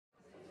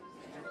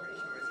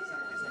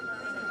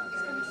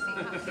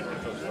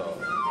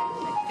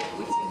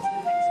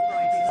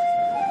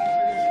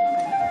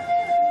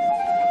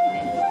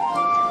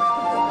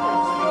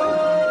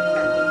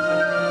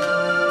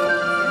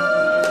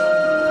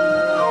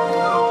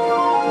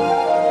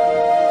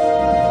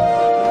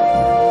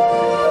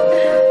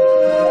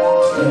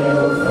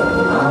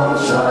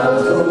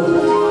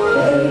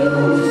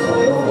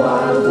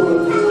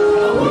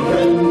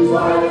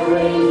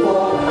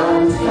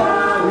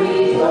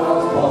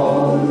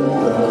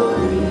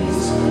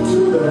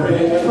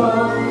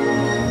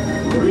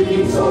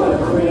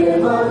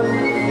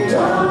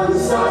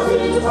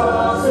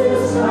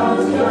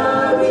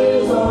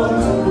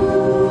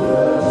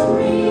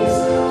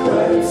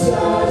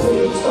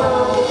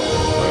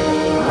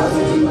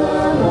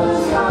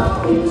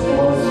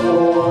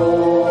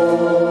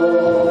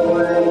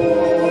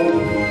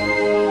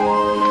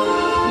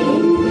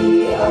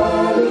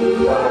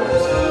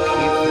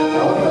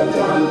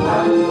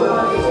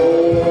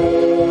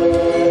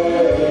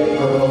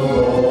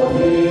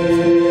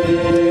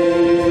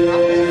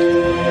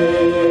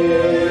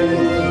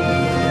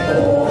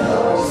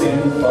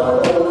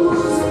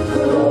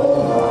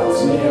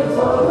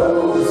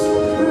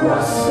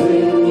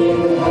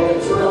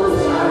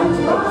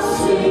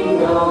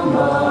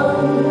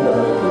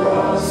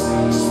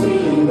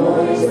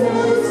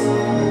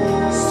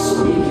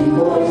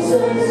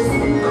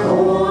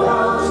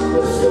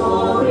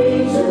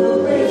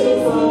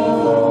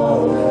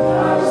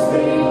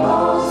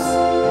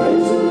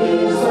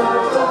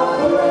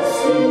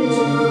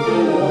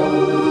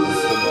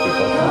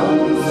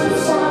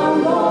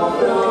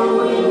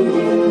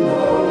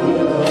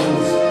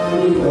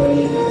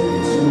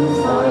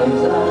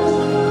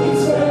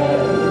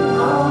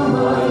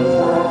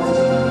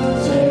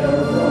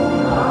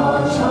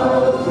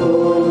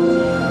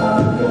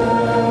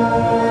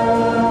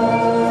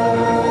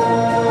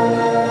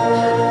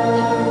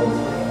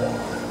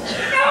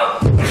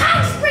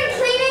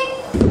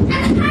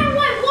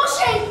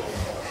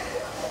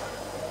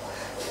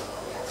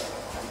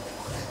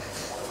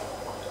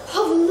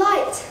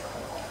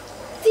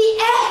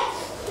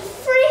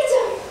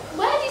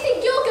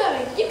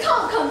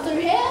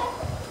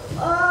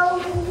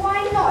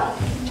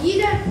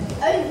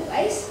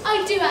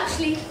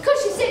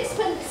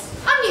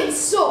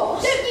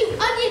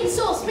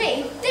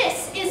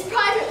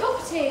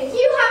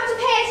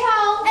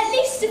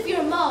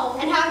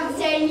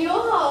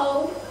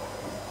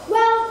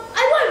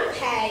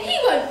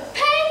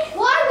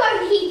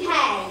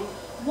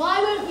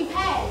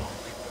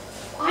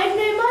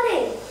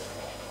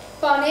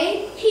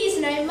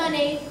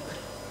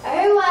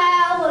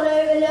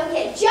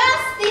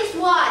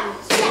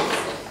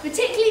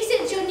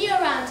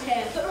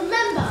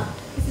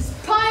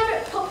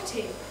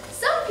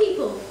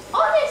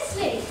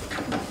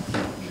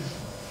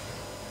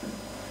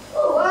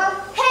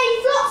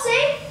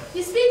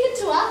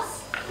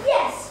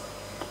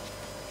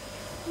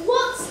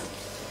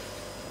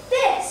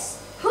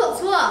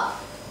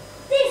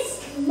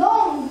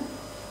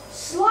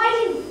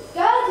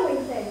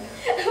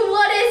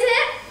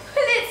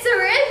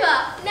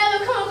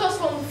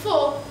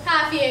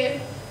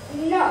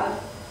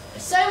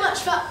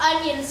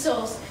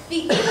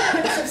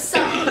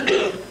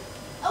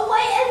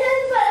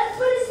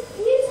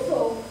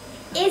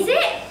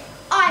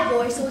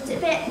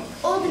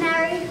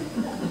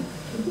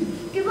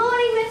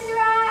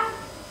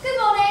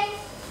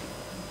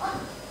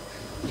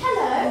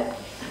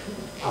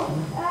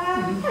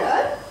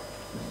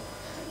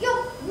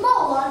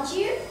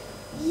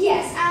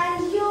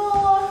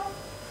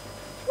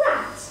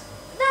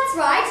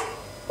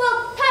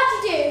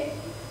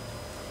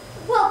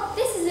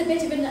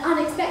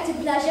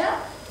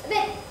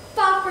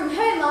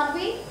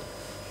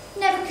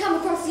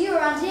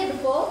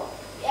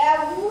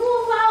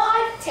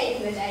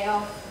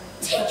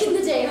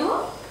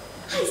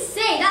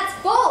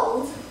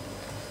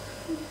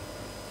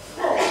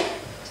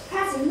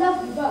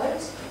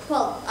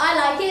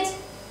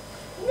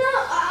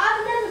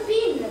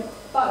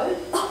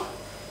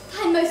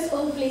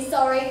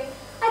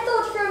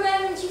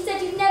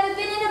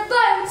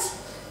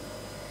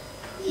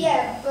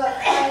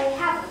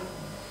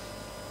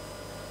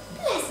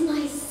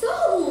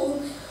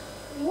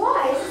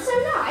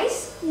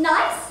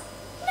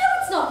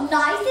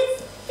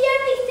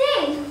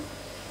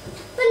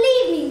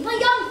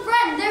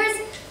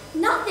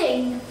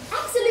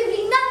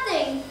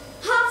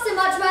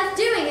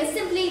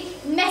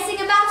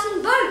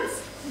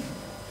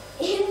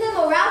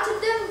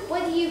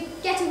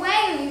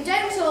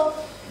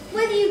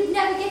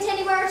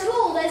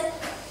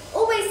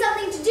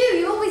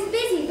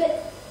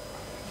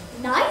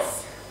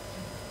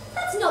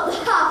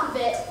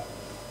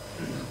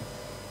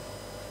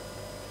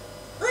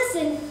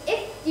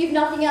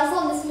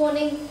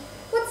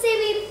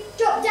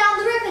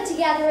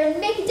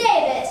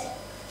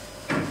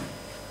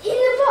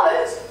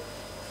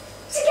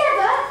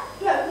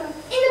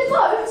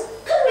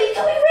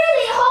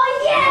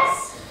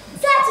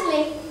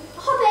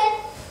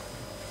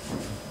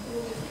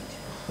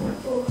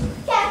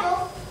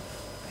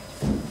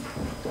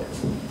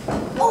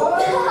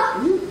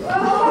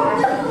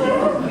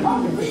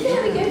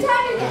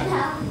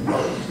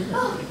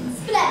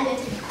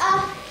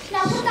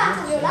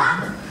for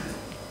that.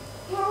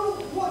 Well,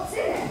 what's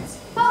in it?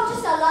 Oh,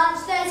 just our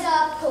lunch. There's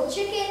cold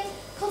chicken,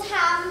 cold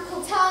ham,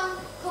 cold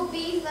tongue, cold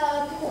beef,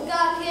 pickled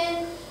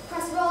gherkin,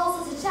 crust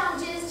rolls, sausage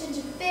sandwiches,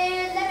 ginger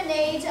beer,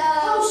 lemonade,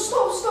 Oh,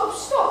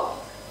 stop.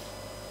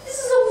 This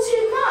is all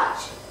too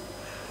much.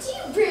 Do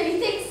you really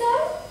think so?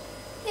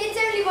 It's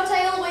only what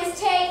I always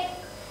take.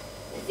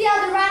 The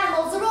other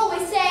animals are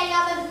always saying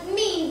I'm a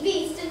mean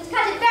beast and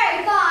cut it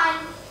very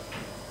fine.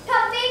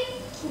 Comfy?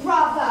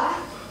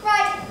 Rather.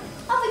 Right,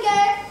 off we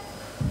go.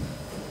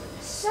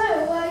 So,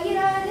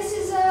 this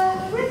is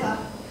a river.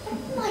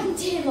 My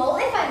dear Mole,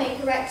 if I may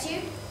correct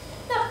you,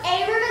 not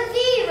a river,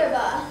 the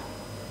river.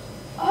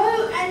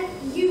 Oh,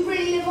 and you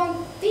really live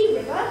on the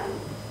river?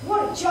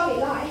 What a jolly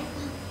life.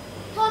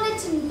 On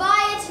it and by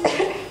it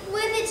and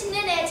with it and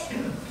in it.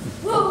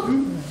 Whoa,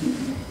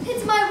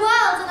 it's my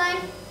world and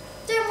I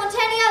don't want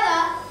any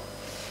other.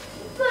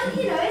 But,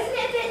 isn't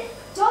it a bit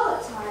dull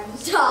at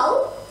times?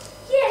 Dull?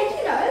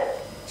 Yeah,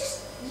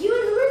 just you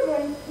and the river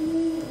and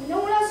no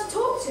one else to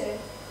talk to.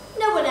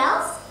 No one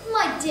else?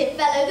 My dear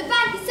fellow, the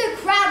bank is so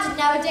crowded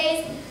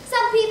nowadays.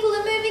 Some people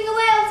are moving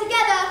away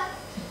altogether.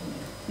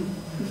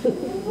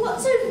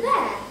 What's over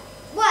there?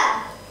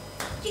 Well,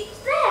 It's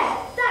there,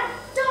 that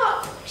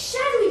dark,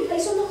 shadowy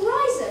place on the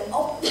horizon.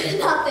 oh,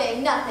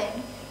 nothing.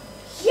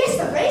 Yes,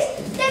 there is.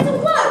 There's a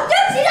Whoa,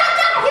 don't see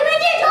that, you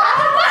idiot!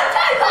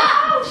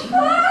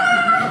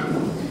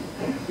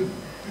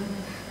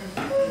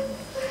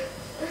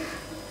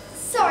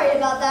 Sorry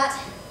about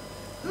that.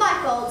 My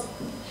fault.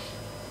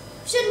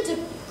 Shouldn't have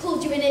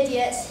called you an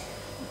idiot.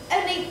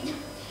 Only,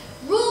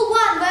 rule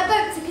 1 where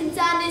boats are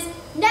concerned is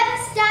never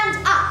stand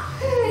up.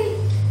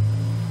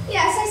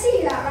 Yes, I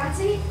see that,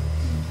 Ratty.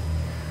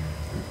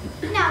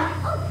 Now,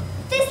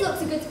 this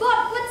looks a good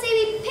spot. Let's say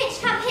we pitch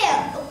camp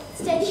here. Oh,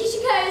 steady she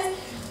goes.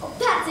 Oh,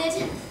 that's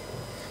it.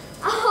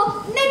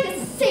 I'll make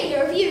a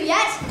sailor of you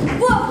yet.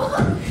 Whoa!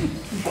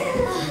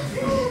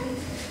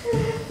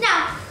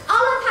 Now,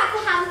 I'll unpack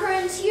the hamper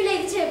and you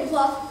lay the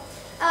tablecloth.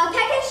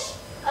 Peckish?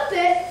 A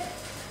bit.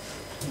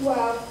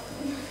 Well,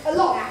 a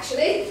lot,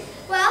 actually.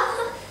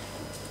 Well,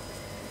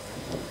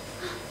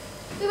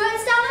 we won't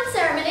stand on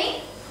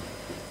ceremony.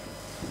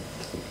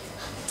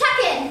 Tuck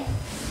in.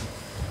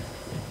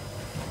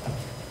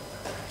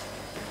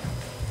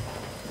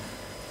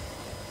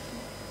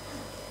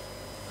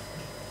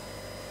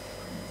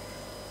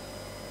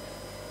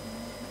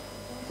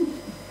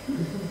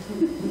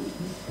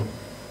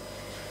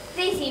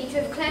 They seem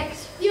to have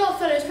clicked. The old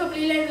fellow's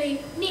probably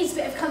lonely, needs a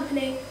bit of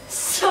company.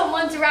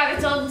 Someone to rab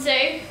it onto.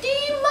 Do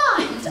you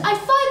mind? I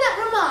find that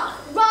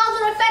remark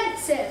rather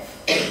offensive.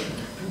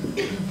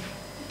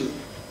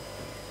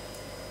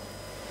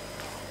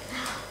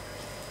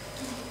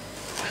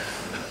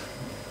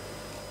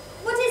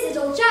 What is it,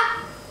 old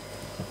chap?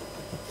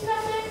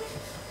 Nothing.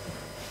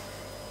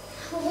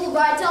 All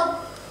right,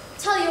 I'll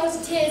tell you what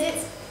it is.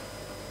 It's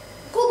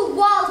called the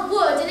Wild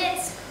Wood, and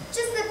it's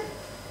just that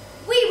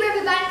we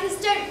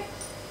riverbankers don't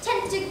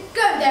tend to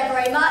go there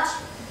very much.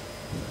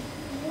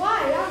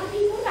 Why? Aren't the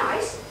people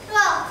nice?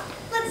 Well,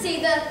 let's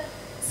see, the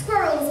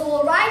squirrels are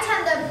all right,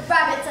 and the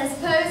rabbits, I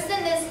suppose.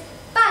 Then there's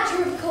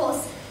Badger, of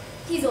course.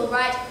 He's all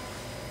right.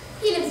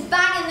 He lives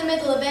bang in the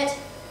middle of it.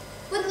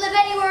 Wouldn't live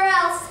anywhere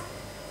else.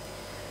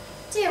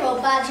 Dear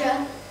old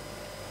Badger.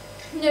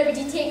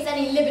 Nobody takes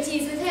any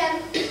liberties with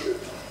him.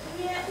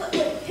 Yeah, but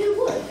who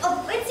would?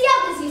 Oh, it's the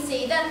others, you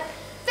see. The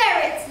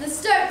ferrets, the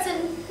stoats,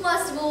 and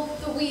worst of all,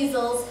 the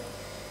weasels.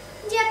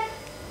 And yet,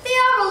 they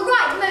are all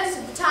right most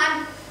of the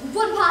time.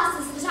 One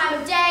passes the time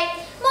of day.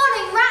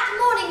 Morning rat,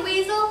 morning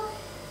weasel.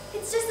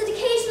 It's just that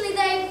occasionally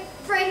they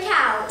break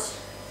out.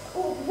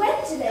 Or when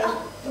do they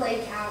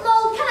break out?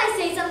 Well, can I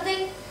say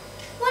something?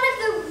 One of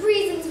the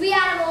reasons we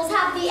animals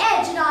have the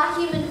edge in our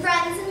human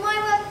friends and why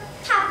we're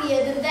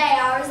happier than they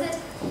are is that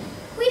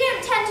we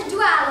don't tend to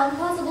dwell on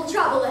possible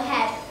trouble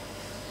ahead.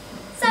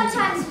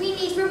 Sometimes we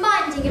need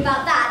reminding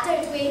about that,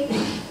 don't we?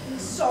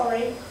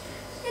 Sorry.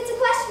 It's a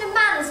question of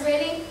manners,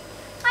 really.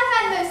 I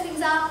find most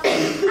things are.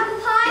 Apple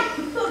pie?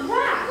 But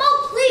rat! Well,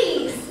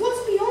 please!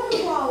 What's beyond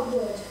the wild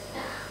wood?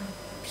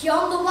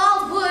 Beyond the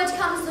wild wood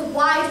comes the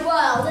wide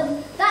world,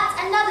 and that's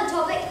another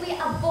topic we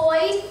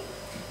avoid.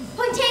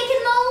 Point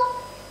taken,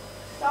 Mole?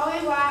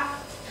 Sorry, rat.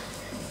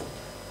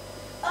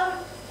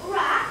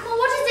 Rat? Well,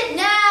 what is it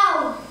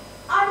now?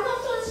 I'm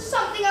not sure this is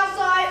something else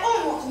I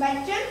ought not to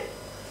mention.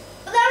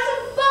 But there are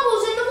some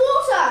bubbles in the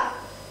water.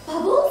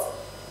 Bubbles?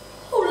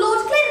 Oh, Lord,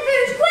 clear the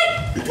food,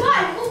 quick! Why?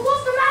 Well,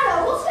 what's the matter?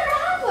 What's going to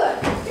happen?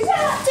 Is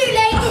that... Too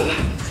late!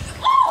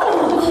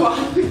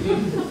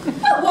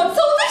 Well, what's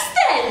all this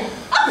then?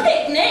 A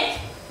picnic?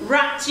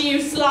 Rat,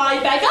 you sly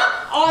beggar!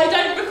 I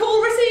don't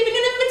recall receiving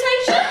an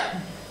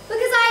invitation.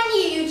 Because I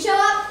knew you'd show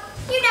up.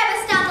 You never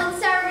stand on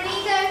ceremony,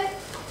 though.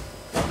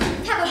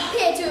 Have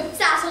appeared to have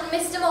sat on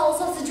Mr. Mole's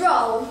sausage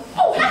roll.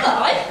 Oh, have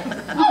I?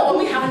 Oh, and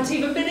we haven't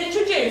even been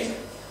introduced.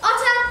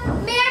 Otter,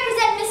 may I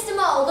present Mr.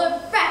 Mole,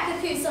 the wreck of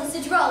whose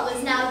sausage roll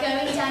is now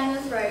going down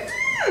your throat?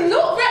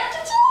 Not wrecked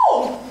at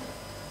all.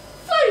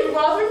 Flavour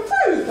rather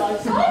improved, I'd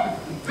say.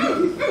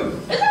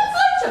 Is that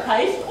flater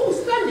paste? Oh,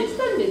 splendid,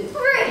 splendid.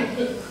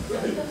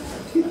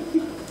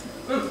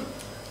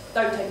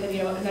 Don't take any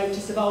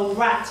notice of old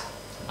Rat.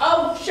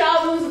 Old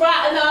chums,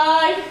 Rat and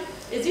I.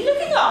 Is he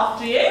looking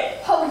after you?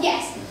 Oh,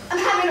 yes. I'm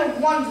having a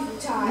wonderful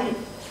time.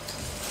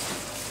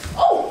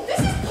 Oh, this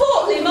is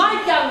Portly,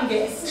 my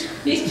youngest.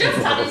 He's just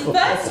had his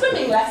first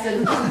swimming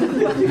lesson.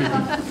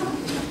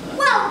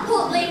 Well,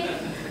 Portly,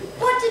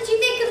 what did you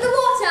think of the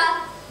water?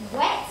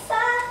 Wet,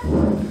 sir?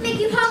 Make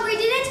you hungry,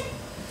 did it?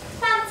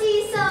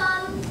 Fancy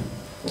some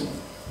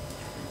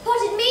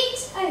potted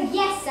meat? Oh,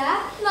 yes,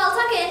 sir. Well,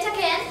 tuck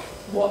in.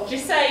 What'd you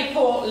say,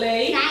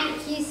 Portly?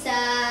 Thank you,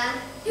 sir.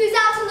 Who's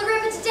out on the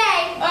river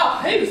today? Oh,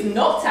 who's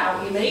not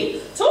out, you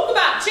mean? Talk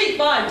about cheap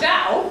by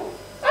jowl.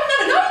 I've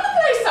never known the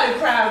place so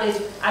crowded.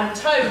 And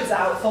Toad's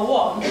out for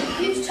one.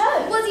 Who's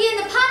Toad? Was he in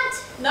the punt?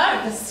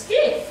 No, the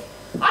skiff.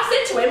 I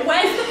said to him,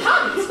 where's the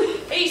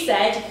punt? He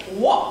said,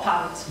 what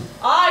punt?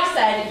 I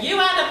said, you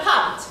had a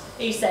punt.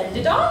 He said,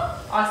 did I?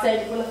 I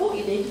said, well, I thought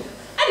you did.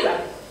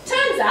 Anyway,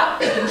 turns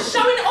out he'd been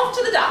showing it off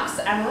to the ducks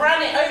and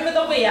ran it over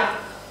the weir.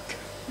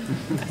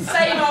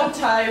 Same old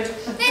Toad.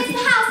 It's the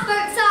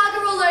houseboat saga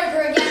all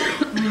over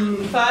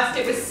again. First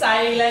it was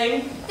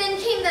sailing. Then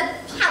came the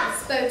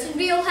houseboat and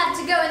we all had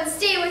to go and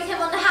stay with him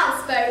on the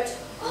houseboat.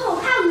 Oh,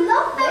 how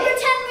lovely. And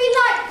pretend we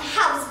liked the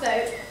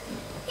houseboat.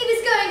 He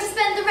was going to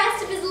spend the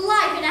rest of his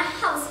life in a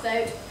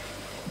houseboat.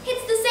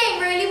 It's the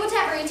same really,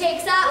 whatever he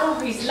takes up. Oh,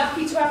 he's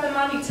lucky to have the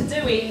money to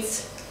do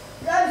it.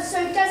 Oh,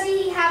 so does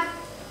he have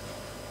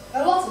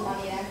a lot of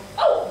money then?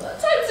 Oh,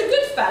 Toad's a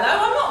good fellow,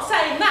 I'm not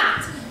saying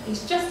that.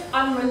 He's just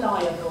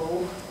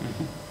unreliable.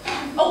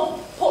 Oh,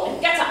 Portly,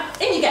 get up.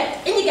 In you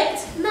get.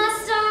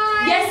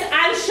 Mustard. Yes,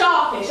 and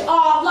sharpish.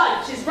 Our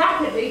lunch is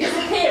rapidly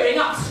disappearing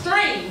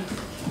upstream.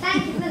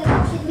 Thank you for the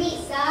potted meat,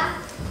 sir.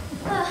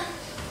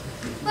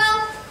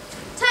 Well,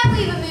 time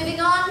we were moving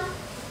on.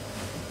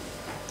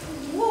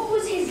 What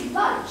was his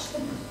lunch?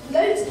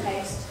 Loads of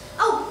paste.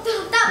 Oh,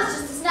 that was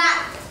just a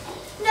snack.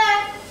 No,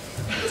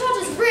 the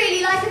Todders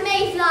really like a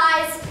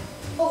mayflies.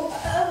 Oh,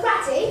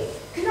 Ratty,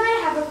 can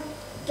I have a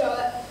go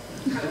at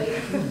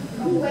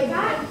on the way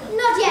back?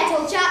 Not yet,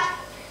 old chap.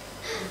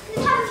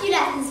 Let's have a few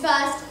lessons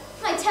first.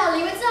 I tell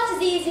you, it's not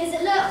as easy as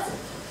it looks.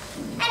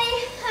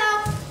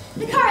 Anyhow,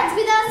 the current's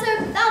with us, so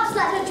I'll just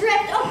let her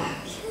drift. Oh,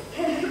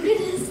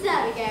 goodness,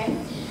 there we go.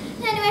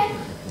 Anyway,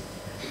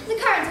 the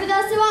current's with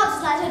us, so I'll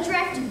just let her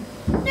drift.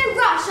 No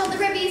rush on the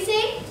river, you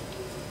see.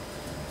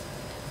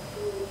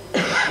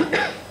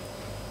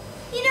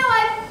 You know,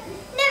 I've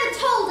never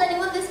told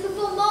anyone this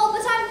before, Mole,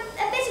 but I'm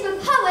a bit of a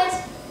poet.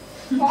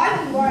 Oh, I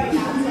wouldn't worry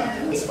about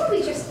it. It's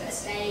probably just for the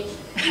stage.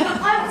 I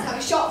want to have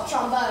a shot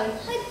trombone.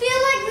 I feel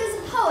like there's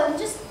a poem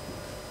just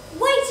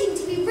waiting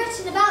to be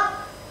written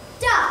about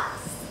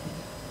ducks.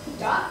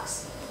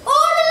 Ducks?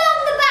 All along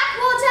the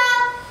backwater,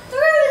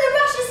 through the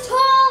rushes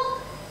tall,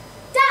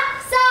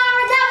 ducks are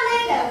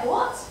a-dabbling. They're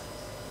what?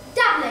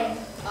 Dabbling.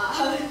 I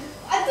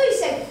thought you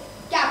said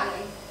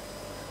gabbling.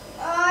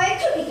 It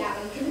could be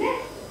gabbling, couldn't it?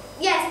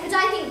 Yes, but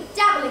I think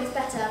dabbling's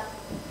better.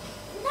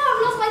 Now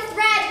I've lost my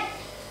thread.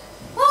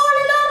 All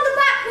along the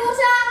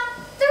backwater,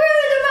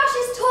 through the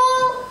rushes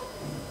tall,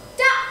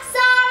 ducks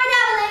are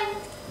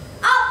a-dabbling,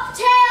 up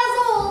tails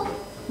all.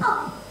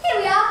 Oh, here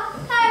we are,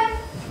 home.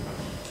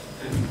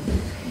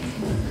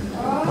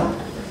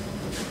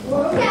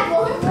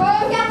 Careful,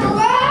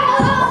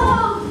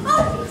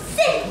 oh,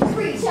 sick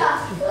creature.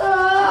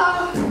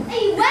 Are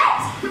you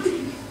wet?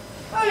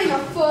 Only my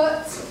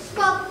foot.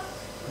 Well,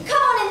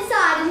 come on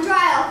inside and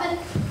dry off, and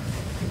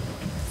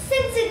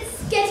since it's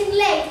getting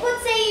late, what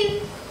say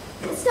you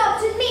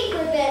stop with me for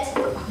a bit?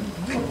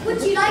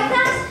 Would you like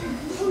that?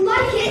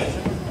 Like it?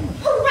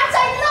 Oh, Rat, I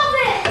love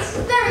it!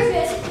 Very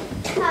good.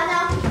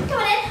 Now, come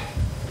on in.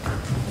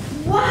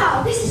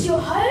 Wow, this is your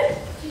home?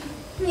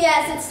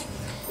 Yes,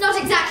 it's not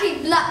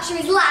exactly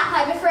luxury's lap,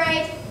 I'm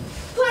afraid.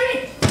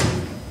 But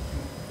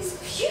it's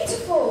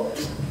beautiful.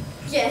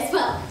 Yes,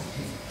 well,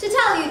 to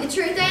tell you the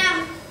truth, I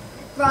am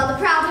rather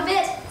proud of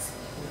it.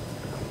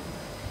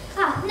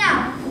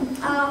 Now,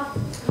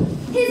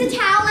 here's a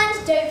towel,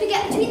 and don't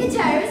forget between the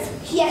toes.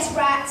 Yes,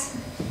 Rat.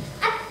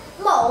 And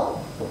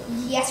Mole,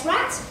 Yes,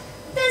 Rat?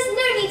 there's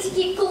no need to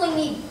keep calling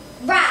me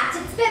Rat.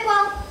 It's a bit,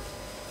 well,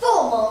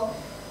 formal.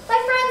 My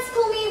friends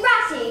call me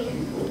Ratty.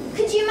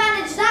 Could you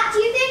manage that, do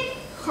you think?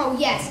 Oh,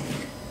 yes.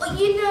 Well,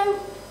 you know,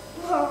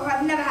 well,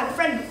 I've never had a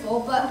friend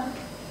before, but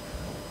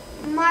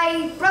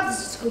my brothers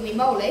used to call me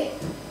Molly.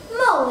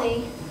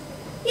 Molly.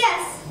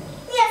 Yes,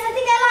 I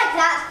think I like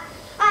that.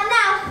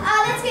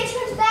 Now, let's get you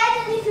into bed,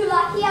 and if you're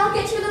lucky, I'll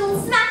get you a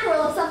little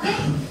smackerel or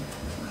something.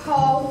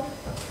 Oh,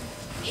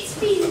 it's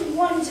been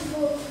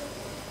wonderful.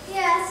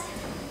 Yes.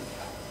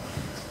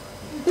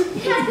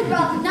 It has been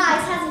rather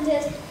nice, hasn't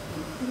it?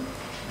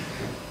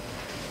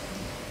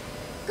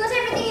 Got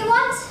everything you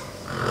want?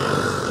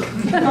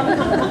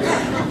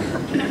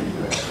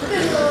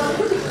 Good Lord.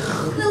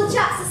 Little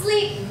chap's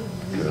asleep.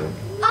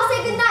 I'll say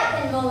good night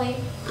then, Molly.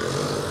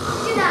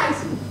 Good night.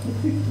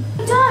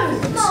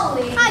 Don't!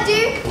 Molly. I do.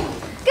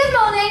 Good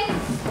morning.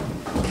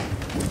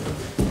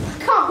 I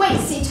can't wait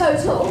to see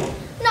Total.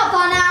 Not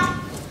far now.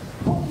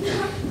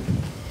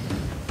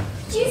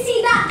 Do you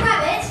see that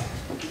rabbit?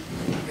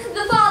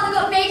 The father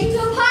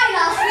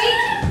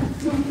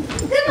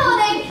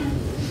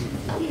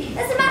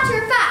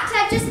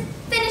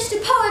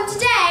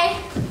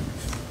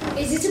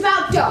Is it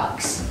about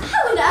dogs?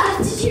 How on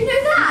earth did you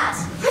know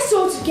that? I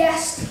sort of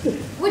guessed.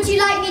 Would you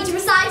like me to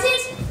recite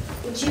it?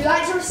 Would you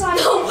like to recite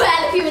it? Oh,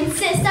 well, if you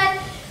insist, I'd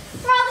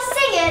rather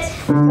sing it.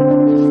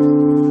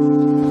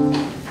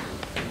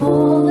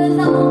 All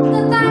along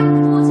the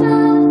backwater,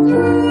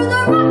 through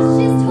the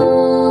rushes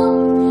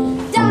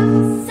tall,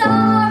 ducks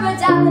are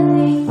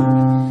a-dabbling,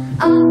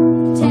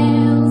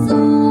 up-tails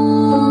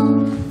all.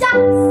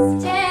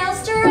 Ducks' tails,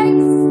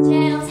 drakes'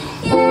 tails,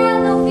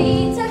 yellow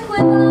feet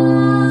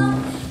a-quiver,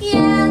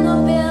 yellow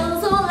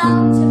bills all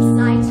out of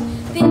sight,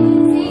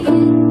 busy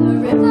in the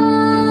river,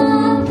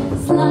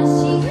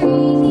 slushy,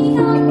 creamy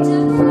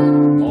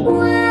underground,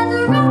 where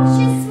the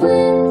rushes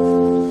swim.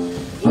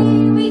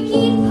 Here we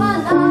keep our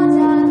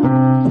larder,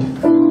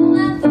 cool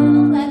and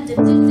full and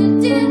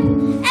do-do-do-do.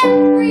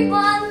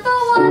 Everyone for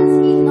what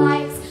he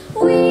likes,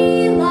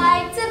 we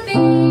like to be.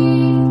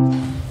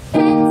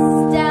 Heads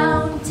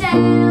down,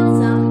 tails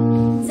up,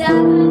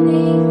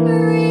 dabbling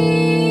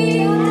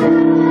free,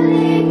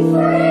 dabbling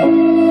free.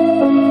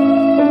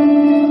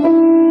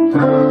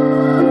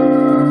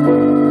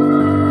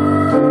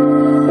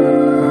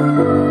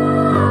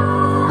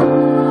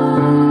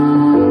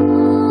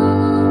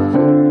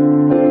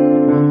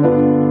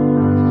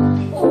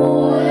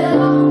 All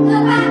along the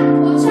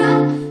backwater,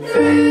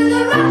 through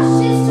the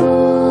rushes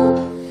tall,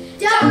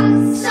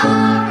 ducks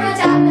are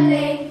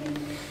a-dabbling,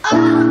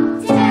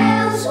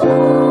 up-tails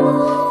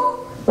all.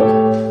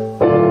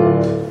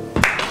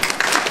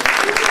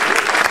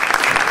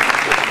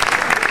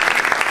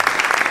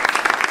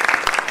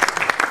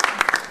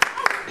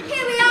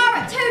 Here we are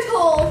at Toad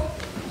Hall.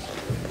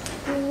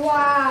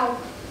 Wow.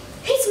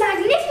 It's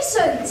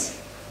magnificent.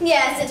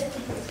 Yes, it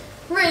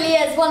really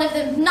is one of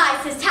the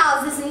nicest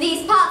houses in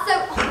these parts, so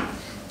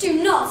do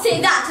not say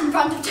that in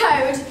front of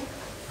Toad.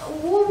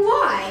 Well,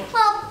 why?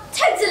 Well,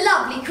 Toad's a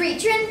lovely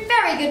creature and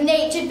very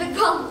good-natured, but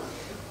well,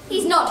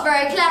 he's not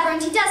very clever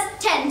and he does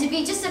tend to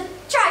be just a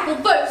trifle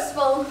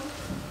boastful.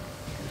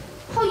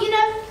 Oh, you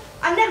know,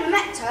 I've never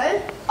met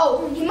Toad.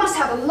 Oh, he must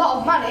have a lot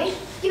of money.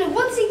 You know,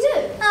 what does he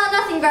do?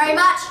 Nothing very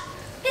much.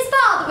 His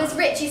father was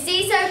rich, you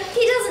see, so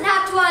he doesn't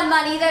have to earn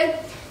money, though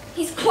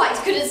he's quite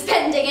good at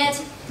spending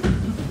it.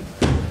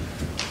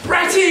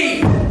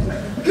 Ratty!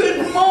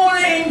 Good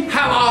morning!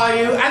 How are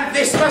you? And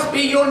this must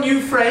be your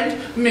new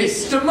friend,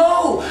 Mr.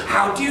 Mole.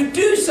 How do you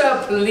do,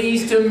 sir?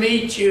 Pleased to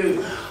meet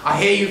you. I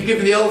hear you've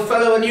given the old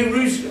fellow a new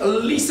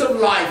lease of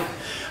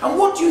life. And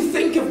what do you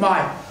think of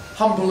my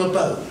humble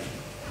abode?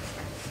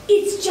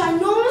 It's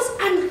ginormous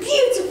and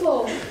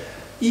beautiful.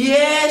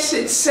 Yes,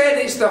 it's said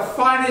it's the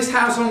finest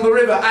house on the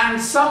river, and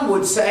some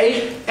would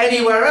say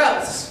anywhere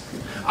else.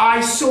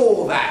 I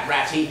saw that,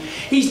 Ratty.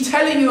 He's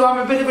telling you I'm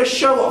a bit of a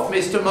show-off,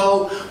 Mr.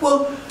 Mole.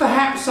 Well,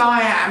 perhaps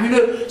I am. You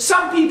know,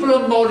 some people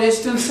are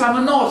modest and some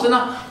are not, and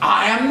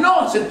I am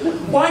not. And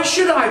why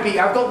should I be?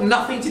 I've got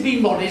nothing to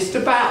be modest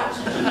about.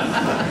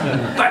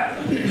 But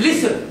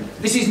listen,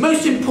 this is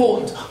most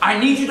important. I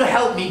need you to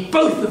help me,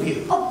 both of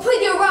you. Oh,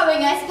 with your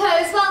rowing, I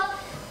suppose. Well,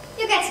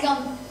 you're getting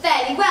on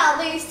fairly well,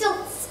 though you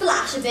still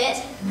splash a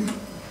bit.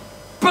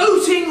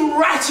 Boating,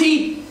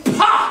 Ratty,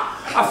 pah!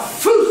 A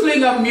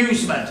footling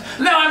amusement.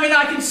 Now, I mean,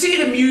 I can see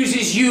it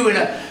amuses you in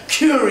a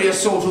curious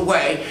sort of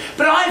way,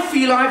 but I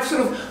feel I've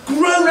sort of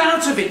grown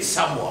out of it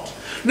somewhat.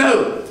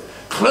 No,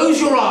 close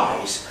your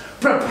eyes.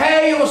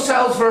 Prepare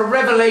yourselves for a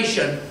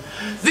revelation.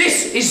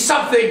 This is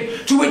something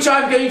to which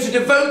I'm going to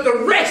devote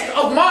the rest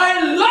of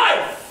my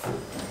life.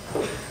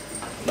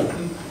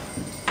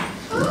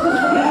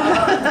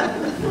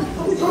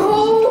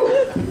 Oh,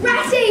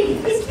 Ratty!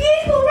 It's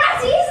beautiful,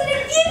 Ratty! Isn't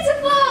it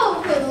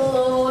beautiful? Good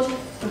Lord.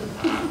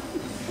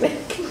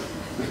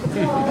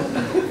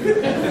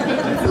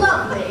 It's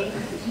lovely.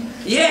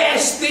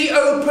 Yes, the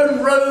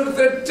open road,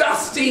 the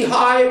dusty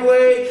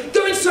highway.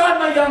 Go inside,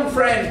 my young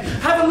friend.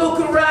 Have a look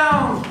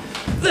around.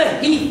 The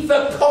heath,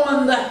 the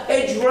common, the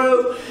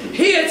hedgerow.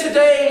 Here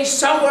today,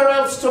 somewhere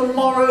else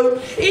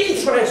tomorrow.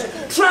 Interest,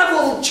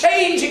 travel,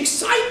 change,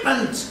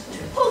 excitement.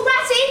 Oh,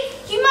 Ratty,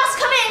 you must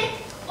come in.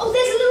 Oh,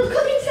 there's a little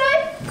cooking tray,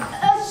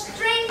 a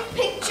strange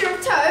picture of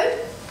Toad.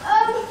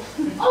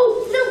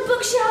 Oh, little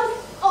bookshelf.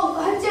 Oh,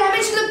 did I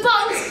mention the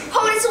buns?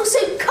 Oh, and it's all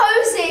so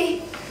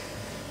cosy.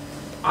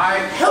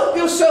 Help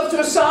yourself to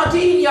a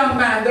sardine, young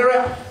man.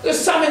 There's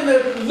some in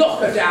the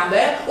locker down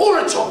there, or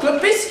a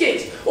chocolate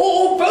biscuit,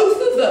 or both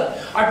of them.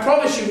 I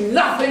promise you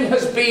nothing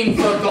has been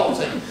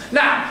forgotten.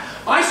 Now,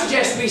 I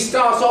suggest we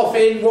start off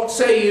in, what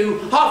say you,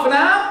 half an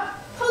hour?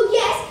 Oh,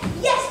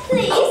 yes,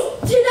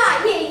 please. Did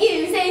I hear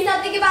you say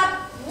something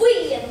about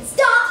we and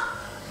start?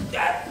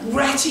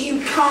 Ratty,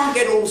 you can't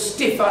get all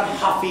stiff and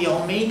huffy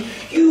on me.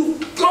 You've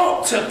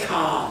got to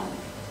calm.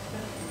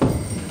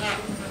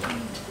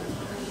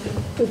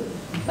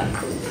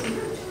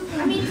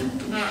 I mean,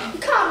 you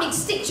can't really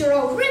stick to your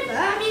old river.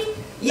 I mean...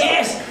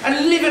 Yes,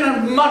 and live in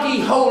a muddy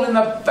hole in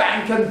the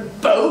bank and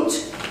boat.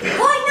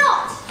 Why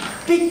not?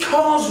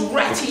 Because,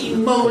 Ratty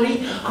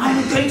Moly,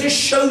 I'm going to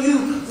show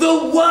you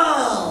the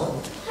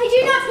world. I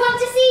do not want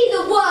to see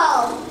the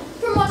world.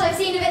 From what I've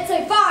seen of it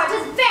so far, it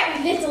has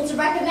very little to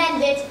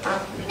recommend it.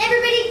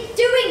 Everybody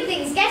doing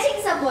things,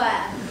 getting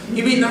somewhere.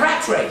 You mean the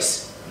rat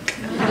race?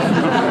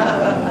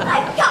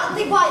 I can't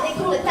think why they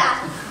call it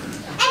that.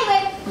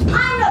 Anyway,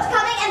 I'm not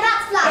coming, and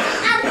that's flat.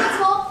 And what's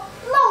more,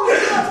 Mole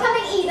is not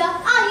coming either.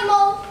 Are you,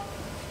 Mole?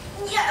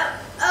 Yeah,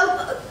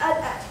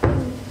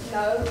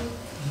 no.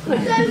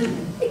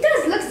 It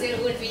does look as if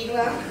it would be,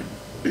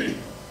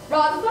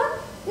 rather fun.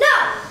 No!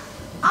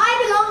 I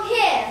belong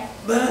here.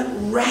 But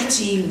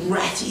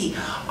Ratty,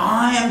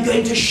 I am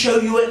going to show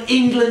you an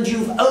England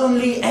you've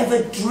only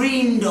ever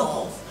dreamed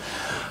of.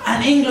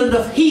 An England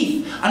of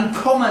heath and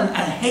common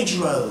and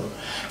hedgerow.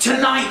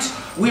 Tonight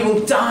we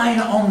will dine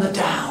on the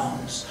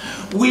downs.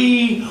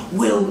 We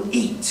will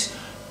eat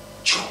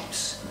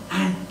chops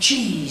and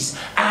cheese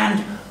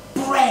and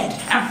bread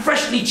and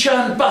freshly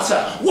churned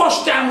butter,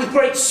 washed down with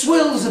great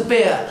swills of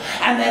beer.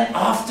 And then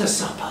after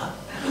supper,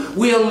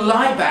 we'll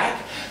lie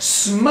back,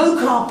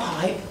 smoke our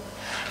pipe,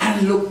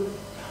 and look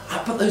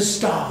up at those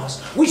stars,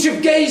 which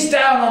have gazed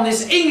down on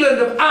this England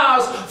of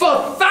ours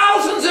for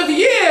thousands of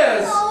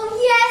years. Oh,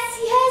 yes.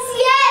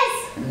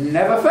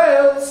 Never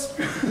fails.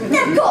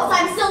 Of course,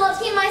 I'm still not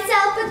keen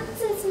myself, but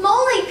since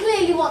Molly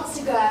clearly wants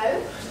to go...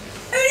 And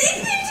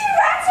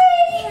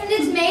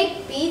it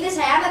may be that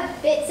I am a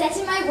bit set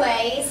in my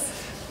ways.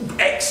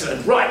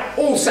 Excellent. Right,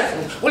 all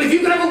settled. Well, if you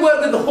could have a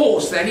word with the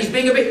horse then, he's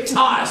being a bit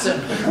tiresome.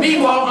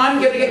 Meanwhile, I'm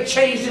going to get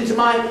changed into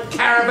my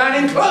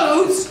caravan in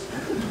clothes.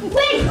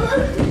 Wait!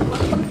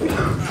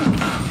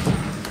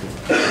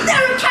 There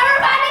are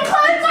caravan in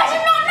clothes? I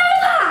did not know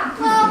that!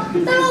 Well,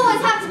 there'll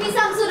always have to be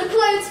some sort of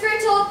clothes for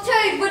it, or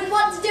Toad wouldn't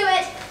want to do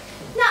it.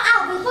 Now,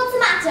 Albert, what's the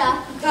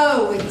matter?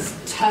 Oh, it's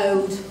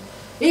Toad.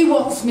 He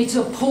wants me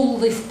to pull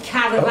this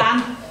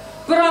caravan,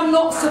 but I'm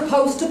not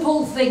supposed to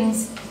pull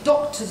things.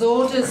 Doctor's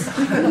orders.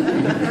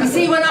 You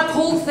see, when I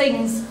pull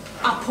things,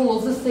 I pull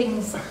other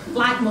things,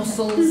 like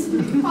muscles.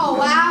 Oh,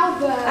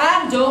 Albert.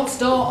 And don't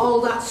start all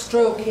that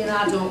stroking,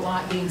 I don't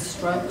like being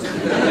stroked.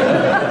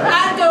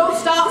 And don't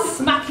start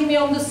smacking me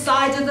on the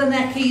side of the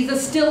neck either,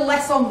 still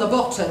less on the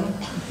bottom.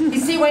 You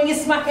see, when you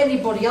smack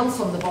anybody else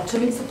on the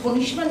bottom, it's a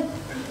punishment.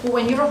 But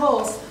when you're a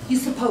horse, you're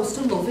supposed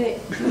to love it.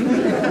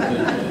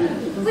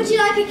 Would you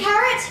like a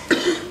carrot?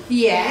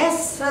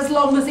 Yes, as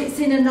long as it's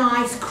in a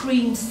nice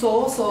cream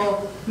sauce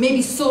or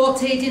maybe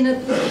sautéed in a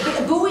bit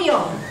of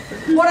bouillon.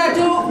 What I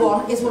don't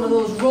want is one of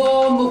those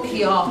raw,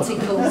 mucky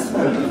articles.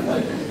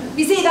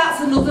 You see, that's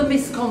another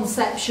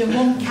misconception.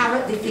 One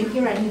carrot, they think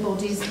you're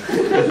anybody's.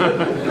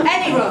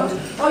 Any road,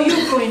 are you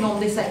going on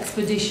this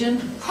expedition?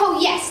 Oh,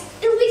 yes,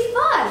 it'll be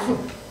fun.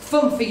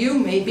 Fun for you,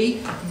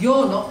 maybe.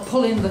 You're not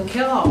pulling the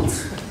cart.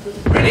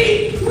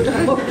 Ready?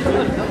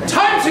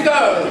 Time to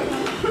go!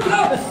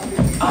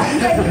 Oh,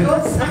 very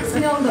good. Smacks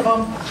me on the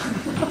bum.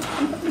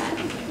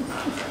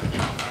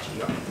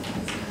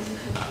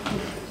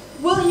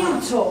 Will you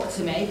talk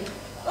to me?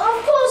 Of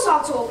course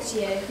I'll talk to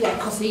you. Yeah,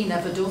 because he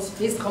never does.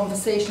 His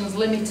conversation's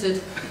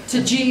limited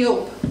to G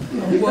up.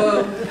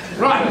 Whoa.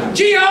 Right,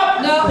 G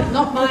up! No,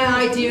 not my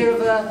idea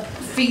of a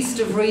feast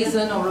of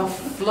reason or a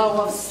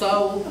flow of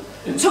soul,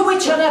 to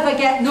which I never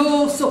get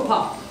no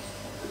supper.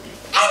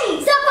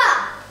 Any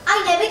supper!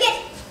 I never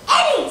get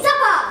any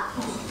supper!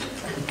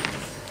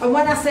 And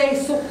when I say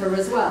supper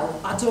as well,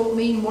 I don't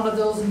mean one of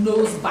those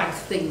nosebag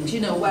things, you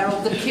know, where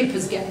all the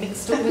kippers get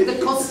mixed up with the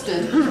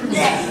custard.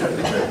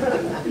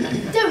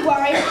 Don't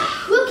worry,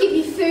 we'll give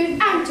you food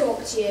and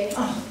talk to you.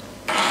 Oh.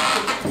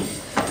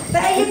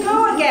 There you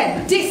go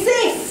again.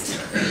 Desist!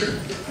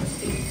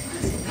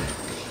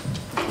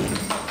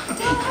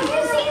 Have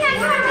you seen that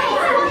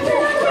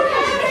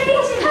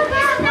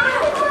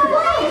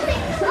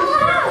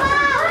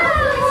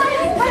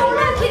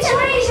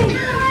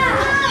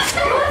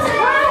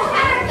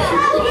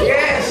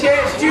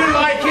Yes, do you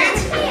like it?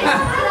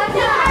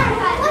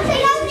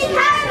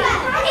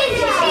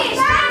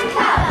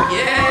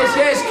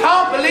 Yes,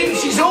 can't believe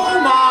she's all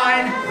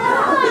mine.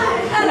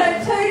 Hello,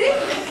 Toadie.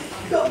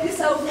 Got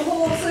yourself a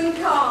horse and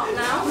cart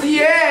now?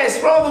 Yes,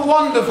 rather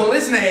wonderful,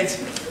 isn't it?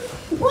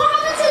 What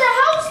happened to the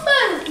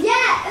houseboat?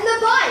 Yeah, and the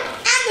bike,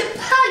 and the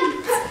punt.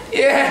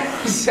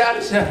 Yes,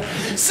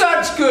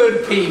 such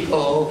good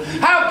people.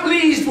 How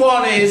pleased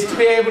one is to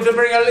be able to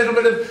bring a little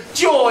bit of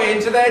joy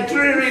into their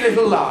dreary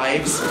little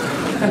lives.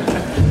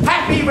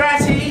 Happy,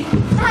 Ratty?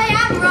 I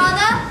am,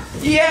 rather.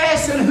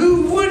 Yes, and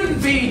who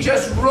wouldn't be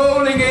just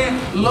rolling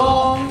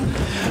along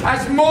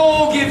as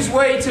moor gives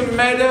way to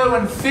meadow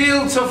and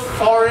field to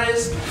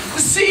forest? The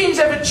scene's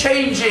ever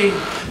changing,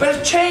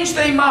 but change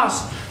they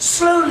must,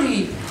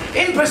 slowly,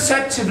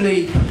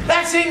 imperceptibly.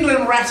 That's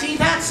England, Ratty,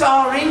 that's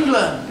our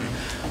England.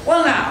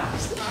 Well now,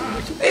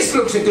 this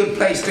looks a good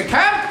place to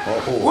camp.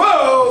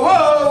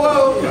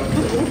 Whoa!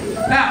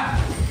 Now,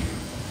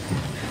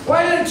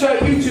 why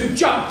don't you two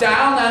jump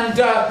down and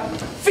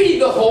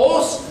feed the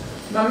horse,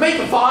 make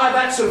a fire,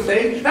 that sort of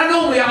thing. Now,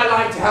 normally I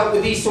like to help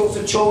with these sorts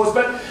of chores,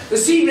 but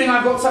this evening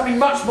I've got something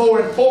much more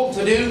important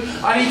to do.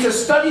 I need to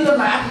study the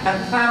map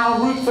and plan our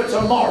route for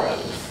tomorrow.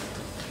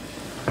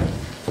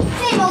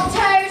 Same old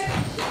Toad.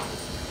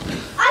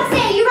 I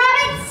say, you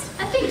rabbits.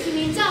 I think he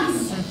means us.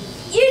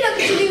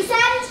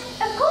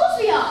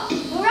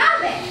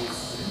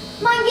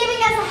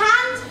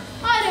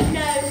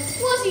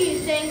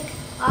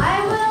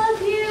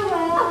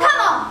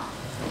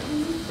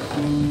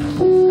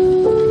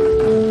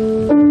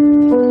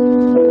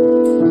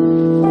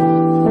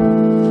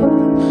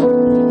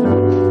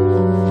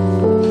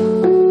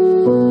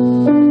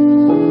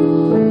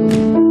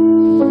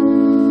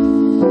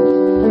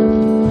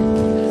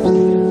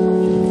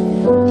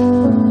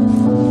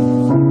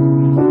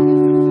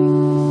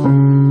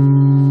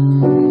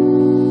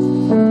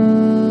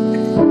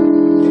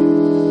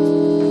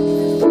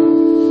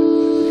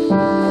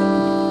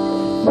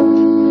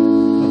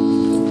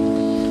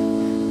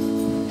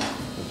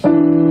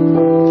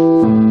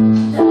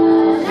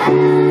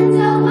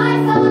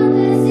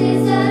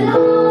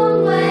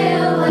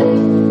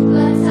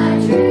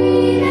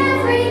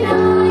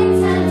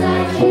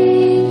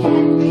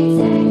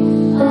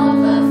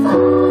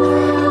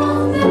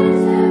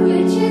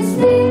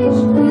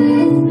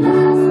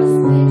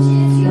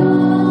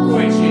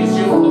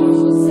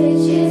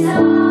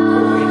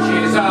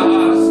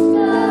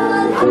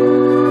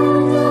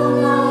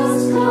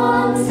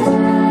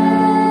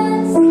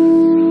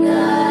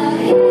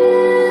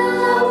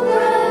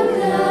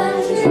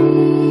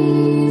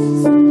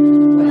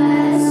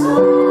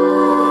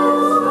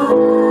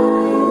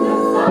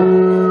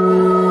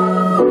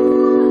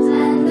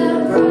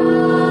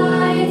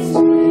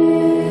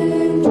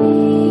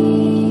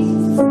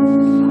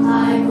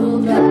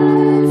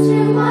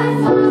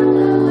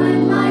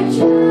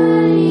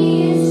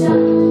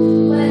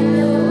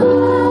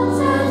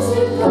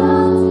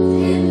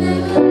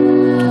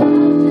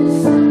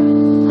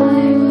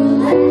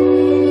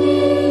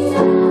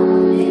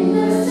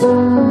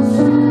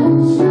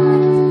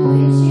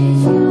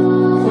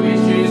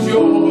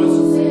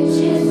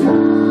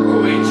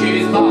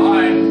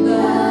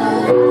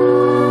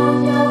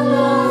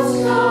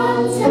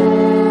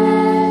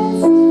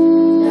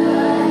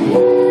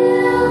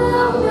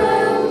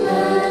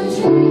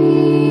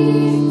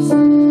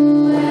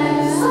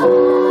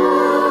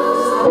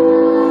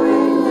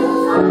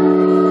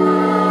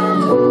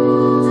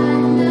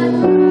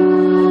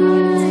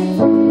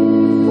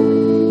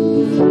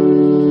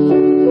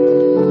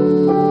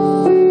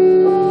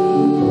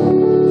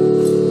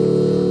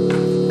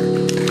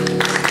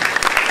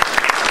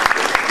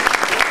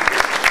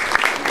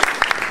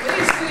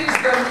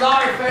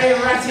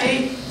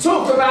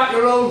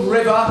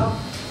 river?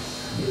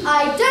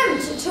 I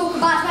don't talk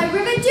about my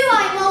river, do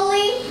I,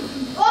 Molly?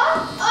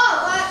 What? Oh,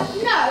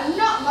 no,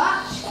 not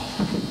much.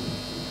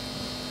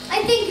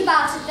 I think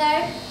about it,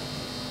 though.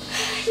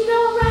 You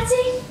know what,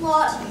 Ratty?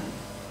 What?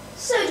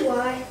 So do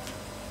I.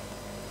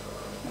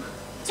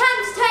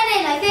 Time to turn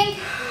in, I think.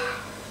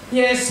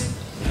 Yes.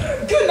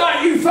 Good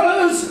night, you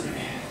fellows.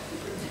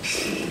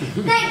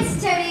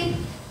 Thanks, Toady.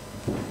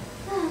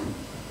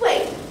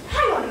 Wait,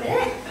 hang on a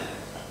minute.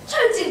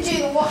 Toad didn't do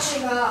the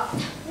washing up.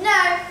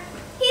 No,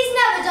 he's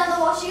never done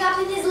the washing up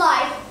in his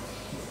life.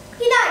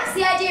 He likes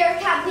the idea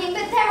of camping,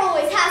 but there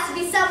always has to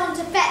be someone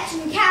to fetch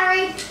and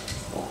carry.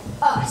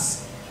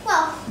 Us.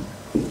 Well,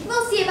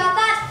 we'll see about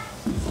that.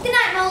 Good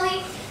night,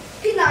 Molly.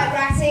 Good night,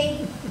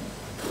 Ratty.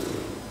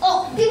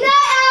 Oh, good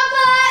night,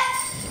 Albert!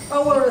 I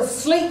were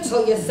asleep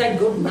till you said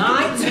good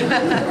night.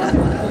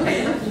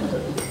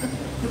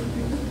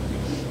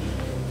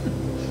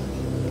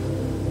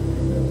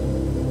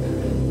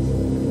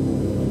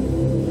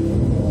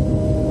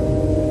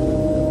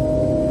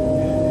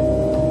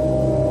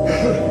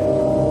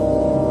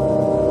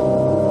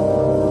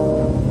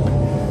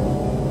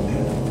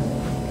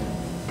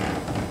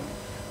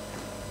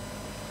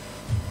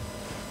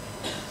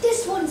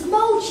 This one's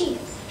mulchy.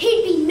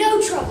 He'd be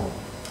no trouble.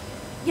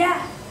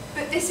 Yeah,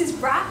 but this is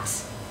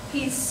Rat.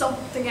 He's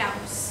something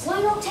else.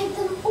 Why not take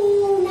them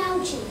all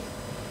now, Chief?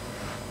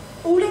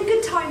 All in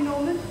good time,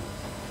 Norman.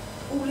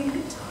 All in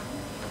good time.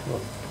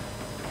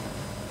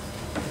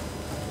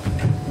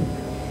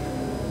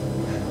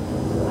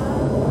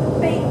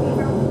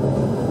 Baby roll.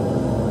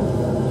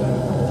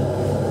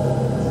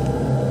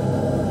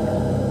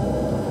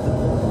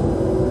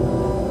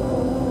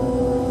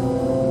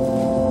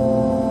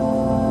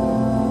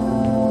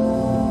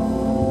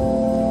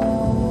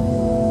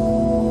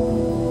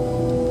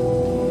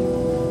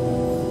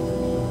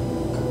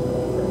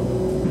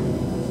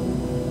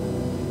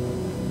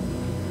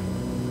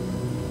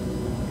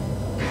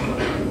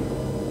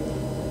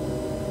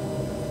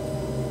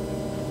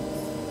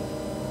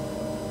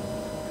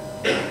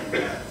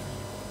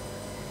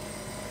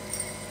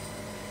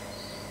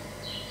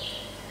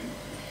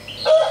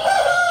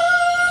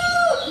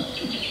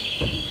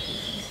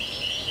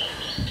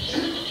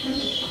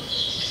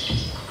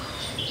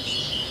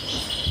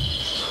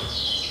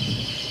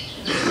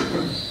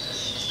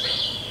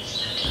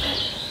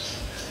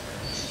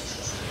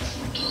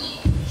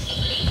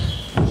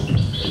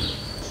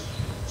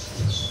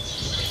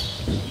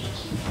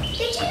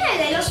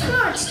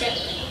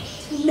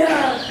 No.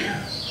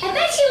 I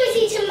bet she was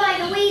eaten by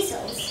the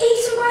weasels.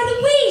 Eaten by the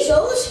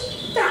weasels?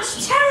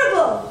 That's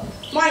terrible.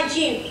 Mind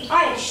you,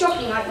 I ain't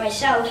shocking like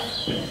myself.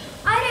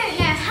 I don't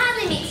know how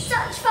they make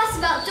such fuss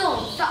about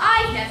Dawn, but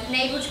I've never been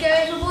able to go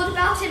overboard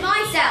about it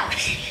myself.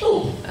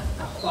 Oh,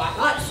 I quite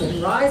like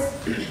sunrise.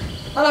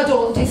 And I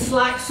don't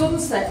dislike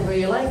sunset,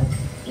 really.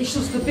 It's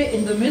just the bit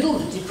in the middle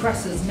that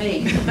depresses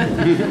me.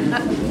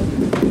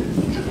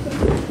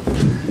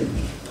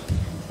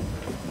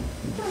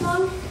 Come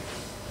on.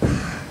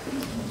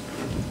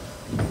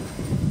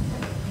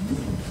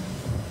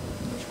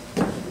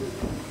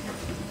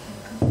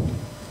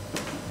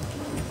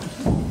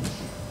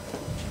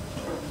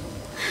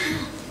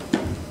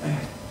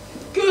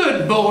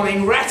 Good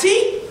morning,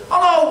 Ratty.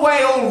 On our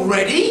way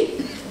already?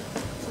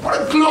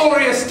 What a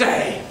glorious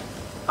day.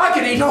 I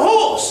could eat a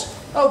horse.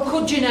 Oh,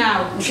 could you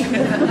now?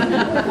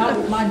 I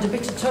wouldn't mind a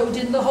bit of toad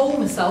in the hole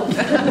myself. We've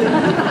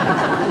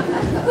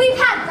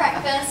had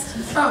breakfast.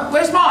 Oh,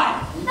 where's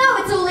mine?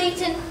 Oh, it's all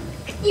eaten.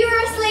 You were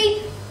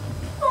asleep.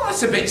 Oh,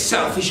 that's a bit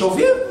selfish of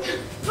you.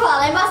 Well,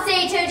 I must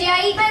say, Toadie,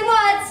 I eat my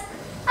words.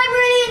 I'm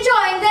really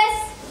enjoying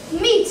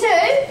this. Me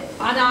too.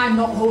 And I'm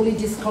not wholly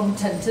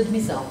discontented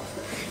myself.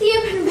 The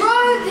open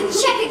road, the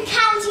checkered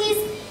counties,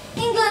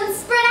 England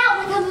spread out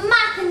like a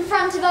map in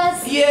front of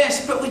us.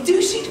 Yes, but we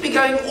do seem to be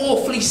going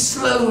awfully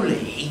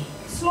slowly.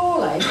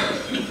 Slowly?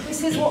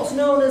 This is what's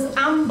known as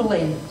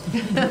ambling.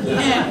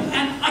 Yeah,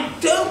 and I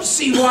don't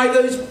see why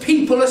those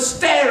people are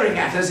staring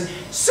at us.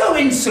 So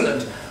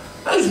insolent.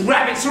 Those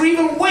rabbits are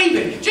even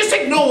waving. Just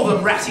ignore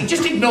them, Ratty,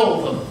 just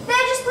ignore them. They're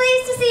just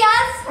pleased to see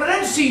us. I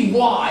don't see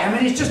why. I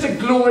mean, it's just a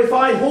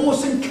glorified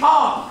horse and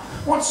cart.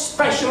 What's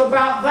special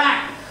about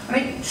that? And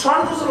it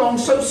trundles along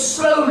so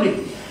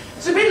slowly.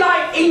 It's a bit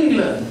like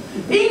England.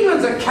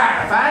 England's a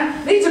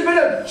caravan, needs a bit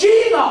of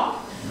G'ing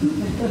up.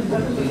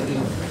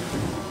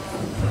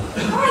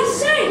 I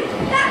say,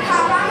 that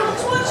caravan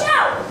looks watch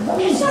out.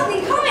 There's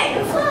something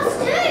coming. Fast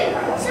too.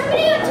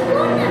 Somebody ought to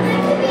warn them.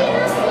 There could be a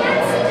nasty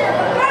accident.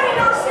 A very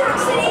nasty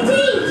accident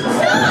indeed.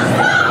 Stop!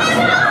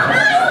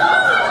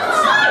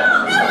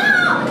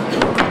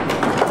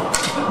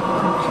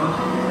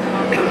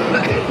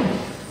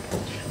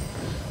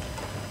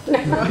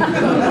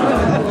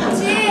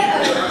 Dear,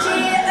 oh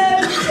dear,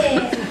 oh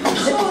dear. I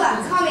saw that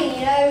coming,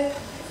 you know.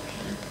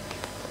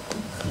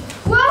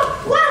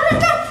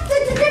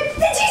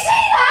 Did you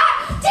see that?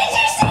 Did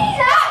you see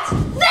that?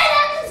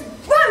 Villains!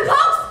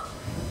 Roadhogs!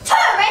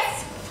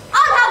 Tourists!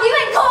 I'll have you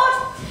in court!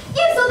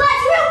 You saw that,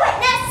 you're a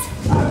witness!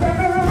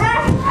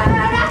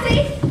 Ratty,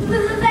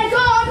 they're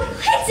gone.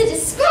 It's a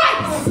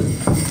disgrace!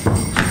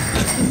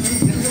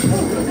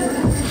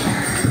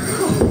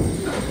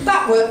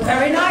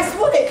 very nice,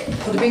 would it?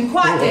 Could have been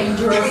quite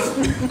dangerous.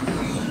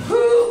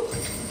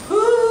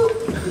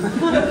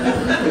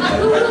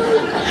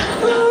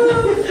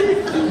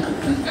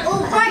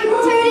 All right,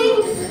 Tony?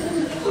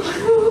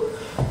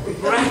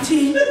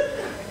 Ratty,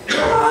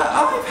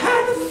 I've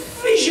had a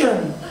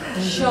vision.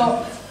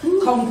 Shock,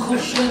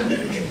 concussion.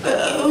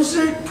 It was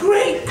a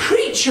great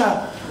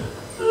creature,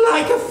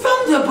 like a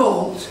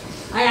thunderbolt.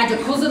 I had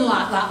a cousin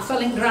like that, fell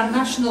in Grand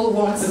National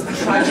once.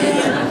 Tragic.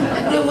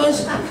 There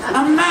was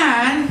a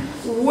man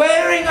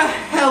wearing a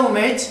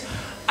helmet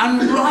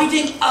and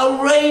riding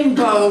a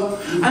rainbow,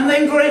 and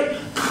then great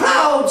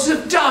clouds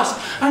of dust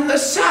and the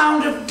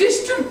sound of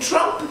distant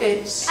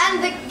trumpets.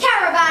 And the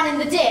caravan in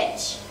the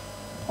ditch.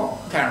 What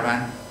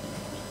caravan?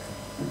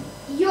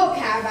 Your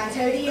caravan,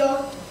 Toady,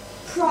 your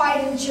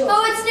pride and joy.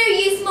 Oh, it's no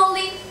use,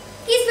 Molly.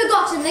 He's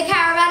forgotten the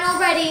caravan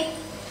already.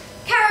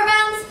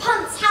 Caravans,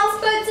 punts,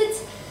 houseboats,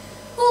 it's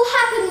all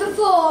happened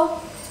before.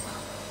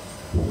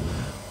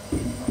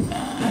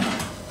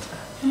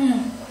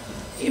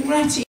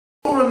 Ratty,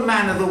 you're a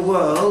man of the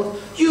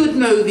world. You'd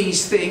know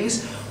these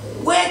things.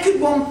 Where could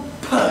one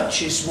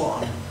purchase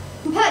one?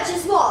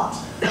 Purchase what?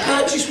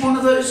 Purchase one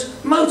of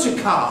those motor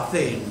car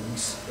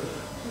things.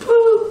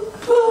 Pooh,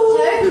 pooh.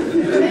 Tony?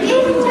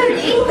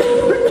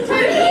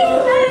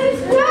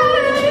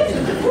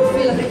 I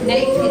feel a bit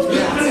naked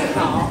without a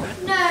car.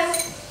 No,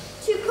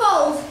 too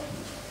cold.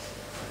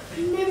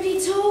 Nobody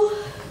at all?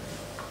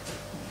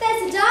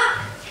 There's a duck.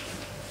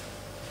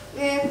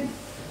 Yeah.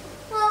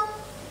 Well,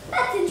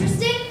 that's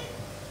interesting.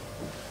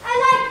 I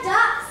like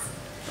ducks.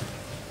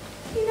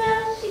 You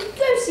know, you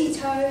go see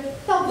Toad.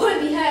 Bob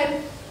won't be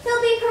home.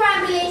 He'll be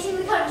perambulating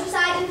the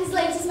countryside in his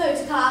latest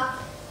motor car.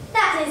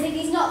 That is, if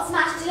he's not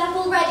smashed it up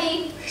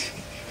already.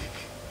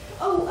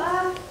 Oh,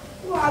 well,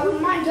 I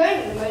wouldn't mind going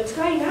in the motor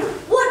car, you know.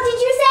 What did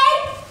you say?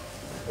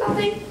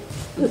 Nothing.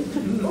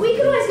 We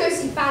could always go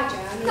see Badger.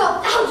 I mean,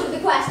 Got out of the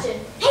question.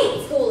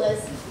 Hates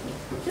callers.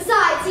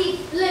 Besides, he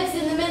lives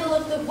in the middle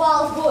of the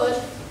wild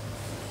wood.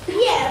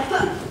 yeah,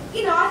 but,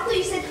 you know, I thought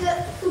you said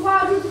that the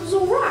Wildwood was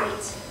all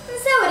right. So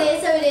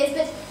it is,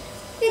 but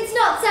it's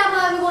not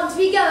somewhere we want to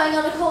be going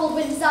on a cold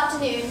winter's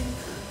afternoon.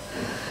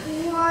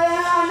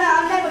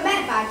 I've never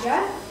met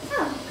Badger.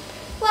 Oh.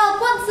 Well,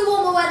 once the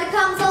warmer weather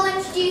comes, I'll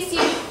introduce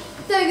you,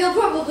 though you'll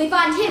probably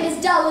find him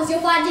as dull as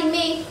you're finding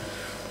me.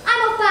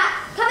 I'm off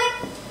back.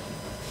 Coming?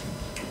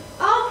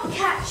 I'll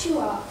catch you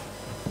up.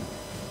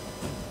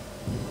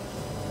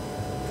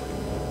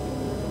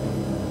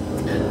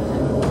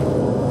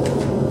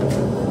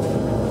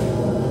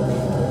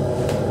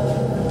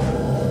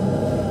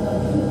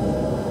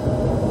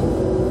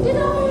 Did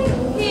I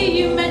hear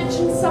you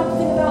mention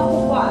something about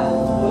the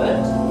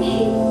wildwood?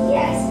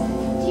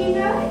 Yes. Do you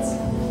know it?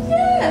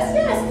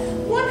 Yes.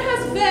 One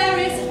has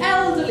various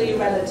elderly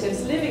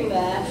relatives living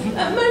there,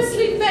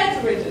 mostly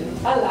bedridden,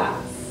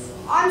 alas.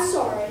 I'm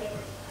sorry.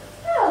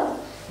 Well,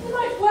 they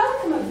might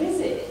welcome a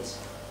visit.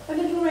 A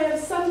little ray of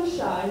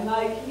sunshine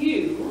like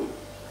you.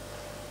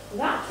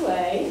 That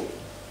way,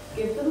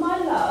 give them my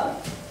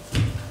love.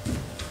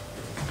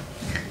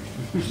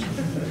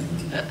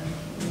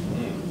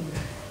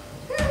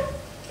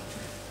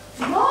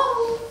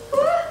 Mom!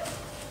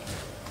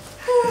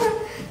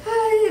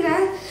 You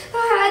know,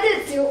 I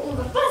don't see what all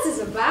the fuss is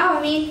about.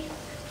 I mean,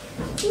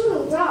 it's a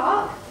little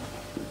dark.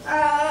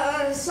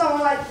 Someone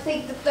might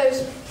think that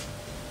those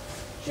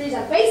trees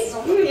have faces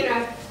on them, you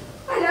know.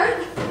 I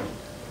don't.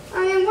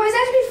 I mean, what is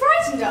that to be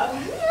frightened of?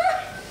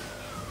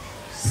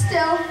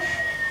 Still,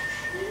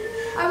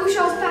 I wish I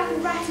was back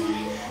in Bratton.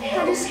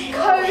 Had this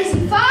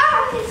cozy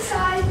fire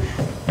inside.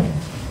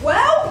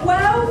 Well,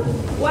 well,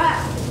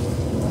 well.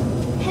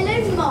 Hello,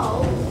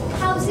 Mole.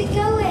 How's it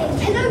going?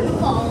 Hello,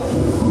 Mole.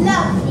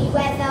 Lovely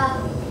weather.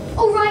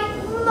 All right,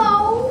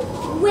 Mole.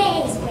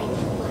 Where's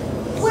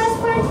Wedmore? Where's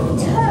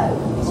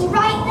Toad? All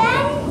right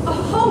then. A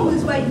home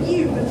is where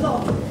you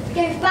belong.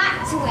 Go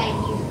back to where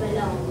you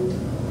belong.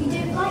 We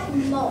don't like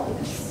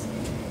moles.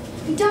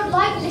 We don't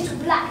like little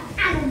black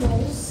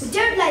animals. We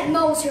don't like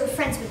moles who are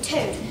friends with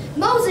Toad.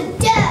 Moles are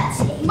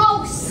dirty.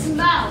 Moles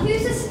smell.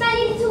 Who's a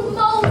smelly little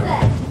mole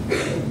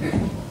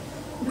then?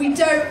 We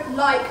don't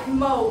like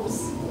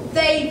moles.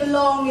 They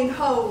belong in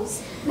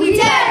holes. We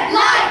don't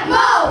like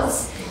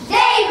moles.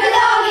 They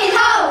belong in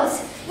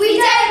holes. We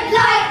don't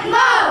like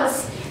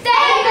moles.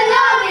 They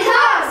belong in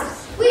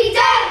holes. We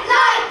don't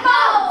like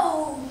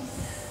moles.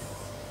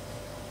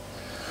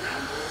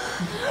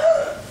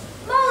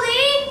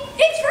 Molly,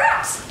 It's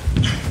rats!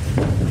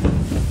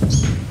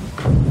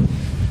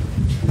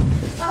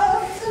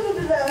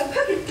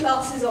 Pocket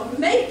glasses on,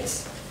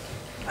 mate.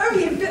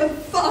 Only a bit of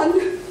fun.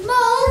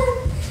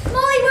 Mole,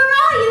 Molly, where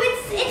are you?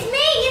 It's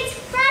me. It's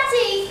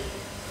Ratty.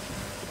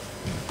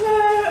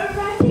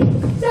 Ratty?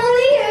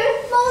 Molly,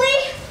 Molly.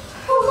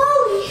 Oh,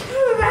 Molly.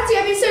 Ratty,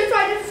 I've been so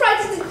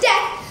frightened to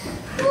death.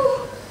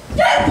 Oh,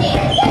 don't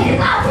eat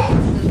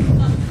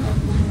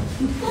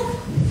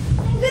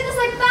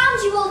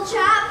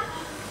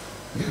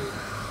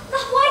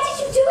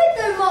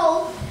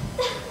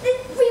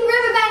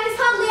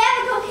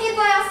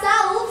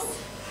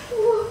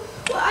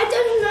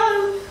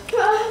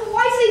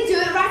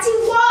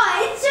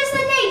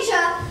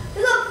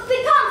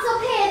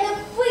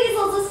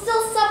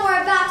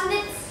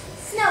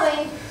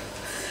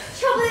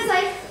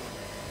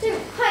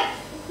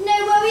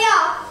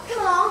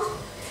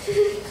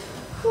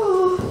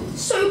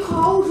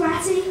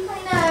Ratty. I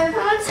know.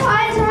 I'm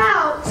tired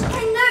out.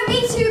 I know,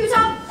 me too, but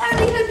our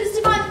only hope is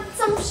to find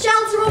some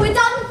shelter or we're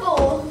done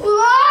for.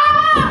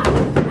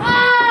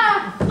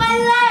 My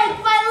leg!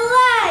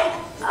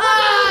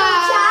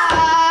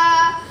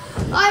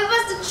 I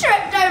must have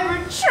tripped over a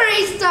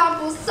tree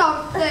stump or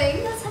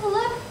something. Let's have a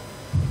look.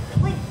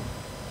 Wait.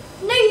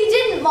 No, you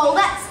didn't, Mole.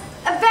 That's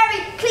a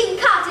very clean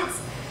cut. It's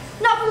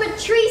not from a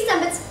tree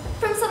stump, it's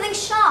from something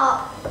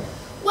sharp.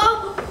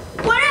 Well,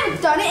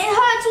 whatever done it, it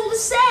hurts all the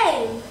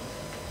same.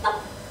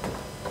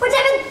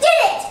 Whatever did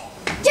it!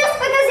 Just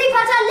because he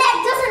cut her leg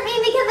doesn't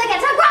mean we can forget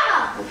her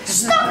grammar!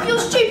 Stop your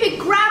stupid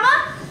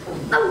grammar!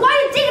 And why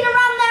are you digging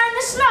around there in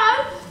the snow?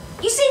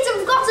 You seem to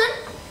have forgotten.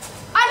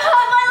 I've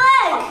hurt my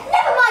leg!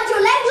 Never mind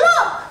your leg,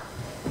 look!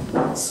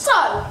 So,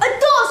 a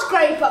door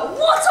scraper,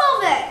 what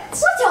of it?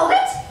 What of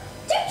it?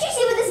 Don't you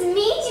see what this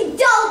means, you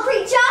dull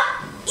creature?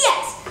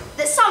 Yes,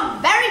 that some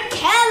very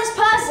careless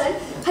person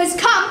has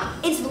come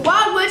into the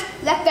wildwood,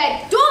 left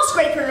their door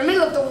scraper in the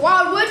middle of the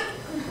wildwood,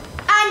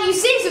 and you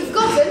seem to have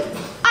forgotten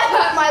I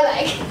hurt my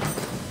leg.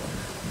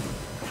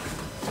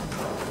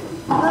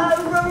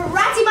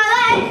 Ratty my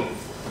leg!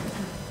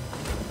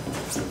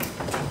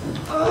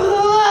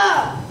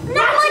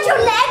 Never mind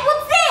your leg,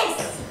 what's this?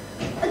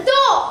 A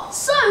door!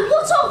 So,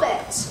 what of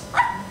it? A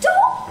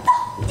door?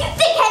 You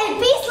thick-headed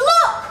beast,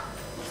 look!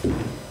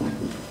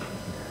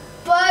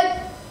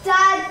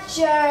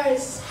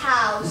 Badger's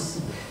house.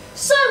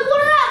 So,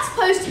 what are that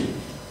supposed to be?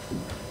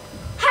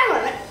 Hang on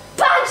a minute.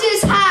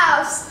 Badger's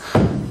house!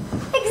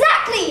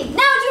 Exactly!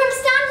 Now do you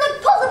understand? Look,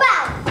 pull the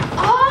bell!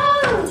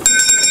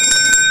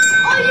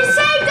 Oh, you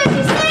saved us!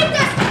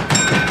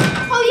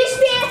 Oh, you used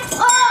to be at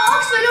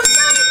Oxford or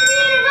studying for the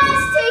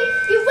university.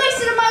 You've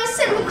wasted among us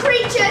simple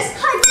creatures.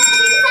 I'm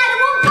standing beside a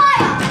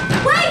bonfire!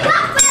 Wake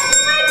up, Bethell,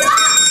 wake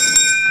up!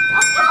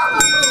 I'll pull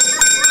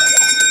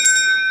the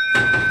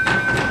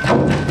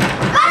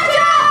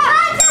Badger!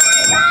 Badger,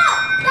 wake up!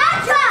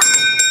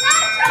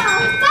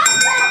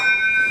 Badger!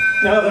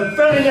 Now, the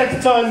very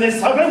next time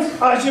this happens,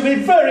 I shall be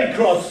very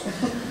cross.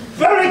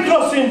 Very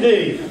cross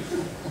indeed.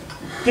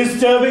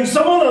 Disturbing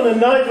someone on a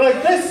night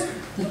like this?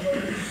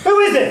 Who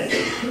is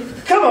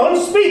it? Come on,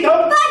 speak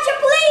up. Badger,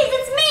 please,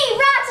 it's me,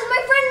 Rat, and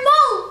my friend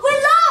Mole.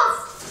 We're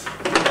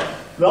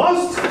lost.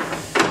 Lost?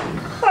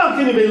 How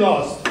can you be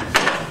lost?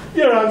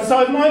 You're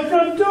outside my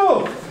front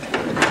door.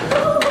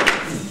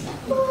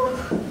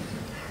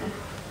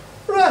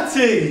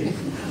 Ratty,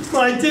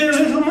 my dear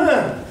little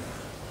man.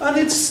 And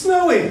it's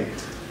snowing.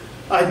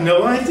 I'd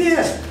no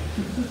idea.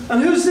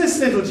 And who's this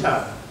little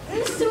chap?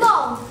 Mr.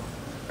 Mole.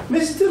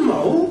 Mr.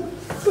 Mole?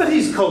 But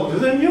he's colder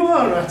than you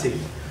are, Ratty.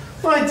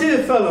 My dear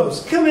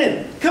fellows, come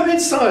in. Come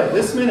inside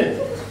this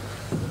minute.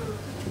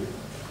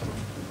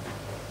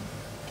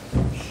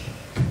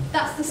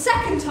 That's the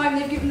second time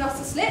they've given us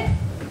the slip.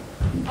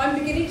 I'm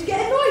beginning to get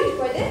annoyed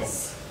by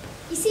this.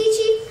 You see,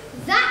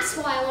 Chief, that's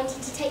why I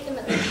wanted to take them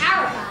at the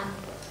caravan.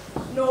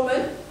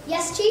 Norman,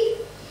 Yes, Chief?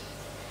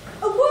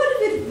 a word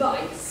of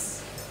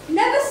advice.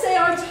 Never say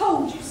I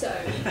told you so,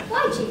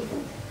 Why, Chief?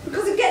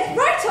 because it gets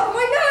right up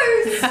my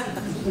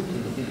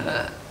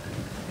nose.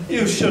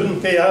 You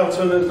shouldn't be out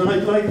on a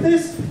night like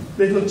this,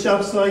 little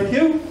chaps like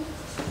you.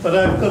 But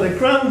I've got a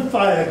grand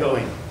fire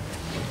going.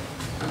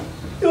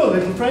 Your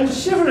little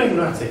friend's shivering,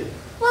 Ratty.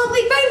 Well,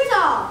 we both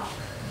are.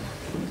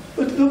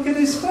 But look at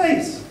his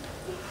face.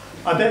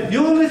 I bet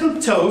your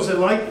little toes are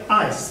like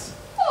ice.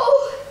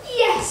 Oh,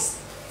 yes.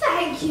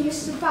 Thank you,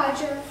 Mr.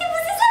 Badger. It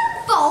was his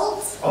own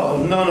fault.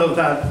 Oh, none of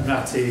that,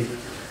 Ratty.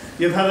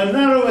 You've had a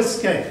narrow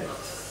escape.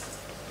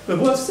 But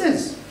what's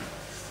this?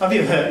 Have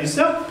you hurt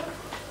yourself?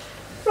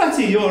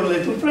 Ratty, your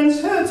little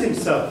friend's hurt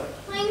himself.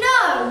 I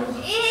know.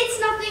 It's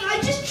nothing. I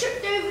just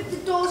tripped over the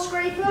door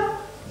scraper.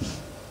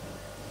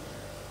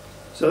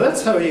 So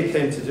that's how you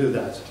came to do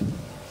that.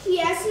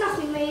 Yes,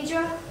 nothing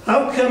major.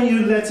 How come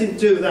you let him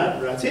do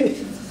that, Ratty?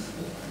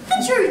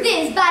 The truth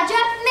is, Badger,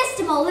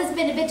 Mr. Mole has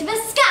been a bit of a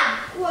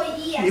scamp. Well,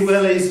 yes.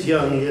 Well, he's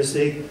young, you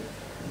see.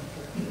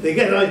 They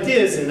get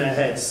ideas in their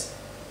heads.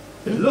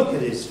 But look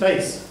at his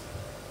face.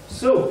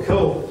 So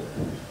cold.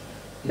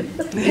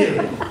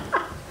 Really.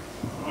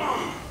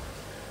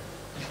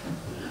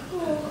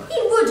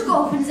 He would go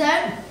off on his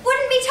own.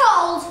 Wouldn't be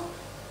told.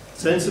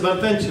 Sense of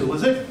adventure,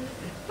 was it?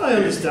 I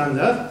understand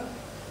that.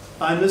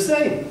 I'm the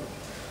same.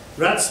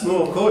 Rat's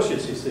more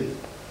cautious, you see.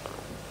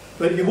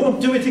 But you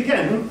won't do it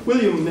again,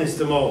 will you,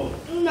 Mr. Mole?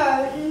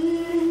 No,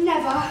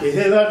 never. You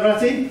hear that,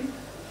 Ratty?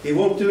 He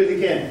won't do it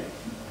again.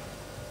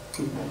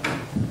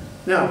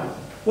 Now,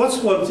 what's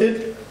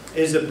wanted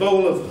is a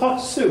bowl of hot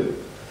soup.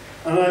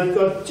 And I've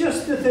got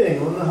just the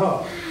thing on the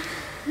hob.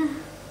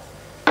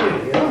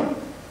 Here we are.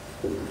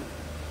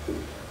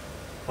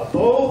 A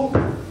bowl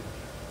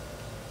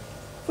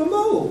for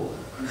Mole.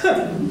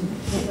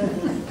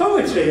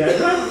 Poetry,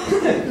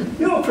 Edward.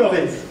 Your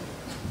province.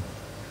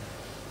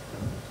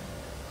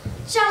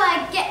 Shall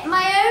I get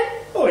my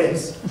own? Oh,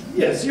 yes.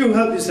 Yes, you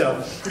help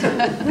yourself.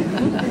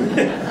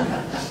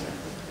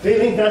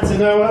 Feeling better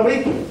now, are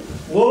we?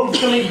 Warmth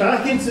coming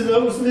back into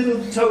those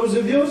little toes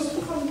of yours?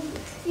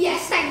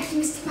 Yes, thank you,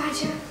 Mr.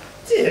 Badger.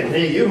 Dear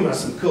me, you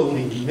mustn't call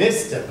me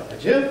Mr.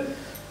 Badger.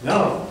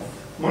 No,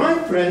 my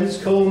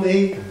friends call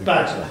me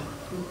Badger.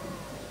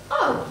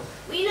 Oh,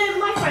 well, you know,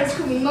 my friends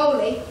call me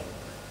Molly.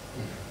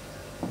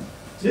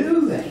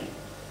 Do they?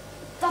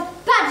 The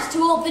badge to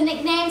all the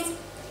nicknames.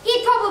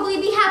 He'd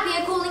probably be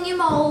happier calling you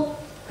Mole.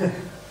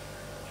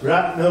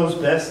 Rat knows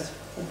best,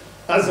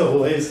 as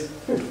always.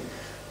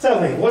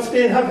 Tell me, what's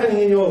been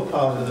happening in your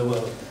part of the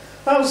world?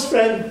 How's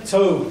friend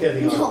Toad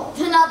getting on? Oh,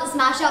 another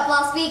smash up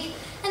last week,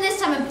 and this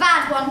time a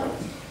bad one.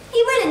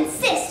 He will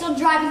insist on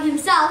driving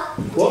himself.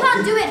 What? He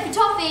can't do it for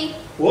Toffee.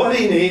 What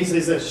he needs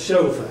is a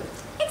chauffeur.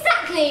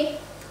 Exactly.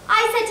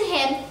 I said to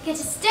him, get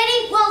a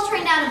steady,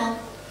 well-trained animal.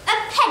 A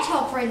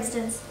hedgehog, for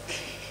instance.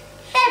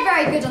 They're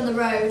very good on the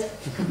road.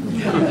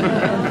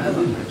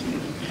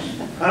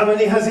 How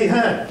many has he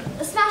had?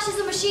 The smashes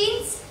on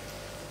machines?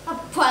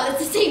 Well, it's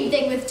the same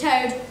thing with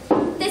Toad.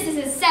 This is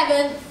his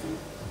 7th.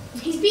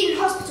 He's been in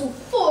hospital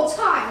 4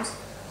 times.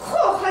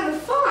 Oh, I'm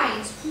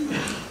refined.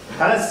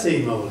 Has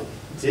he, Molly?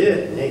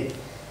 Dear me.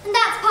 And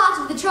that's part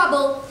of the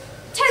trouble.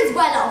 Toad's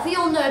well off, we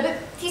all know, but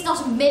he's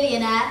not a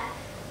millionaire.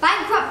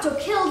 Bankrupt or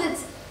killed,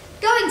 it's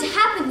going to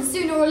happen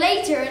sooner or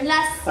later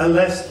unless...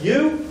 Unless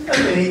you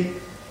and me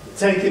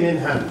take him in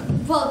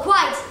hand. Well,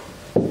 quite.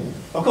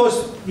 Of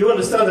course, you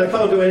understand I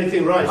can't do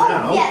anything right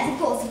now. Oh, yes, of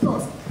course, of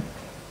course.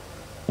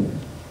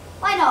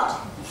 Why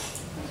not?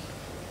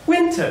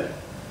 Winter.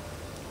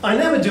 I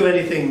never do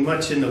anything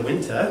much in the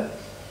winter,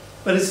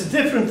 but it's a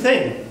different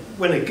thing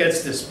when it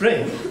gets to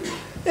spring.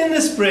 In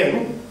the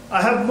spring,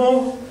 I have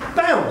more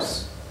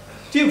bounce.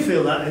 Do you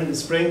feel that in the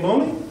spring,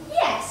 Molly?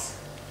 Yes.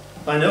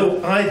 I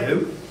know I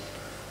do.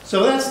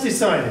 So that's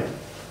decided.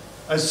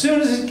 As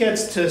soon as it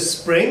gets to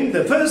spring,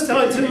 the first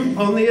item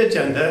on the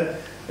agenda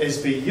is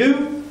for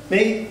you,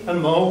 me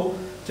and Mole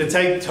to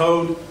take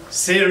Toad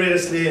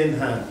seriously in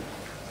hand.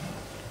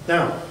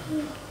 Now,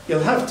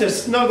 you'll have to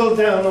snuggle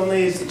down on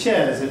these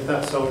chairs if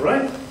that's all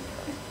right.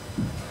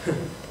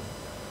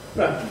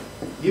 Right,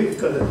 you've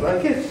got a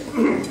blanket.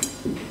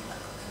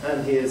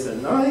 And here's a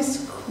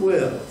nice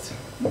quilt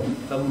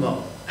for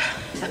Mole.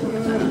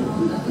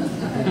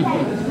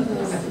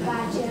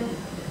 Badger.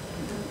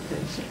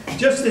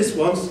 Just this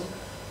once,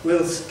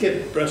 we'll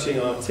skip brushing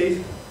our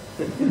teeth.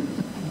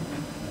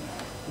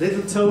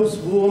 Little toes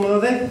warm, are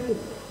they?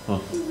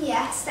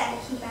 Yes, thank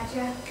you,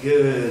 Badger.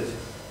 Good,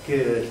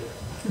 good.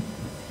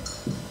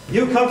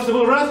 You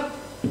comfortable, Rat?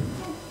 I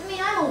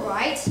mean, I'm all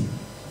right.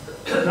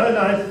 Night,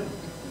 night.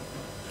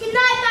 Good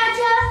night,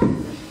 Badger.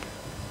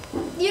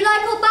 You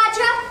like old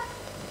Badger?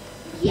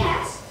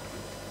 Yes.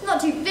 Not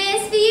too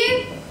fierce for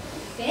you?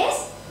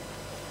 Fierce?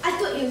 I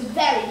thought he was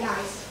very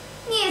nice.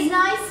 He is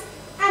nice.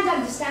 And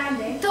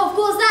understanding. Though, of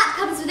course, that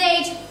comes with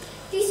age.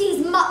 You see,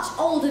 he's much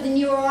older than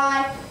you or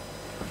I.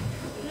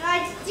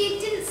 He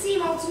didn't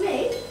seem old to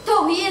me.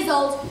 Oh, he is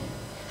old.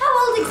 How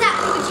old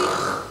exactly would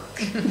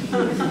you...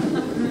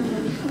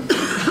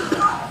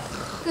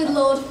 Good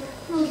Lord,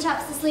 little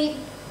chap's asleep.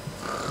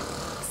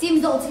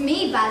 Seems old to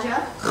me,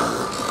 Badger.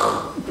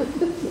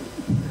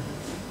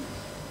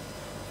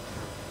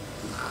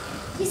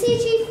 You see,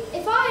 Chief,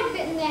 if I had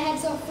bitten their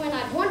heads off when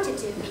I'd wanted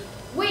to,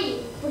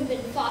 we would have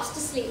been fast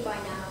asleep by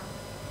now.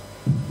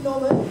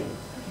 Norman?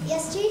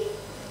 Yes, Chief?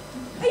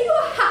 Are you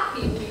a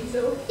happy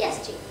weasel?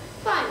 Yes, Chief.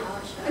 By and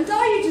large. And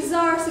are you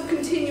desirous of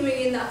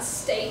continuing in that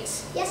state?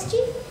 Yes,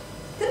 Chief?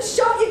 Then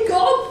shut your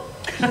gob!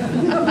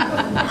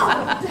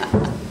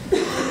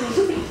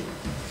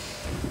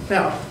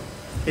 Now,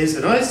 here's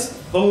a nice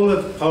bowl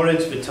of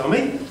porridge for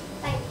Tommy,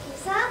 Thank you,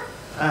 sir.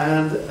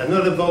 and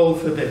another bowl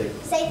for Billy.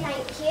 Say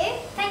thank you.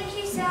 Thank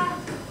you, sir.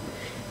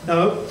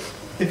 Now,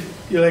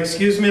 if you'll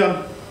excuse me,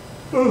 I'm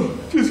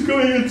just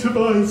going into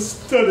my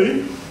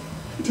study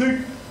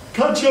to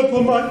catch up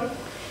on my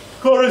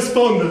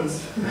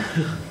correspondence.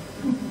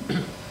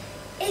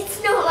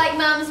 It's not like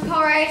Mum's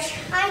porridge.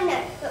 I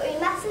know, but we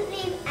mustn't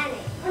leave any.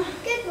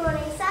 Good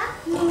morning, sir.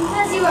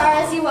 As you were,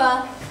 as you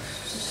were.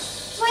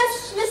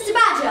 Where's Mr.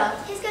 Badger?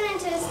 He's gone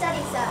into his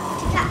study, sir,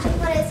 to catch up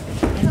on his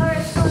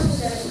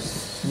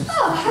correspondence.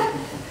 Oh,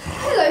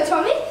 hello,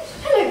 Tommy.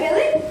 Hello,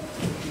 Billy.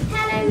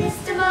 Hello,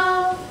 Mr.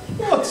 Mole.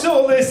 What's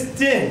all this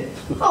din?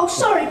 Oh,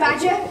 sorry,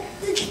 Badger.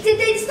 Did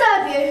they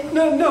disturb you?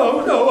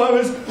 No, I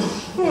was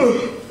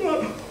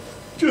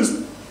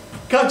just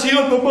catching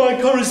up on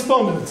my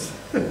correspondence.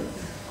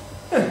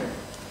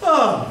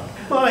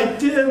 My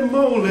dear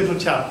Mole, little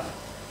chap.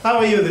 How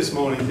are you this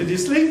morning? Did you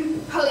sleep?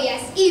 Oh,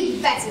 yes,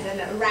 even better than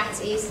at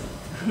Ratty's.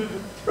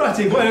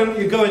 Ratty, why don't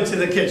you go into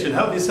the kitchen,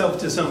 help yourself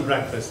to some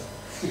breakfast.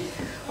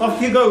 Off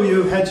you go,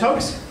 you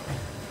hedgehogs.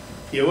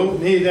 You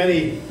won't need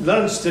any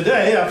lunch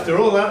today after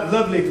all that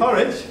lovely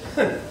porridge.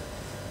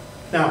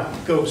 Now,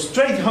 go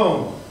straight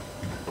home.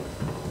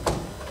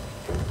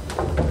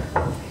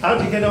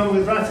 How'd you get on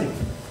with Ratty?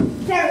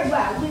 Very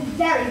well, we're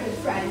very good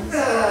friends.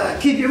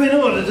 Keep you in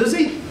order, does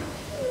he?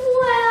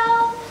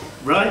 Well,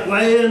 Right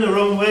way and the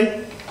wrong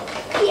way?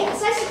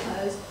 yes, I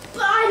suppose,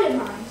 but I don't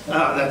mind.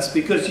 That's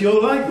because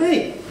you're like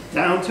me,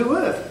 down to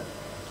earth.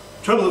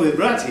 Trouble with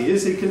Ratty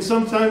is he can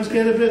sometimes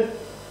get a bit,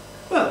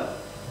 well,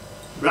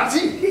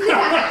 ratty.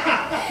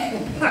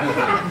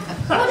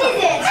 What is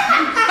it?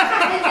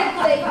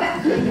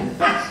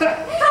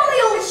 Can't we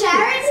all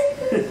share it?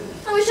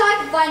 I wish I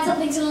could find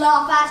something to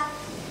laugh at.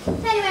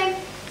 Anyway,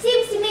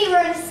 seems to me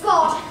we're in a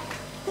spot.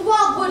 The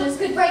wild wooders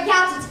could break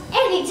out at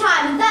any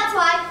time, and that's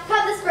why,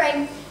 come the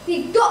spring,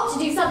 we've got to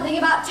do something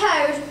about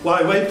Toad.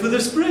 Why wait for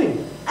the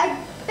spring? I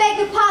beg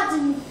your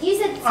pardon, you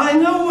said... I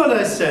know what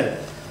I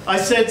said. I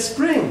said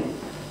spring.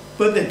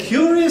 But the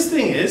curious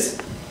thing is,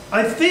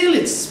 I feel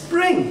it's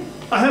spring.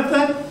 I have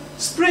that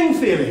spring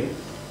feeling.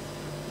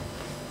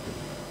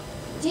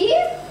 Do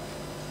you?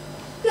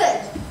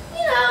 Good.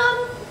 You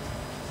know,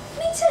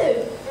 me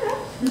too.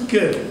 Yeah.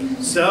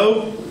 Good.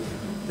 So,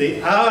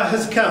 the hour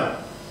has come.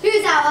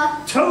 Whose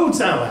hour? Toad's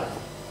hour.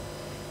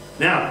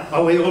 Now,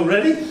 are we all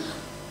ready?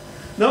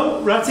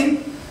 No,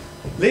 Ratty?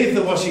 Leave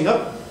the washing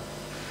up.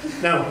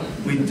 Now,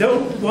 we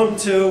don't want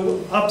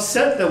to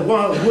upset the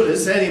wild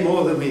wooders any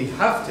more than we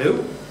have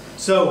to,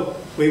 so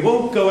we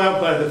won't go out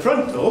by the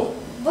front door.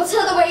 What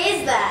other way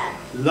is there?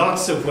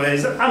 Lots of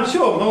ways. I'm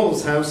sure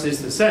Mole's house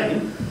is the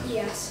same.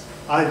 Yes.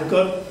 I've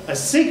got a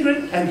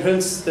secret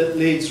entrance that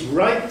leads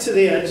right to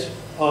the edge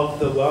of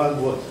the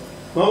wild wood.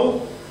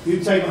 Mole, you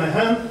take my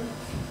hand.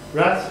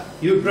 Rat,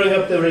 you bring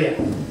up the rear.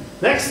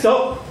 Next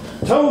stop,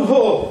 Toad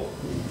Hall.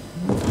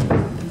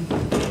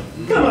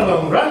 Come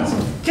along, Rat.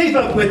 Keep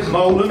up with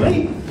Mole and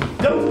me.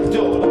 Don't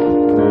dawdle.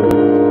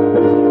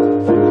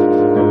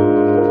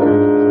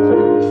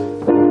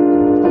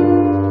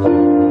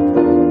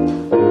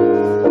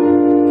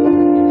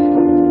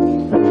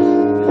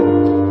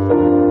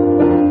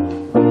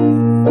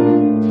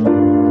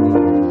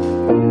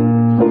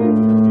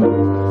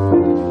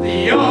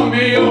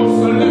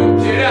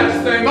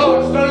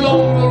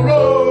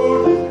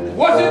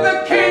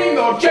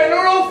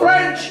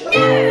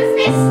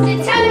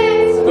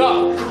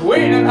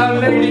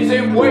 Ladies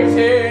in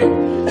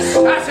waiting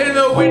sat in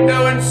the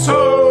window and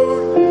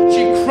sewed.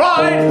 She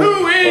cried,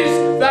 "Who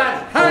is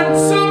that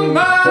handsome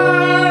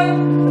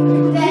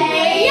man?"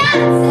 They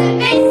answered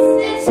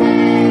Mr.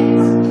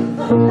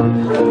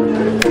 Toad.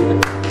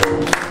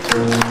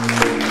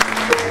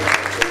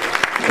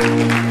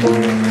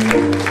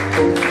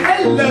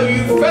 Hello,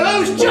 you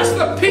fellows! Just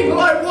the people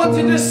I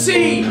wanted to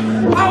see.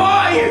 How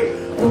are you?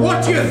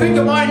 What do you think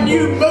of my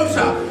new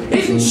motor?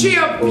 Isn't she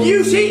a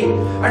beauty?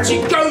 And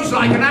she goes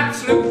like an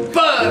absolute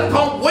bird.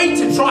 Can't wait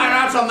to try her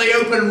out on the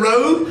open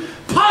road.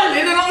 Pile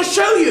in and I'll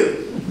show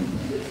you.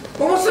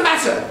 Well, what's the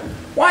matter?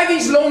 Why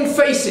these long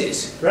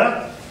faces?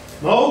 Rat,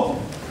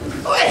 Mole.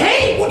 Oh,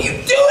 hey, what are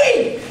you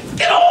doing?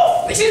 Get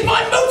off! This is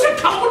my motor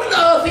car. What on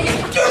earth are you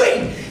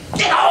doing?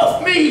 Get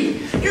off me!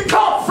 You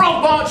can't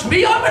front march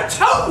me. I'm a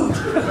toad.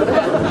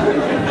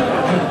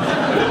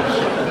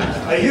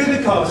 Are you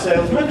the car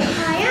salesman?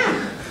 I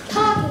am.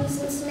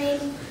 Parkinson's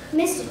name.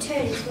 Mr.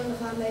 Toad is one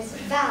of our most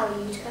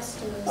valued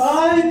customers.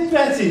 I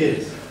bet he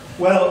is.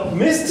 Well,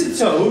 Mr.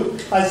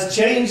 Toad has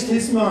changed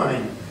his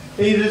mind.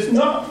 He does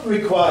not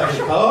require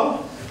a car.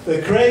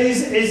 The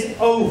craze is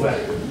over.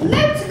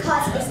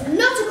 Motorcars is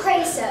not a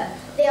craze, sir.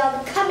 They are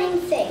the coming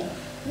thing.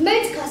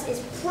 Motorcars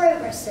is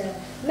progress, sir.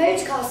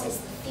 Motorcars is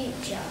the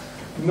future.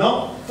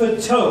 Not for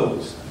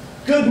toads.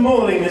 Good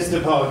morning,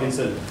 Mr.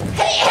 Parkinson.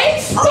 Hey,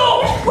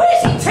 stop!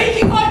 Where's he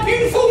taking my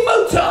beautiful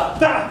motor?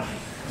 Back!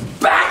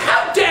 Back!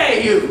 How dare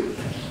you!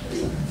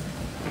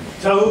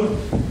 Toad,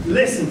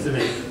 listen to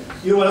me.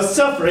 You are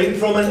suffering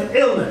from an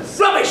illness.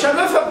 Rubbish!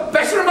 I'm for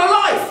better in my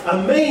life! A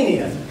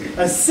mania.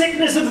 A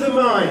sickness of the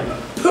mind.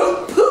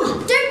 Pooh,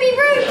 pooh! Don't be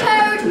rude,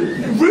 Toad!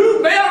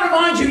 Rude, may I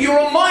remind you, you're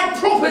on my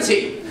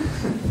property!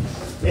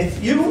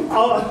 If you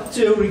are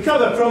to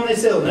recover from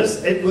this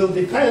illness, it will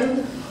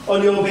depend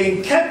on your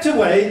being kept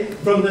away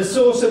from the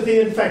source of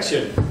the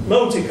infection.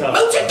 Motor cars.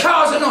 Motor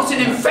cars are not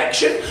an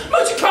infection!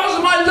 Motor cars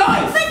are my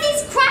life! But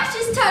these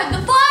crashes, Toad,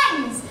 the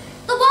fines!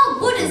 The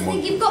wild wooders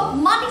think you've got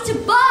money to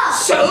burn!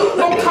 So,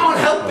 one can't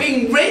help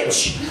being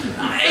rich?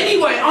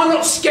 Anyway, I'm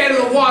not scared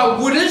of the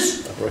wild wooders.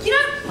 You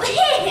know,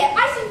 here,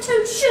 I think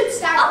Toad should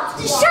stand up.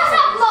 Shut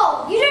up,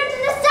 Mole! You don't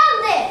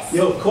understand this!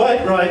 You're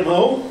quite right,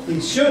 Mole. He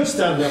should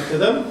stand up to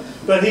them,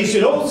 but he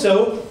should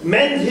also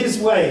mend his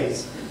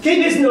ways.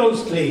 Keep his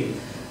nose clean.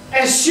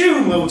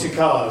 Eschew motor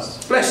cars.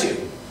 Bless you.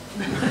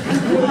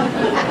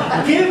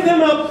 Give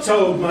them up,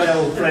 Toad, my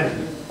old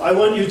friend. I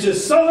want you to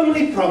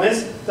solemnly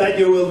promise that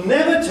you will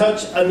never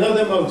touch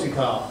another motor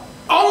car.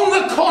 On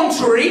the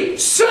contrary,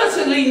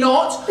 certainly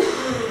not.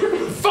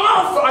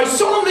 I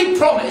solemnly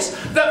promise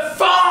that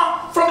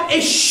far from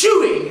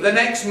eschewing the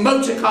next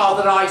motor car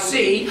that I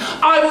see,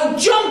 I will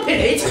jump in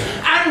it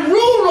and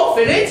roll off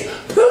in it.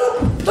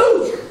 Pooh,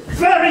 pooh.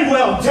 Very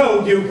well,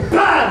 Toad, you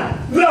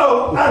bad,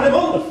 low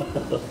animal.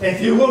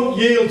 If you won't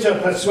yield to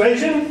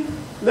persuasion,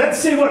 let's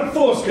see what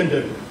force can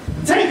do.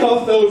 Take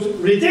off those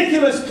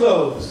ridiculous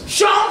clothes.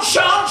 Shan't,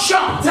 shan't,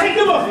 shan't. Take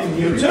them off him,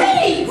 you two.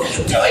 Hey, what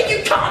are you doing?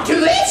 You can't do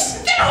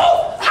this. Get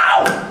off.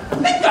 Ow.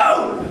 Let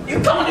go. You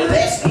can't do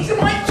this. These are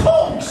my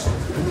togs.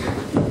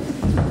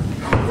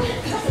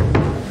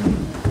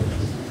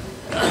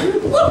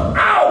 Whoa,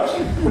 ow.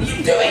 What are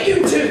you doing, you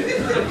two?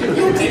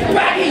 You're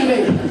debagging me.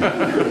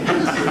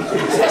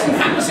 This hasn't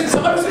happened since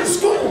I was in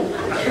school.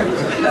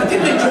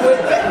 didn't enjoy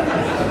it.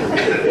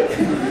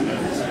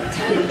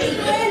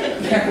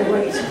 Can't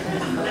wait.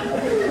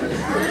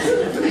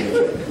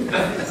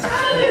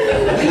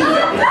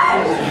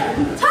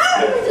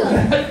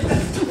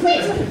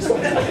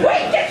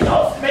 Wait, get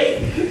off me!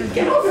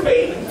 Get off me!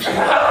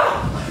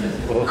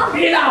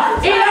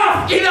 Enough!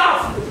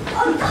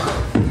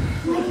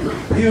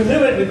 You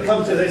knew it would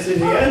come to this in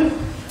the end.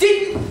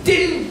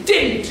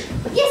 Didn't.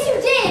 Yes, you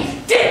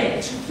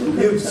did.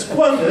 You've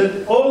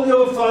squandered all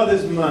your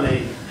father's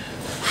money.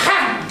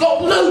 Haven't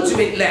got loads of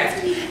it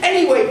left.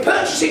 Anyway,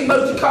 purchasing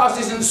motor cars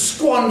isn't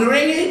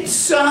squandering.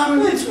 It's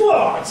It's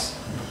what?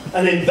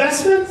 An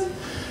investment?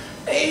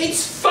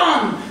 It's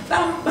fun.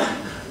 Now,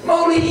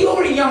 Molly,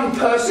 you're a young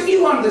person.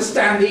 You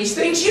understand these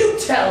things. You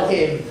tell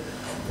him.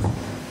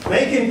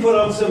 Make him put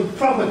on some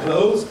proper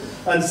clothes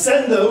and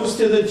send those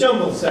to the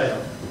jumble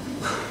sale.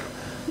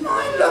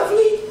 My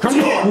lovely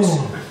Tot.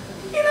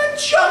 In a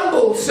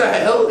jumble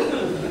sale?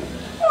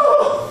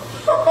 Oh.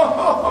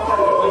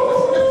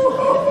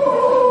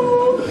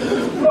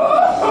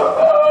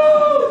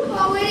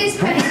 Oh, it is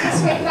pretty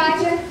this week,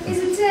 Badger,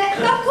 isn't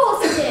it? Of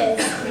course it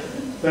is.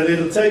 But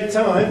it'll take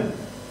time.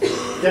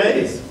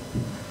 Days.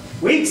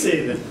 Weeks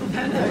even.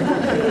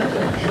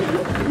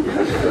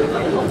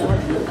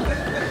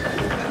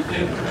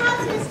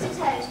 How's Mr.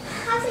 Toad?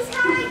 How's his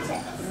character?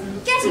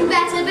 Getting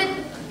better, but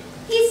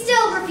he's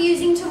still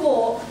refusing to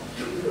walk.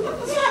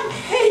 That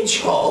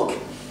hedgehog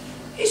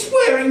is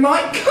wearing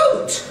my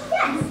coat.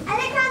 Yes, I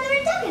look rather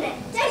a dog in it,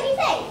 don't you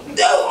think?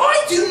 No,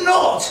 I do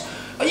not.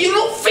 You're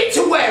not fit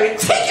to wear it.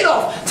 Take it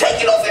off.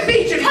 Take it off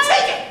immediately.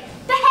 Take it.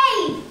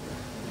 Behave!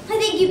 I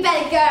think you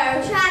better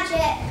go.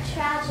 Tragic.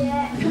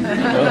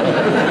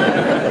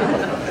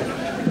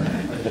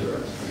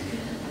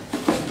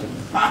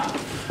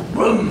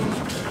 Boom.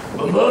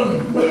 Boom, boom.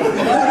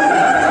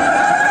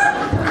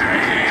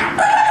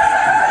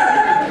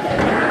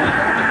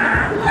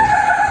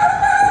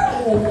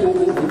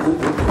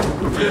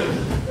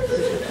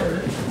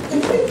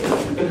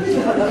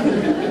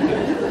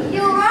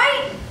 You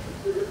alright?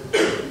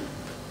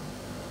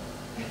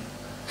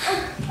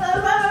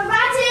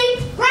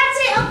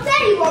 Ratty, oh,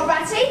 there you are,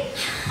 Ratty.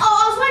 Oh,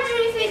 I was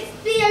wondering if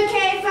it'd be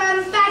okay if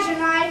Badger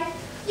and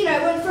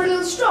I, went for a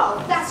little stroll.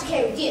 That's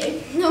okay with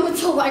you. No,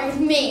 it's alright with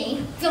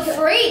me. Feel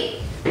free.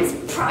 I'm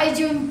surprised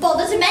you didn't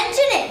bother to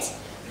mention it.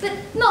 But,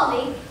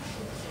 Molly,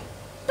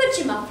 put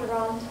your muffler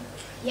on.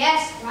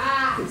 Yes,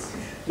 right.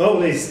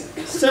 Molly's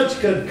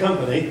such good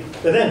company,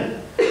 but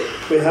then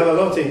we have a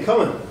lot in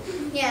common.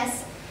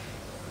 Yes.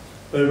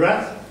 But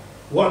Rat,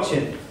 watch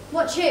him.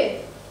 Watch who?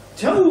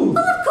 Toad!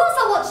 Well, of course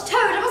I watched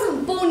Toad. I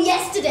wasn't born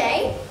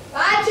yesterday.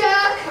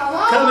 Badger, come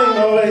on. Coming,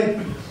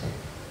 Molly.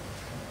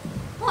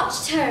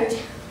 Watch Toad.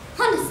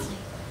 Honestly.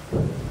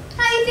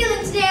 How are you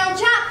feeling today, old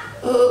chap?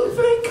 Oh, it's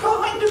very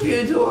kind of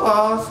you to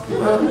ask,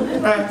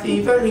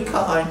 Ratty, very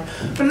kind.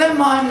 But never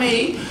mind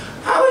me.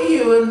 How are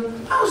you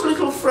and how's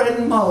little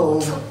friend Mole?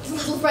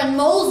 Little friend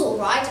Mole's all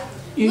right.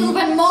 You- Little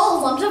friend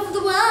Mole's on top of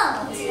the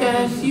world.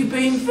 Yes, you've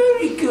been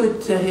very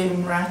good to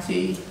him,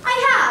 Ratty.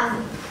 I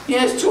have.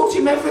 Yes, taught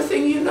him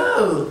everything you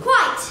know.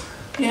 Quite.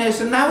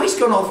 Yes, and now he's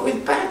gone off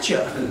with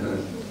Badger.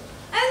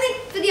 Only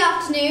for the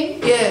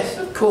afternoon. Yes,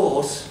 of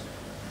course.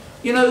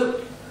 You know,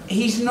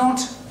 he's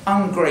not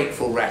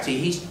ungrateful, Ratty.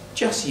 He's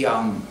just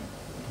young.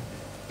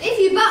 If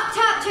you bucked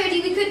out,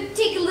 Toadie, we could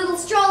take a little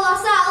stroll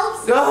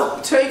ourselves. Oh,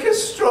 take a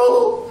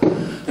stroll.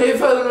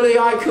 If only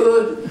I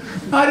could.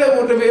 I don't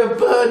want to be a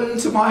burden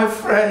to my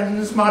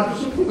friends much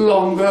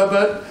longer,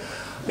 but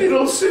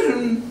it'll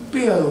soon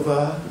be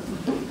over.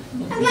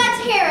 I'm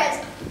glad to hear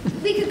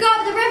it. We could go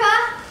up the river.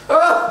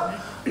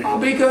 Oh, I'll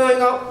be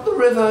going up the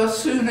river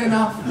soon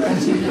enough,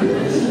 Ratty.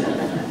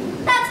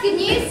 That's good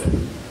news.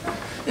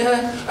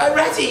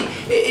 Ratty,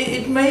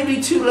 it may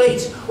be too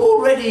late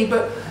already,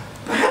 but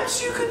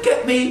perhaps you could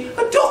get me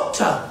a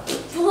doctor.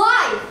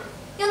 Why?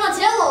 You're not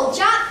ill, old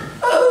chap.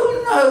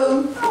 Oh,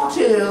 no, not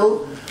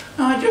ill.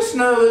 I just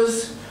know,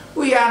 as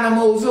we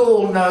animals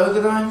all know,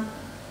 that I'm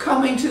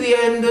coming to the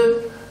end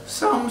of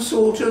some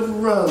sort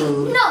of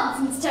road.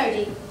 Nonsense,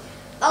 Toadie.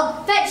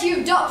 I'll fetch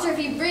you a doctor if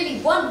you really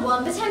want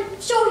one, but I'm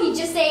sure he'd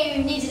just say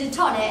you needed a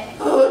tonic.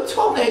 Oh, a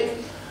tonic.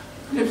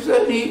 If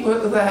only it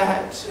were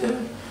that.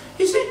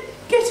 Is it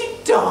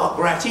getting dark,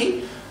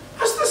 Ratty?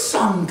 Has the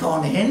sun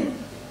gone in?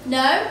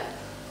 No?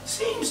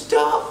 Seems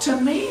dark to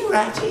me,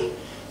 Ratty.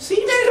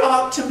 Seems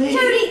dark to me.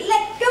 Toadie,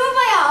 let go of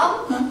my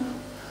arm.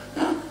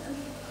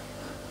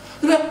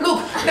 Look,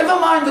 never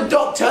mind the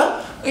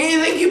doctor.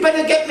 You think you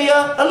better get me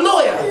a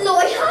lawyer? A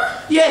lawyer?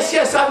 Yes,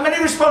 I have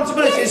many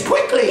responsibilities.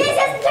 Quickly!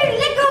 Yes, Toadie,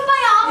 let go of my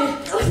arm.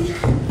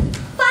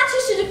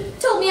 Badger should have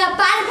told me how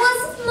bad it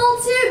was small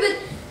too, but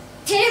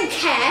he don't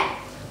care.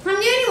 I'm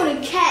the only one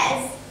who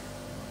cares.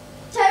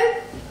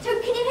 Toad,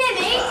 can you hear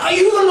me? Are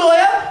you the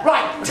lawyer?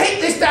 Right, take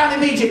this down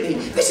immediately.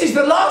 This is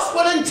the last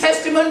will and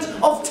testament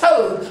of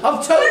Toad Ball.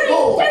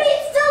 Toadie,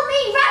 it's still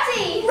me,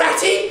 Ratty.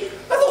 Ratty?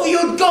 I thought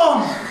you'd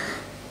gone.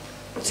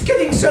 It's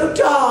getting so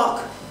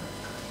dark.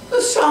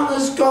 The sun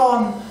has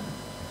gone.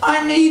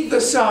 I need the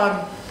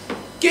sun.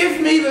 Give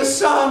me the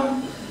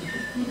sun.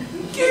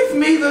 Give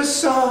the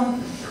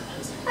sun.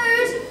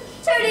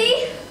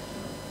 Tony!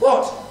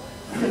 What?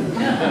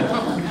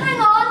 Hang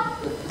on!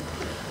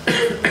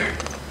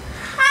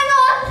 Hang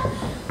on!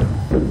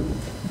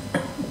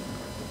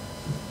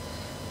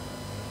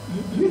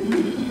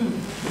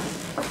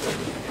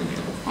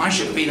 I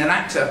should have been an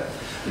actor.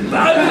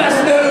 But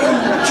that's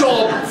no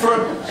job for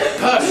a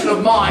person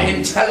of my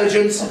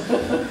intelligence.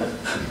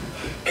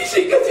 Is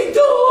it getting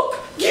dark?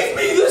 Give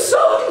me the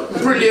sun!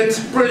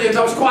 Brilliant, brilliant.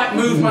 I was quite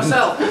moved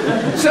myself.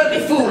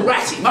 Certainly fooled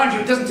Ratty. Mind you,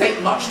 it doesn't take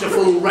much to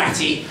fool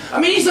Ratty. I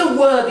mean, he's a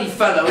worthy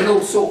fellow in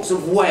all sorts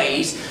of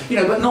ways, you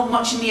know, but not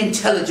much in the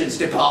intelligence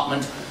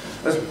department.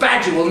 As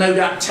Badger will no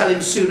doubt tell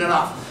him soon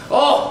enough.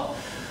 Oh,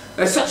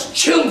 they're such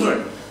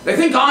children. They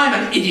think I'm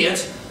an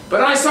idiot,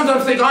 but I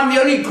sometimes think I'm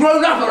the only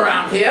grown-up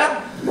around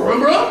here.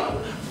 Rupert!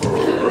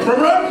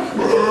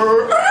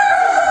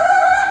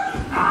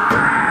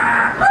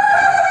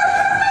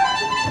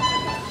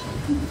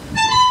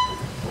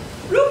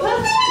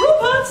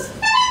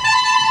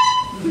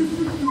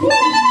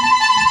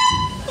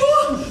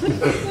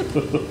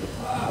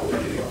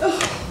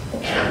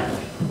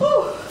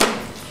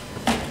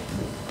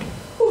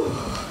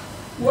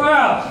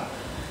 Well,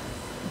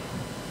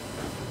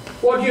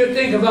 what do you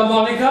think of her,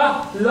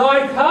 Monica?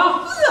 Like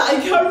her?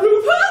 Like her,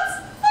 Rupert?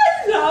 I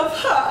love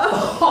her.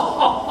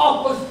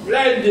 Oh,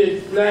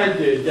 splendid,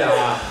 splendid.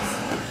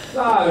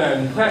 Now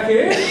then,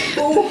 Becky.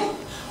 Oh,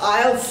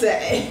 I'll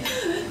say,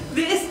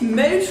 this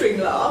motoring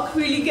lark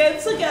really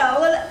gives a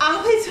girl an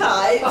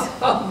appetite.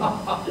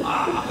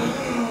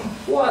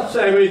 What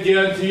say we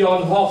go to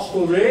yon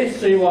hostelry,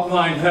 see what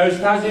mine host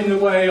has in the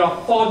way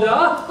of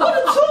fodder? What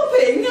a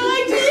topping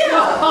idea!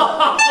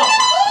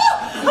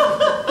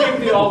 Give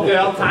the old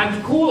girl time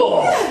to cool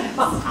off.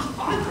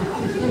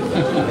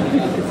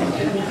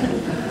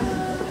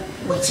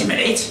 Wait a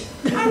minute.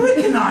 I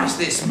recognise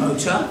this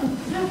motor.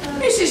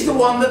 This is the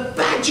one that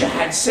Badger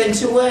had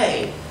sent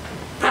away.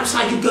 Perhaps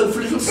I could go for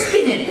a little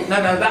spin in it.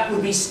 No, that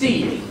would be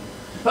steamy.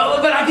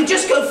 But I could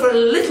just go for a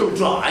little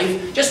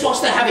drive, just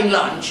whilst they're having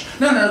lunch.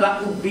 No,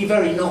 that would be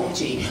very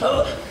naughty.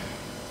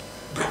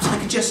 Perhaps I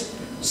could just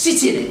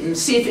sit in it and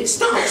see if it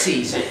starts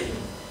easy.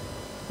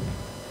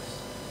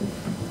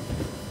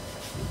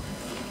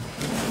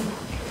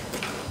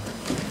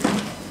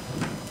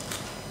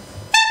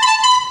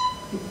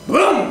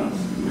 Boom!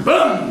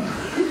 Boom!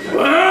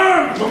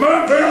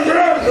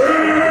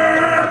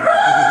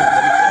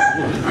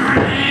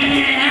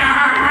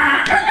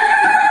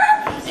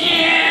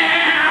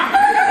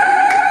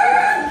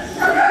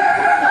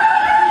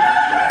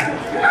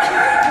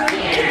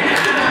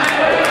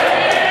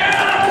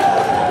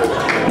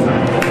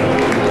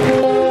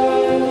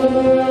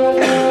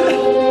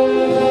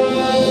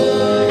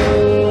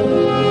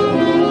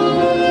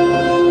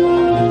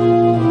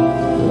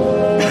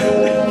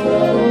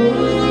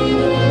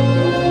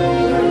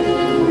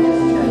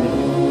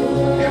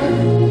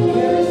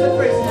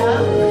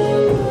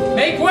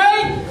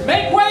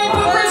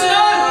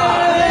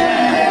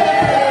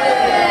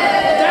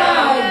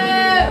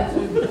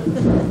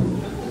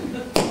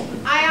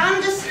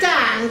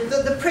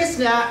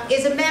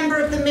 Is a member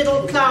of the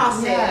middle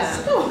classes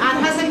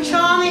and has a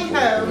charming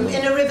home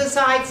in a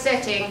riverside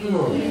setting,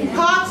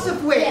 parts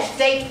of which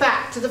date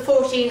back to the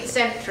 14th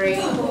century.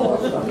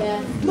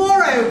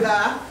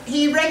 Moreover,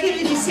 he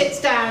regularly sits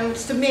down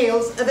to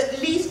meals of at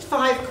least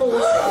 5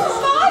 courses.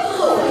 5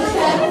 courses?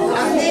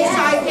 And this,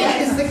 I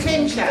think, is the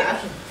clincher.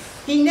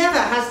 He never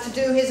has to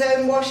do his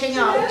own washing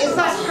up. Is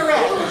that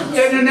correct?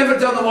 Yeah, I've never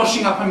done the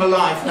washing up in my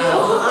life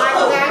now.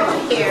 I'm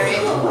glad to hear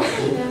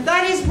it.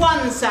 That is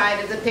one side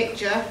of the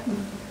picture.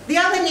 The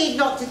other need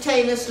not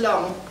detain us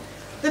long.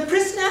 The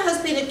prisoner has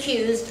been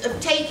accused of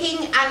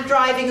taking and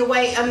driving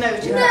away a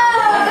motor.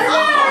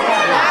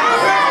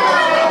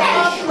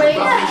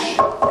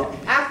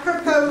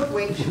 Apropos of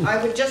which, I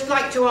would just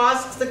like to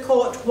ask the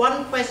court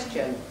one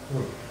question.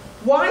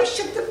 Why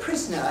should the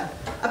prisoner,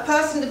 a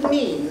person of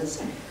means,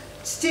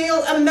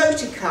 steal a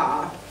motor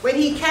car when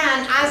he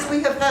can, as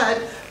we have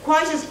heard,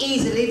 quite as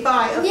easily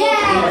buy a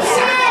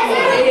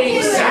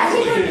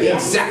Exactly.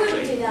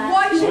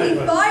 Why should he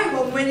buy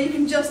one when he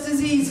can just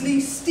as easily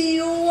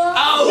steal one?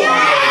 Oh!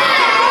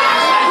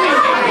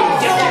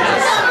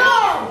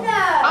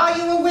 Are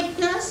you a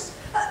witness?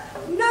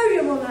 No,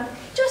 Your Honour.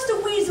 Just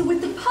a weasel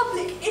with the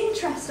public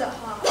interest at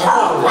heart. To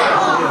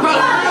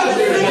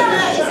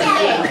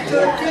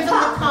have driven the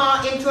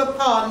car into a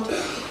pond.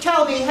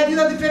 Tell me, have you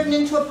ever driven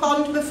into a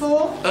pond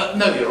before?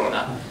 No, Your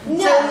Honour. No.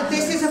 So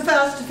this is a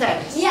first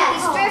offence? Yeah,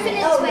 he's driven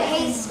into a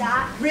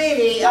haystack.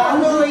 Really? Who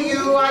are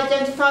you?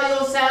 Identify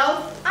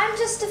yourself? I'm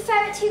just a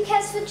ferret who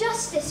cares for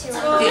justice, Your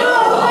Honour. A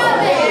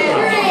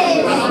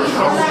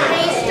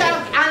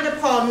haystack and a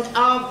pond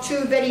are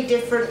 2 very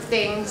different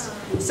things,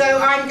 so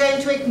I'm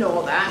going to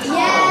ignore that.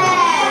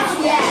 Yes.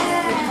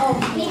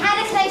 He had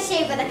a close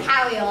shave with a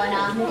cow, Your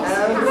Honour.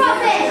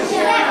 Rubbish!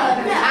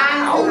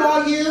 And who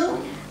are you?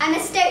 I'm a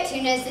stoat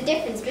who knows the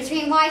difference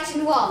between white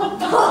and wan.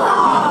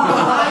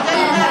 I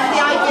don't have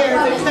the idea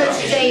of a close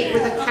shave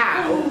with a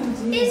cow.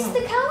 Is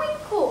the cow in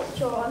court,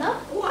 Your Honour?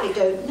 Oh, I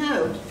don't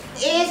know.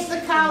 Is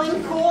the cow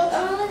in court?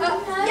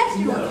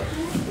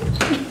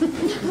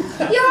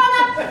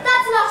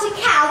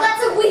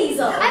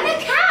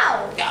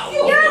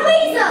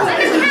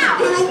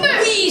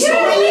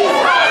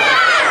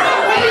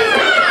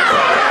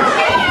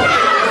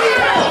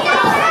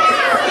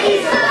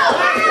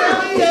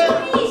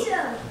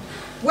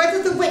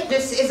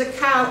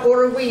 cow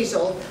or a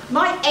weasel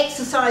might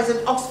exercise an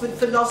Oxford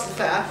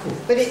philosopher,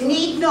 but it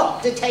need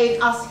not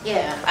detain us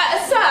here.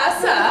 Sir.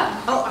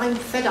 Oh, I'm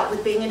fed up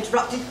with being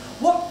interrupted.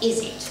 What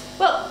is it?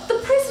 Well, the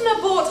prisoner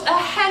brought a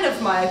hen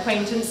of my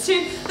acquaintance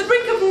to the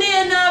brink of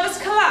near nervous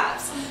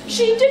collapse.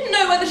 She didn't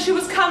know whether she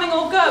was coming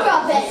or going.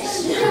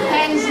 Rubbish.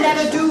 Hens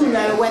never do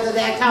know whether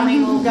they're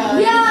coming or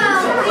going.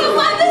 Yeah.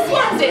 Well, this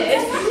one did.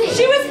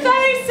 She was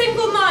very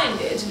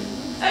single-minded.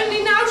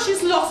 Only now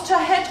she's lost her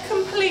head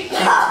completely.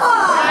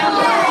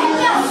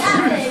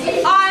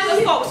 I'm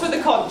a fox with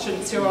a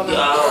conscience, Your Honour.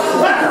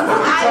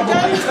 I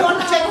don't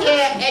want to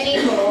hear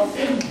any more.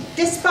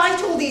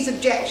 Despite all these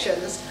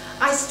objections,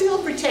 I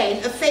still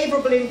retain a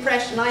favourable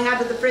impression I had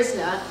of the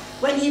prisoner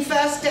when he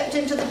first stepped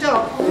into the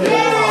dock.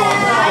 That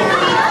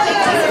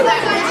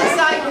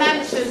riverside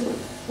mansion,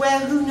 where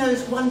who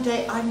knows, one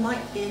day I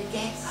might be a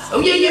guest. Oh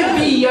yeah, you'd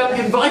be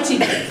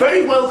invited,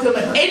 very welcome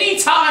at any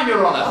time,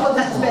 Your Honour. Oh,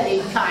 that's very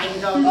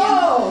kind of you.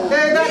 Though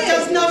that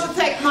does not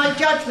affect my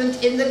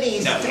judgment in the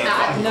least. No.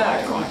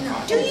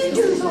 Do you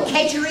do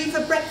kedgeree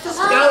for breakfast?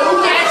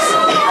 Oh yes,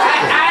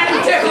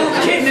 and deviled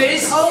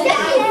kidneys. Oh,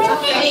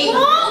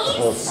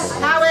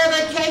 however,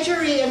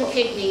 kedgeree and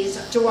kidneys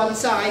to one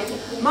side,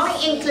 my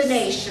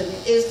inclination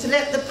is to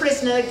let the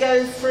prisoner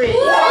go free.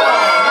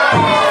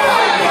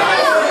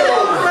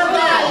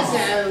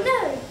 Proviso.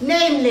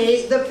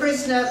 Namely, the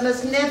prisoner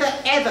must never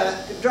ever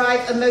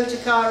drive a motor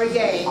car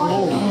again. He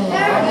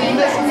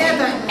must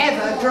never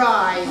ever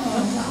drive.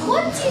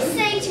 What do you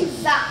say to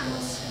that?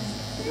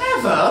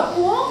 Never?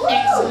 What?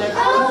 Excellent.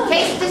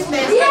 Case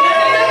dismissed.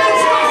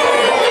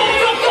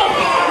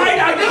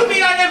 I don't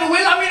mean I never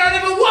will, I mean I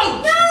never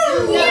won't.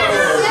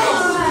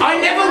 I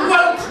never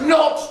won't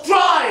not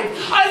drive.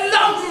 I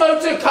love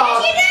motor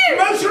cars.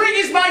 Motoring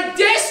is my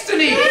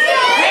destiny.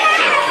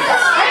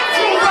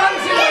 Petrol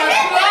runs in my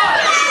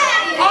blood.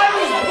 I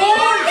was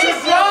born to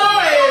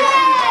drive.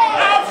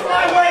 Out of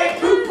my way,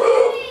 poo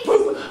poo,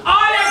 poo.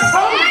 I am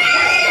told.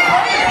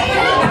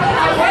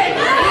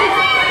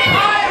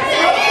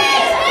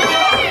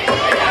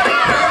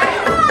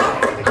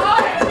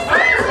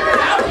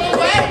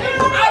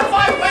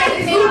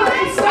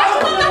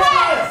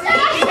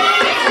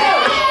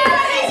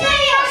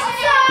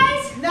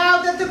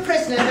 Now that the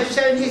prisoner has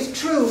shown his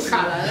true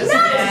colours,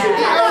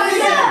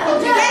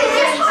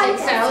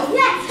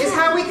 is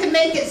how we can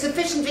make it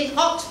sufficiently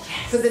hot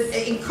for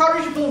the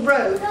incorrigible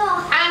rogue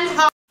and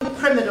hardened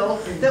criminal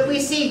that we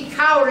see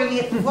cowering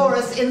before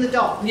us in the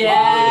dock.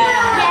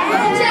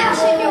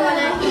 Objection, Your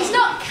Honour. He's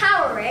not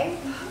cowering.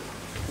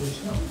 He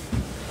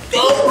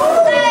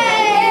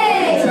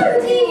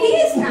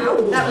is now.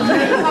 That was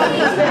very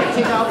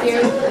conspiracy of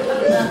you.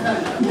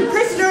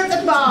 Prisoner at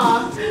the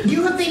bar,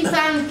 you have been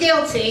found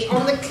guilty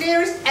on the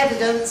clearest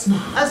evidence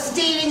of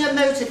stealing a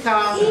motor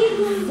car.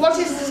 What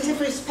is the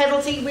stiffest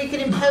penalty we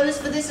can impose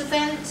for this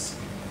offence?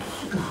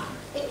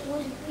 It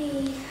would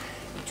be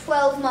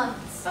 12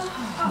 months. I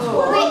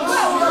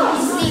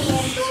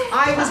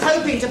was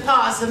hoping to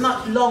pass a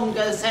much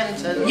longer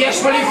sentence.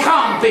 Yes, well you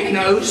can't, big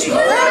nose. Big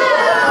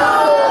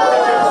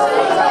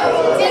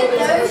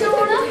nose, Your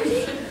Honour?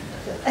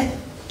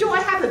 Do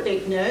I have a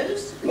big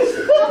nose?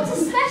 Not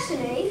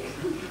especially.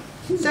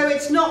 So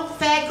it's not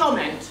fair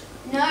comment?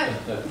 No.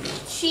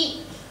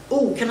 Cheap.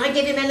 Oh, can I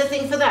give him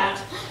anything for that?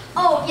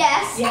 Oh,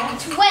 yes.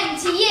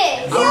 20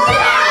 years.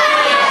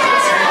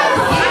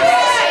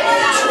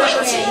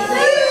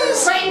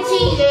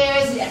 20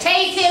 years.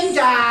 Take him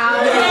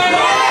down. The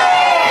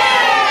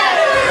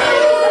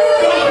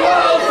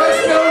world has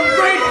known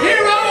great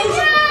heroes,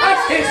 as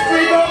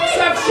history books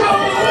have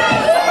shown,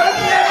 but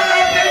never a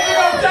thing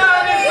go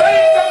down in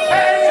fame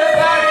compared to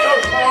that of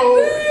Moe.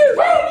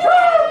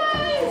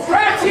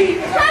 Ratty,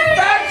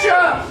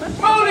 Badger,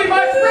 Molly,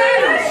 my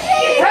friends,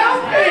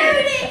 help me!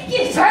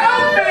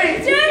 Help me!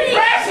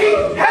 Ratty,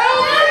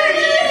 help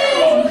me!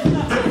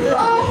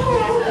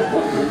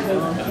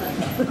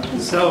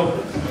 So,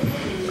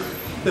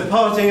 the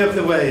parting of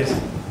the ways.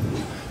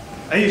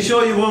 Are you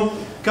sure you won't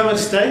come and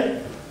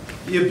stay?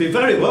 You'd be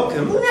very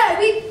welcome. No,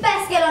 we'd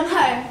best get on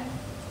home.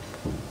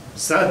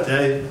 Sad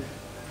day.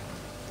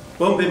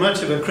 Won't be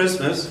much of a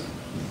Christmas.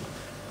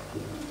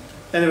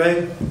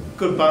 Anyway,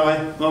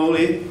 goodbye,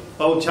 Molly,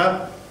 old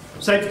chap.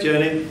 Safe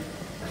journey.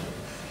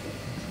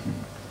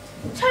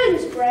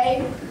 Tone's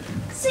brave.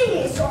 Sing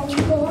his song,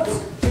 of course.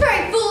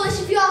 Very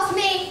foolish if you ask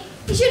me.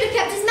 He should have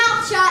kept his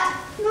mouth shut.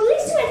 And at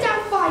least he went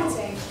down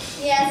fighting.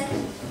 Yes.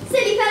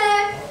 Silly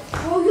fellow.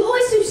 Oh, you're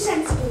always so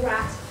sensible,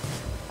 Rat.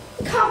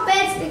 You can't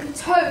bear to think of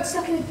Toad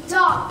stuck in a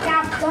dark,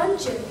 damp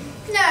dungeon.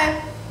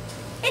 No.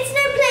 It's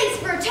no place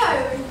for a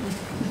toad.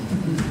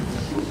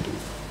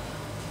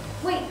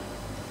 Wait.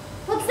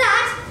 What's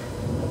that?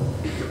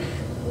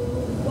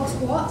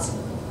 What?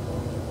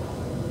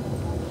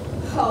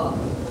 Oh.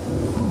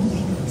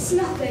 It's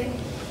nothing.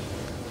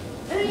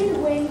 Only the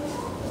wind.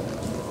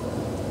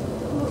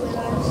 Oh,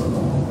 Willows.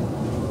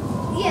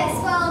 Yes,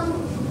 well,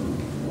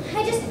 I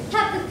just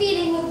have the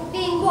feeling of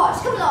being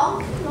watched. Come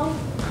along. Come along.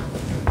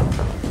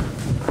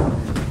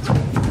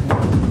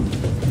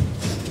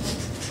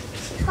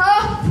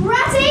 Oh,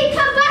 Ratty,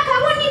 come back. I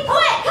want you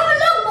quick.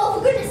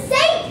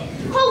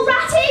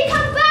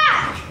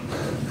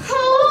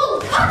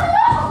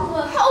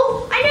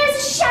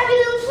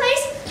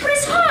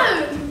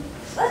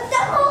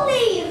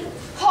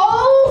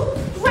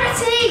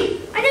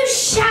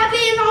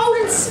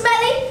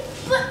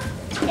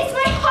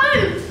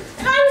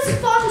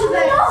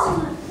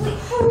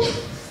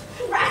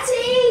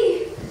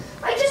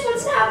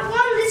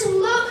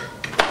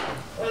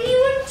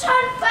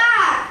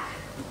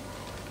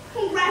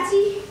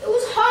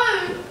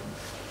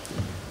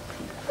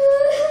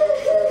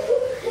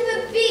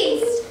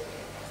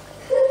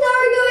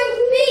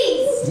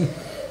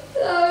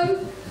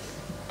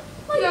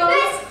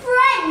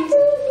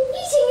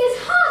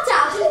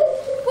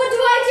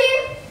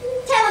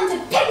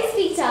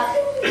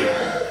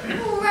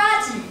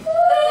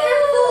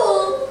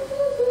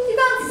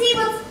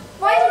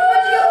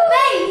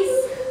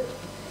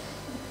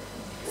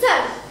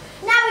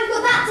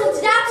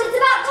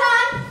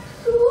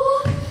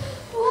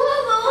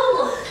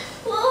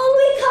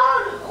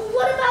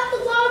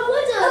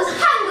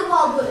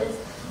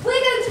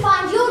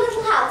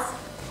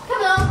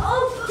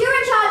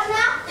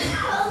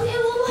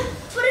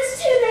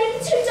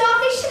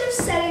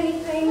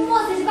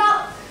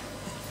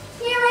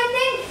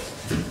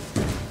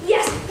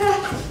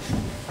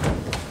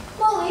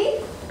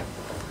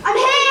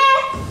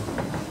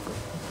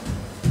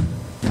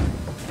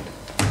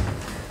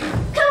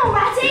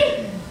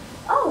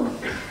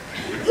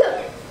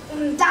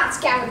 That's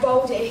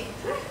Garibaldi.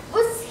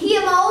 Was he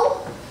a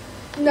mole?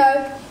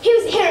 No, he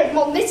was a hero of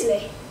modern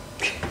Italy.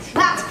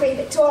 That's Queen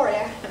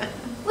Victoria.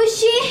 Was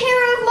she a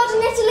hero of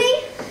modern Italy?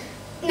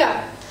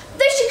 No,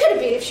 though she could have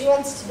been if she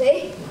wanted to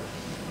be.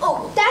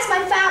 Oh, that's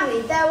my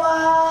family. There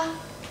were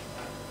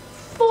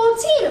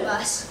 14 of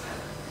us.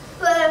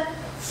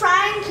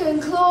 Frank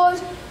and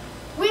Claude,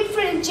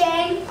 Winfred and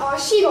Jane. Oh,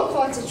 she got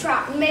caught into a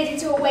trap and made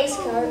into a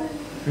waistcoat.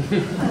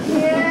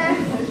 Yeah.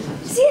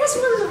 See, that's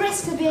one of the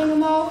risks of being a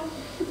mole.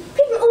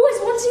 People always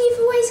wanting you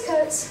for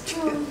waistcoats.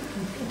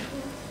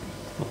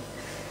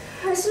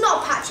 It's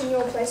not a patch in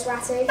your place,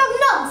 Ratty. Oh,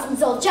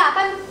 nonsense, old chap.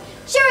 I'm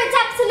sure it's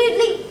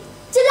absolutely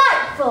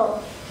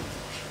delightful.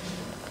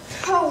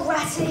 Oh,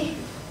 Ratty.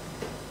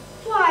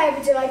 Why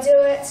ever did I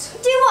do it?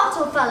 Do what,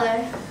 old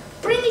fellow?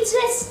 Bring me to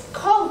this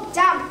cold,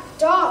 damp,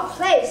 dark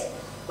place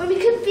when we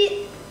could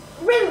be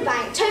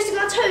riverbank, toasting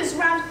our toes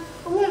around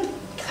a warm,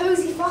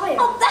 cosy fire.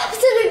 Oh,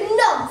 absolute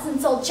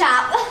nonsense, old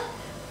chap.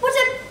 What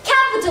a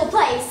capital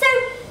place. So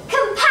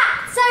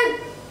compact, so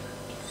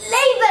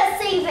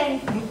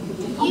labour-saving.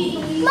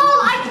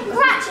 Mole, I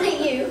congratulate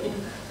you.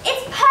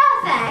 It's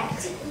perfect.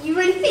 You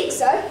really think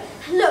so?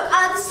 Look,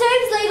 the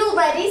stove's laid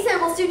already, so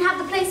we'll soon have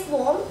the place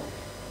warm.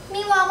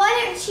 Meanwhile, why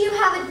don't you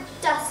have a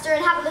duster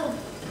and have a little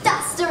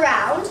dust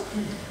around?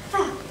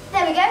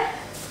 There we go.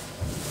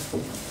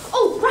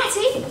 Oh,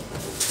 Ratty!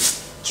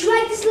 Do you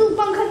like this little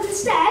bunk under the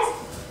stairs?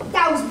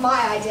 That was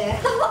my idea.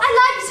 Oh, I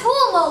like it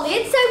all, Molly.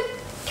 It's so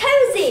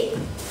cosy.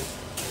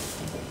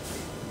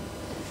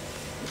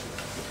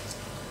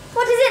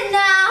 What is it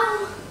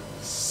now?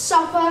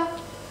 Supper.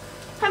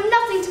 I've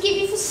nothing to give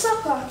you for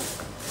supper.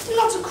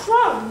 Not a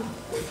crumb.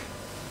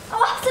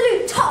 Oh,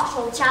 absolute tosh,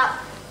 old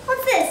chap.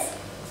 What's this?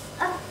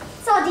 A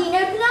sardine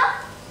opener?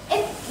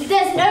 If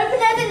there's an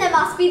opener, then there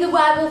must be the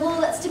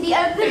wherewithal that's to be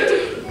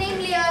opened,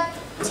 namely a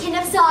tin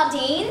of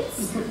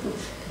sardines.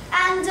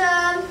 And,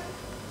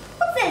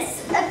 what's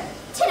this? A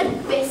tin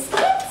of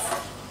biscuits?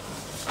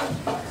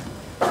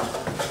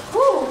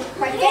 Oh,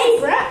 my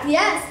favourite.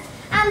 Yes.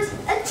 And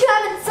a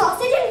German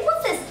sausage. And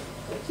what's this?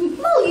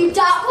 Oh, you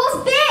dark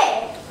horse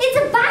beer. It's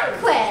a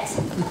banquet.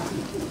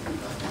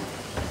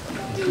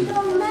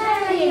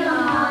 Mary and I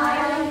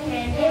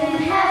in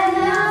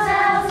heaven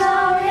ourselves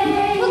are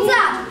in. What's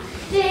that?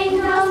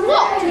 Jingle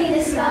merrily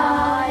the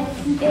sky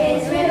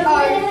is river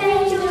with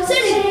angels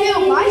Silly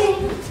film, right?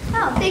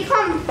 Oh. They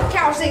come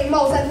carousing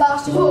moles at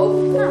last of all.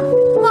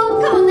 Oh. Well,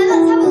 come on then,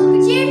 let's have a look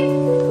at you.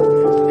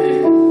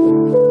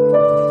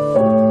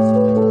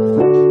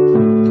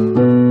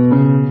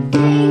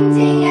 Ding,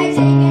 ding, a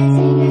ding, a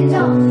ding, a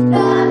dong.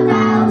 The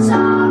bells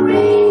are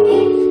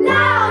ringing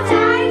loud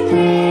and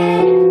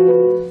clear.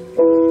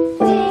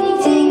 Ding,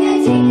 ding, a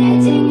ding, a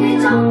ding,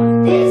 a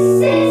dong. This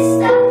is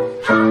the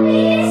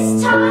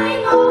happiest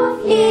time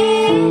of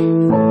year.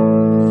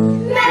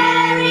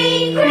 Merry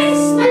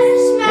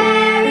Christmas,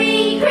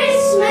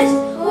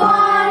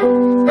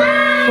 one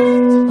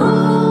and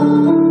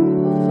all.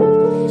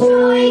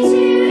 Joy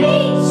to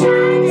each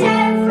and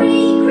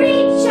every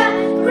creature,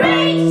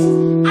 great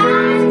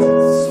and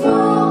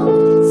small.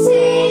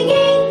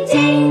 Singing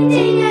ding,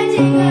 ding, a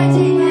ding, a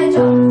ding, a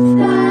dong.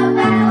 The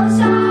bells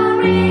are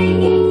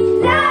ringing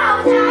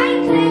loud and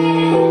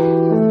clear.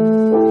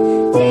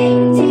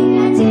 Ding, ding,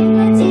 a ding,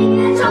 a ding,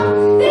 a dong.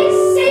 This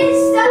is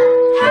the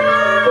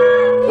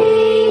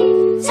happy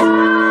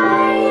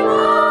time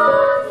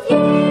of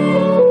year.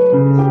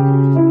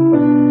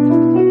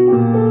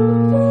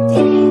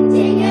 Ding,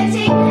 ding, a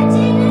ding, a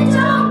ding, a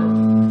dong.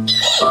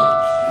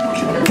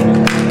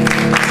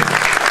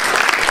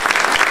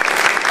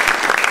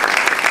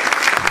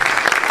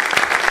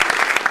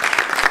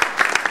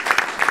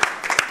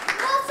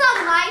 Well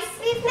done, mice.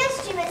 We've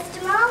missed you, Mr.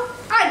 Mole.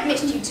 I've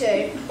missed you too.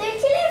 Don't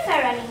you live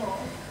here anymore?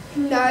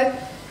 No,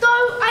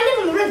 though I live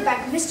on the riverbank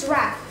with Mr.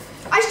 Rat.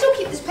 I still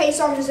keep this place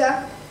on as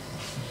a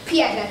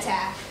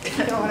pied-à-terre, if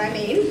you know what I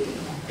mean.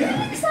 Who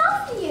looks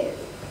after you?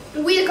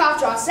 We look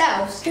after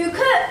ourselves. Who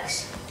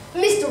cooks?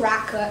 Mr.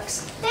 Rat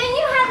cooks. Don't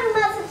you have a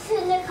mother to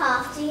look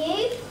after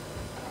you?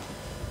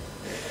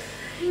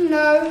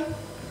 No,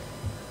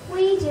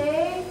 We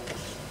do.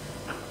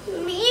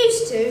 we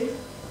used to.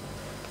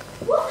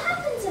 What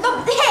happened to her?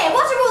 Oh, here,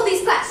 what are all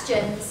these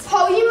questions?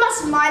 Oh, you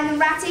mustn't mind them,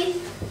 Ratty.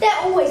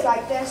 They're always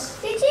like this.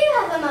 Did you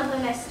have a mother,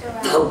 Mr.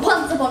 Rat? Oh,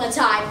 once upon a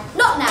time.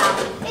 Not now.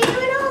 Are you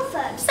an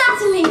orphan?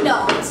 Certainly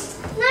not.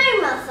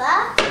 No,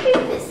 Mother. Who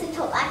puts the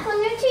top back on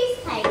your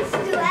toothpaste?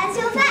 Who wears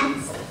your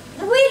vest?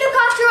 We look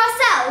after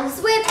ourselves.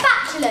 We're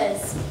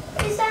bachelors.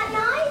 Is that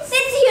nice?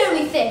 It's the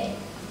only thing.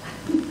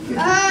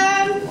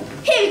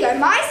 Here we go,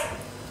 mice.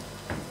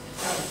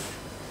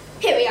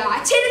 Here we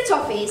are, a tin of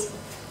toffees.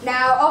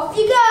 Now off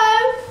you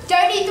go.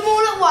 Don't eat them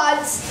all at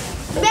once.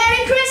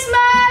 Merry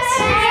Christmas!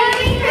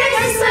 Merry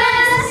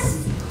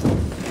Christmas!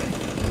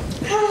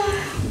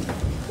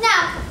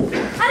 Now,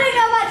 I don't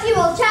know about you,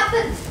 old chap,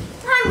 but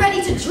I'm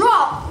ready to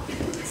drop.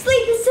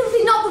 Sleep is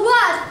simply not the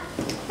word.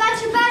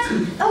 That's your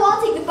bed. Oh,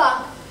 I'll take the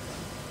bunk.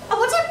 Oh,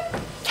 what a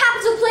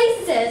capital place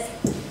it is.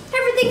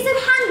 Everything's so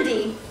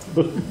handy.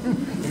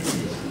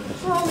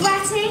 Oh,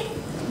 Ratty.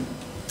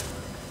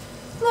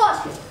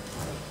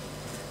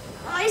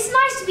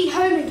 be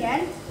home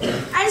again.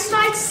 And it's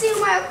nice to see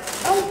all my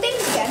old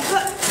things again,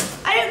 but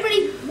I don't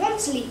really want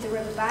to leave the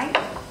riverbank.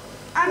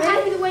 I'm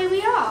happy the way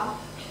we are.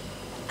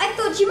 I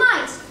thought you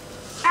might.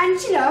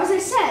 And, you know, as I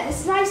said,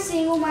 it's nice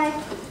seeing all my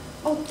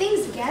old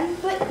things again,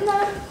 but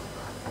no,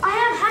 I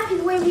am happy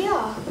the way we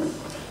are.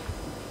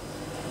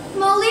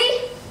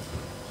 Molly?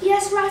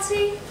 Yes,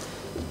 Ratty?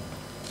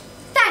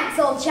 Thanks,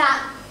 old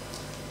chap.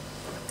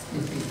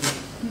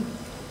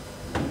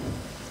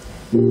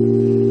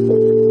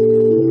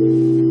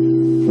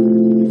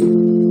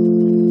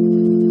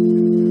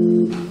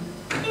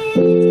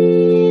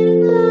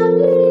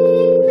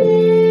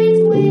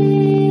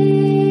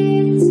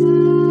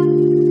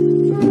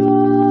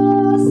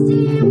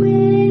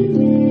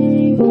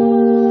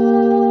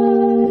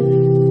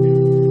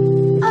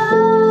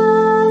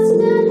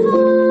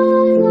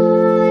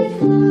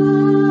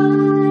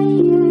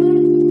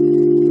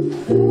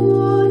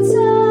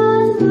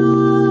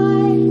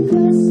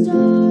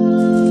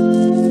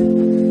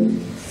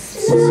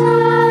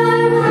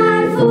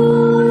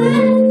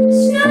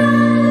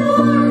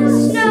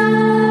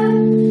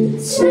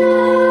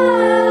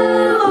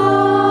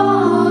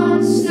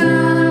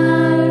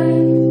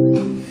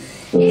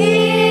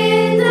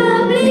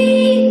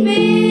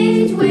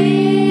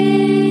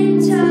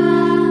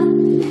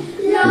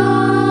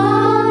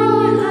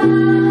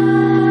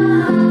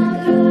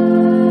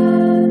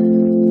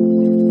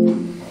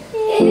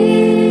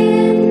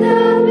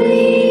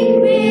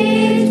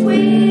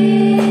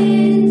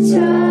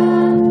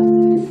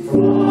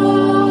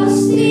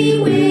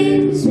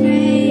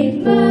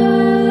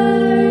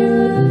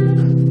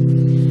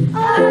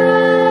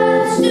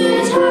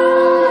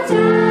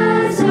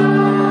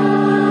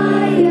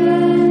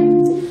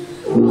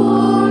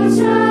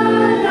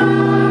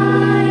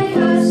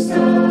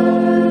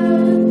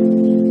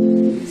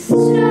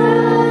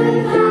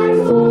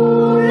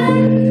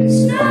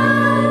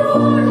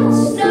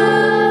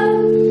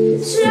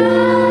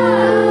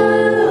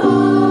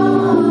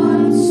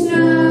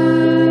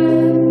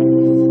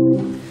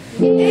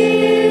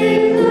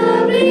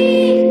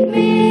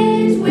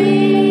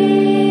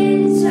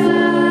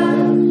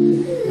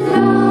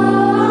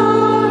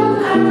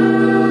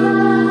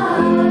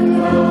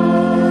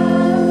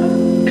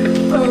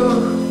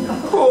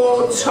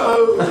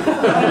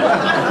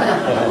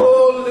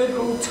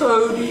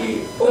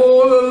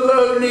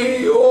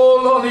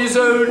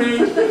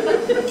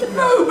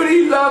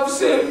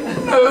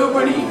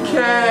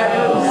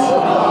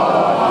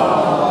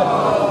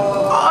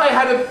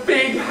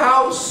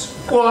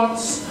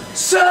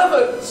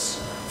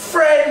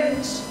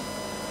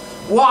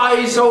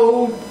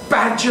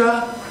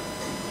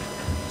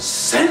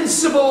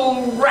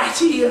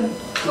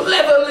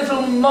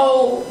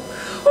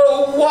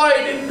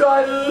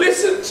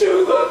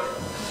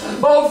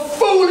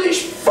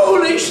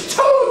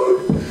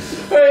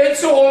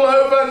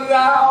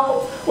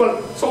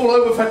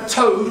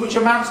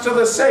 Amounts to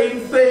the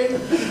same thing.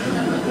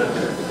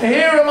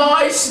 Here am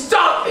I,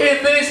 stuck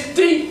in this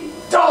deep,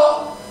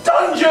 dark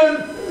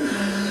dungeon,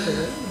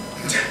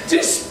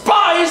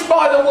 despised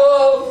by the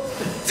world,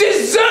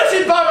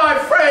 deserted by my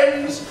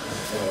friends,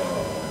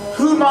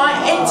 whom I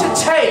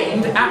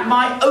entertained at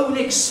my own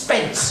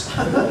expense.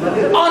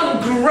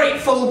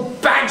 Ungrateful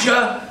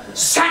badger,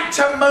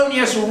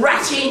 sanctimonious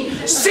ratty,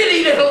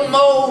 silly little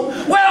mole.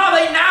 Where are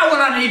they now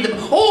when I need them?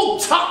 All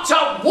tucked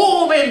up,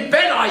 warm in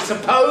bed, I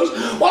suppose.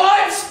 Well,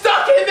 I'm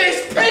stuck in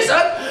this prison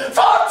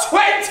for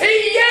 20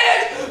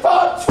 years!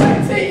 For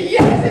 20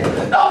 years!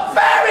 It's not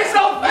fair, it's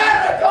not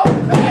fair! I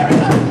can't bear it!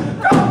 I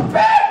can't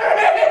bear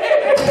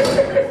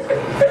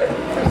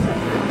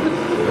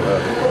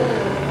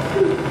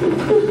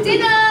it!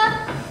 Dinner!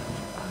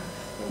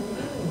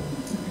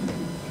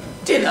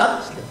 Dinner?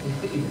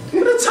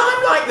 At a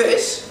time like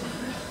this?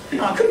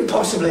 No, I couldn't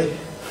possibly.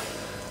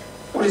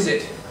 What is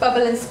it?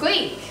 Bubble and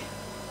squeak.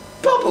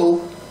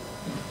 Bubble?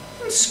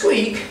 And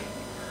squeak?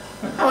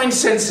 How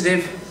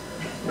insensitive.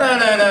 No,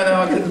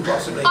 I couldn't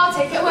possibly. I'll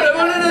take it away.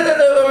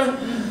 No.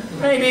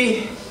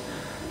 Maybe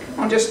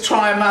I'll just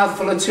try a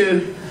mouthful or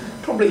two.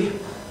 Probably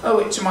owe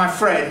it to my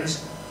friends.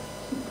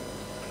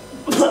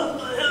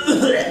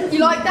 You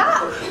like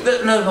that?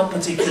 No, not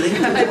particularly.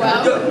 Oh,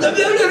 well. No,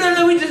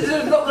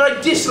 not that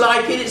I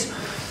dislike it. It's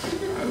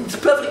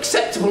perfectly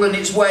acceptable in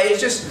its way.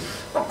 It's just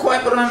not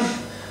quite what I'm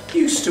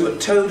used to at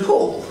Toad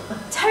Hall.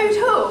 Toad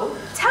Hall?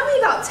 Tell me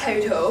about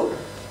Toad Hall.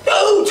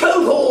 Oh,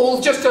 Toad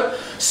Hall, just a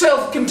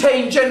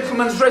self-contained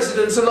gentleman's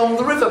residence along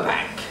the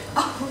riverbank.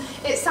 Oh,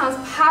 it sounds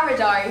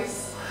paradise.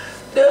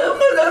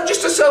 No,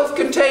 just a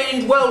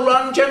self-contained,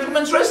 well-run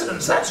gentleman's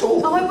residence, that's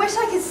all. Oh, I wish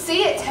I could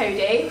see it,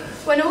 Toadie.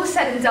 When all's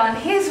said and done,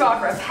 he's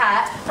rather a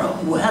pet. Oh,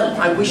 well,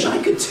 I wish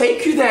I could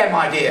take you there,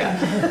 my dear.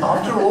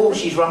 After all,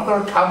 she's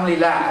rather a comely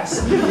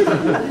lass.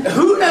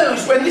 Who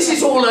knows, when this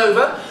is all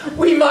over,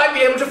 we might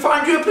be able to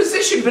find you a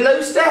position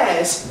below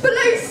stairs.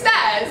 Below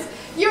stairs?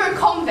 You're a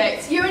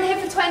convict. You're in here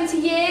for 20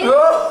 years.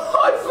 Oh,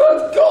 I've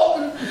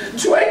forgotten.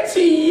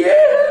 20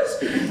 years.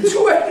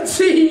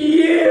 20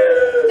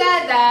 years.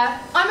 There.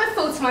 I'm a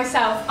fool to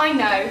myself, I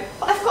know.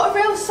 But I've got a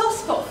real soft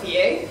spot for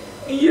you.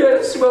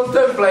 Yes, well,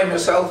 don't blame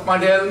yourself, my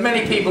dear.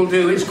 Many people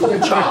do. It's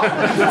called charm.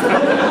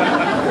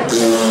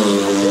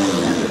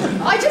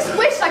 I just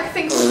wish I could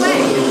think of a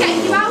way of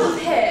getting you out of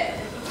here.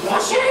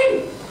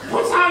 Washing?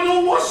 What's on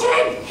your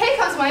washing? Here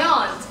comes my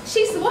aunt.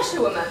 She's the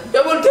washerwoman.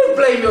 Yeah, well, don't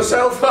blame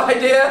yourself, my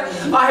dear.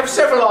 I have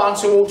several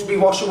aunts who ought to be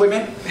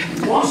washerwomen.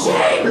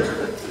 Washing?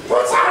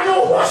 What's on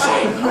your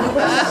washing?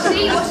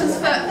 She washes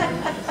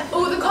for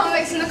all the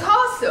convicts in the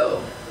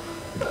castle.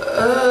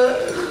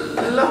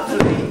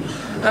 Lovely.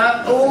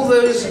 All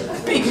those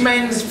big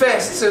men's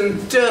vests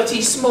and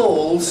dirty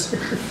smalls.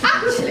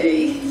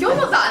 Actually, you're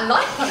not that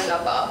unlike one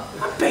another.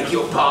 I beg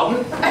your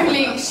pardon?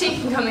 Only she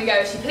can come and go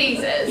as she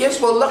pleases. Yes,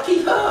 well,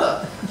 lucky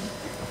her.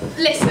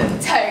 Listen,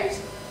 Toad,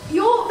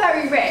 you're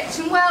very rich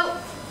and, well,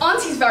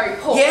 Auntie's very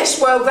poor.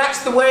 Yes, well,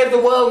 that's the way of the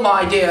world,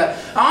 my dear.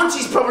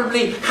 Auntie's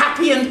probably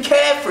happy and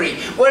carefree,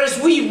 whereas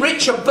we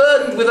rich are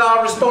burdened with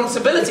our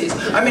responsibilities.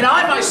 I mean,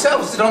 I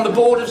myself sit on the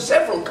board of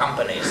several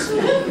companies.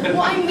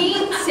 What I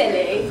mean,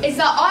 silly, is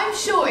that I'm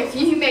sure if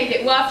you made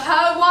it worth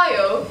her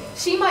while,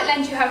 she might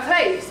lend you her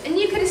clothes and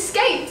you could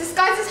escape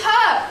disguised as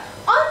her.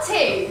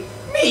 Auntie!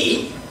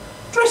 Me?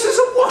 Dress as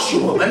a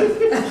washerwoman?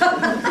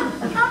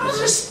 That's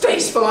a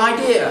distasteful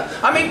idea.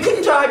 I mean,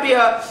 couldn't I be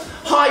a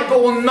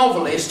high-born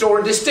novelist or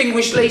a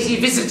distinguished lazy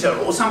visitor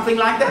or something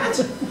like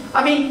that?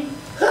 I mean,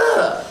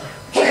 her.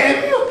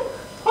 Him?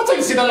 I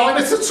don't see the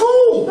likeness at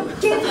all.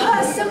 Give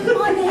her some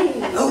money.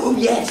 Oh,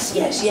 yes.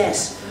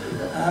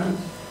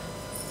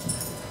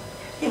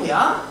 Here we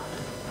are.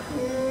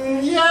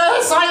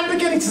 Yes, I am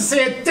beginning to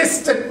see a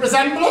distant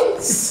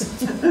resemblance.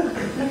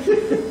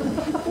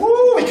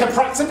 Ooh, we could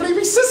practically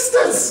be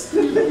sisters.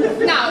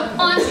 Now,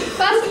 Auntie,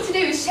 first thing to do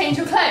is change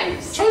your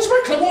clothes. Change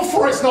my clothes. What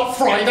for? It's not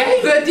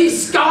Friday. The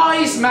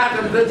disguise,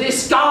 madam, the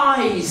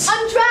disguise.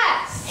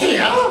 Undress.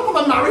 Here, I'm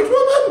a married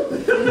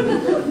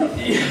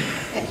woman.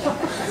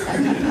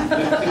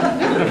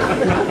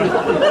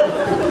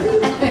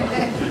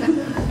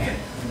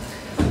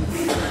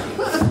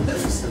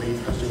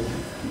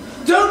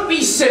 Don't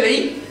be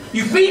silly.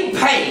 You've been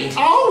paid.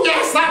 Oh,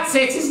 yes, that's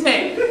it, isn't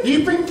it?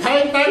 You've been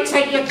paid, now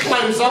take your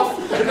clothes off.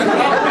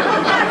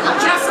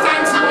 Just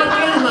down to my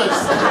bloomers.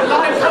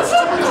 Like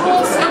custom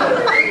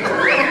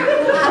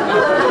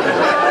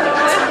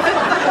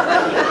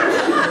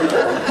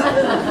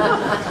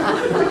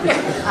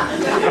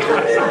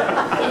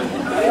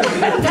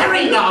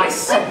Very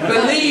nice.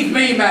 Believe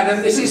me,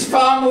 madam, this is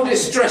far more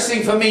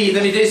distressing for me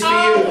than it is for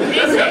you.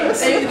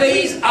 Is it?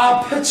 These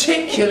are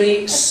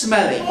particularly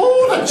smelly.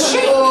 Oh, the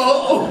cheek.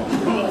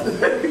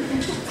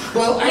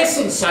 Well,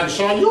 listen,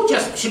 sunshine, you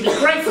just should be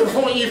grateful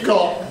for what you've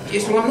got.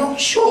 Yes, well, I'm not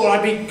sure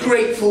I'd be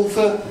grateful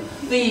for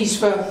these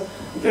for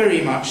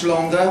very much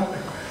longer.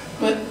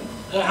 But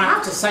I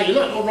have to say, you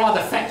look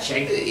rather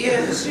fetching.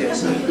 yes.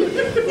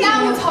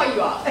 Now we'll tie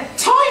you up.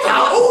 Tied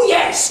up? Oh,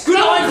 yes, good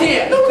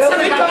idea. No, They'll tell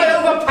me think about I it.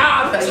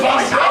 overpowered her.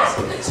 Tied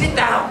Yes. Sit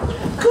down.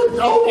 Good,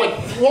 oh my,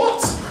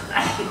 what?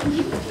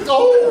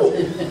 Oh!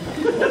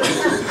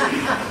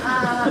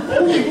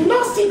 Oh, you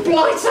nasty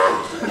blighter!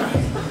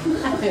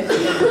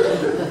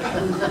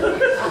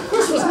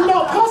 This was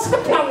not part of the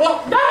plan.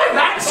 What? No,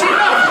 That's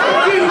enough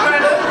for you,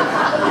 madam.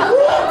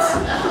 What?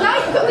 Now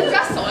you've got the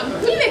dress on,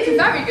 you make a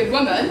very good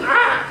woman.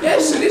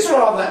 Yes, it is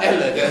rather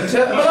elegant,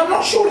 but I'm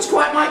not sure it's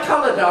quite my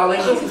colour, darling.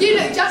 You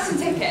look just a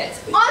ticket.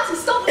 Auntie,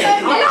 stop the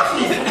phone.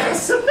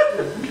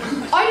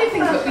 I don't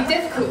think it would be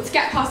difficult to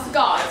get past the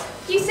guard.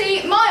 You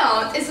see, my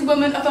aunt is a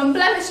woman of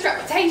unblemished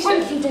reputation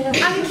and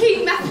a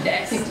keen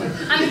Methodist,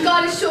 and the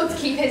guard is sure to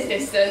keep his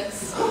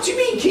distance. What do you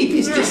mean, keep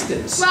his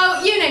distance?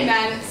 Well, you know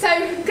men, so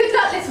good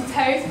luck, little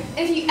Toad.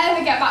 If you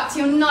ever get back to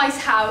your nice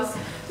house,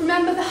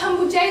 remember the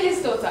humble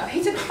jailer's daughter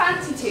who took a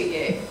fancy to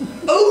you.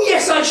 Oh,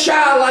 yes, I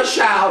shall.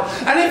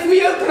 And if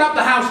we open up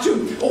the house to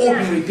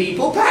ordinary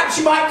people, perhaps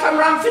you might come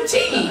round for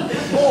tea.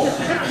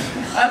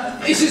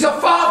 This is a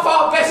far,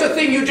 far better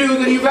thing you do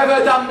than you've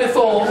ever done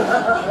before.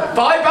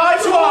 Bye-bye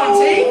to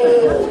Auntie.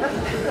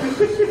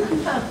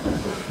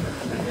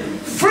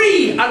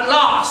 Free at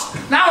last.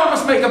 Now I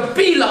must make a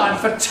beeline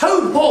for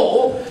Toad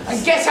Hall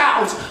and get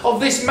out of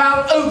this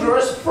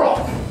malodorous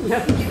frock.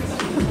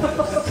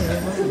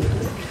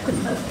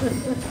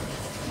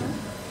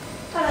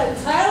 Hello,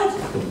 Toad.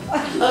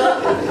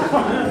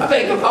 I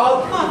beg your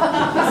pardon.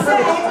 I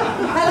said,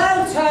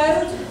 hello,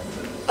 Toad.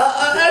 No,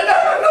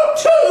 I'm not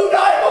Toad,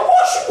 I'm a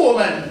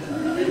washwoman.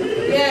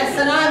 Yes,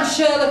 and I'm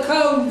Sherlock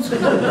Holmes.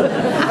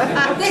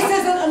 This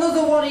isn't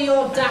another one of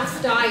your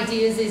daft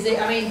ideas, is it?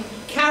 I mean,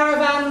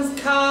 caravans,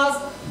 cars,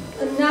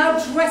 and now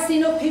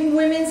dressing up in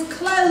women's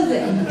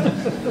clothing.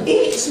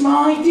 It's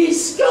my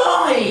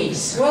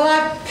disguise. Well,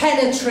 I've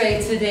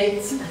penetrated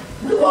it.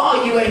 Who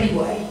are you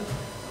anyway?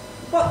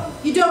 What,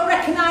 you don't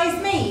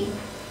recognise me?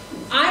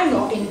 I'm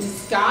not in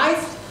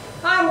disguise.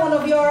 I'm one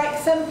of your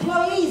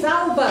ex-employees,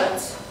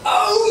 Albert.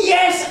 Oh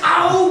yes,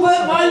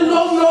 Albert, my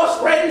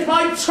long-lost friend,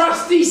 my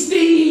trusty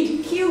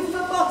steed. Cue for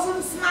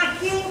bottom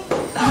smacking.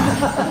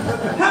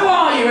 How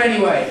are you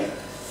anyway?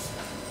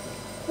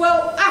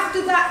 Well,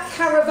 after that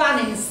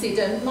caravan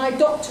incident, my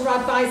doctor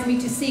advised me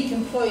to seek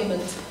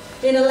employment.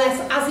 in a less,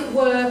 as it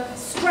were,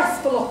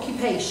 stressful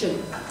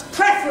occupation.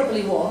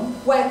 Preferably one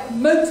where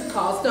motor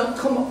cars don't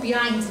come up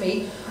behind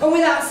me and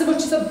without so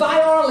much as a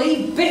by or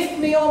leave biff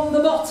me on the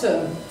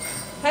bottom.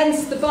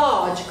 Hence the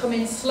barge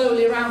coming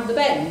slowly around the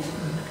bend.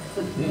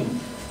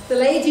 The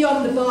lady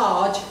on the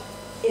barge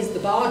is the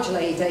barge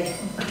lady,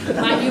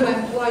 my new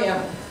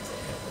employer.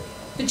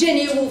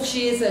 Virginia Woolf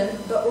she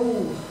isn't, but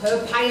ooh,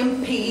 her pie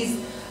and peas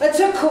are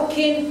to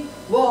cooking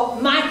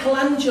what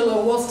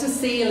Michelangelo was to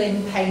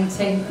ceiling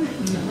painting.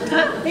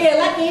 Here,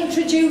 let me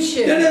introduce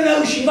you.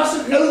 No, she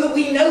mustn't know that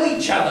we know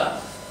each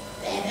other.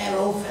 There,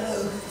 old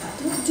fellow.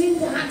 Don't do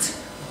that.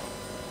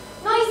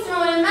 Nice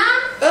morning,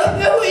 ma'am.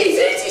 No, is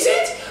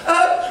it?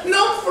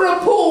 Not for a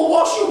poor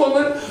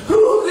washerwoman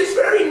who this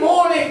very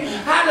morning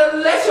had a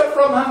letter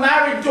from her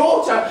married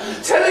daughter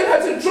telling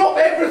her to drop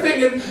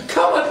everything and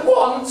come at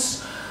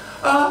once.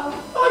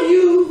 Are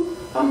you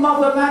a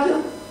mother,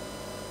 madam?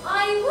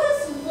 I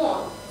was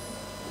once.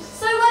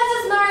 So where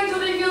does married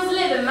daughter of yours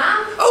live,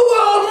 ma'am? Oh,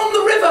 well, I'm on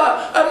the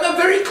river.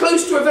 Very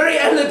close to a very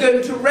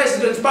elegant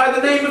residence by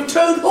the name of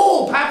Toad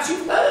Hall. Perhaps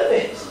you've heard of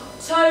it.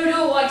 Toad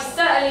Hall, I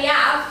certainly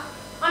have.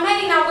 I'm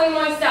heading that way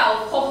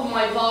myself, hop on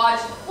my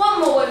barge.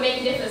 One more won't make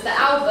a difference to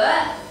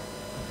Albert.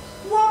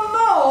 One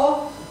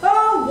more?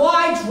 Oh,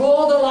 why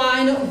draw the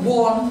line at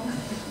one?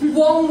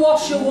 One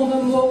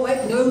washerwoman won't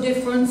make no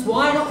difference.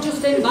 Why not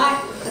just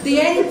invite the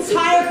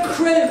entire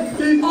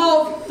crew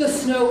of the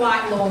Snow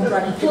White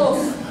Laundrette,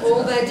 plus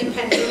all their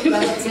dependent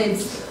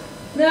relatives?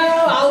 No,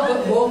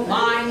 Albert won't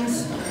mind.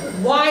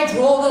 Why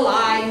draw the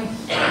line?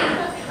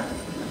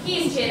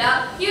 He's cheered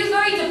up. He was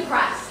very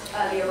depressed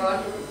earlier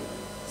on.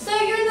 So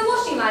you're in the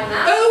washing line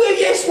now? Oh,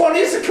 yes, one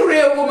is a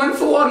career woman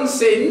for one's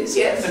sins,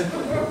 yes.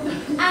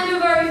 And you're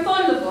very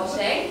fond of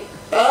washing?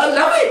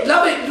 Love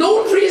it.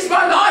 Laundry is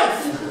my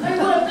life. Oh,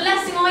 what a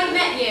blessing I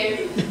met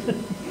you.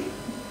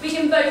 We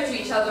can both do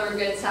each other a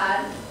good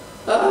turn.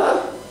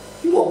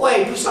 In what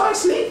way,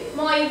 precisely?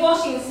 My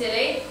washing,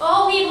 silly.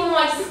 Oh, even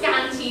my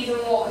scanties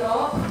and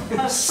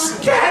whatnot.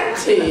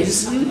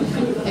 Scanties?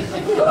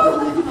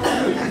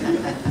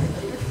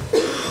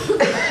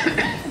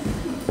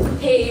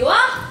 Here you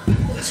are.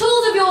 The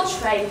tools of your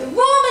trade, the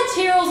raw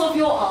materials of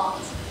your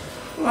art.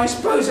 Well, I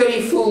suppose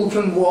any fool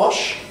can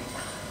wash.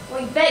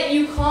 I bet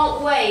you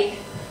can't wait.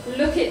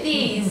 Look at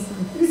these.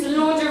 It's a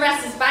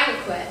laundress's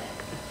banquet.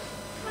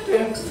 I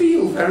don't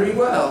feel very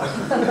well.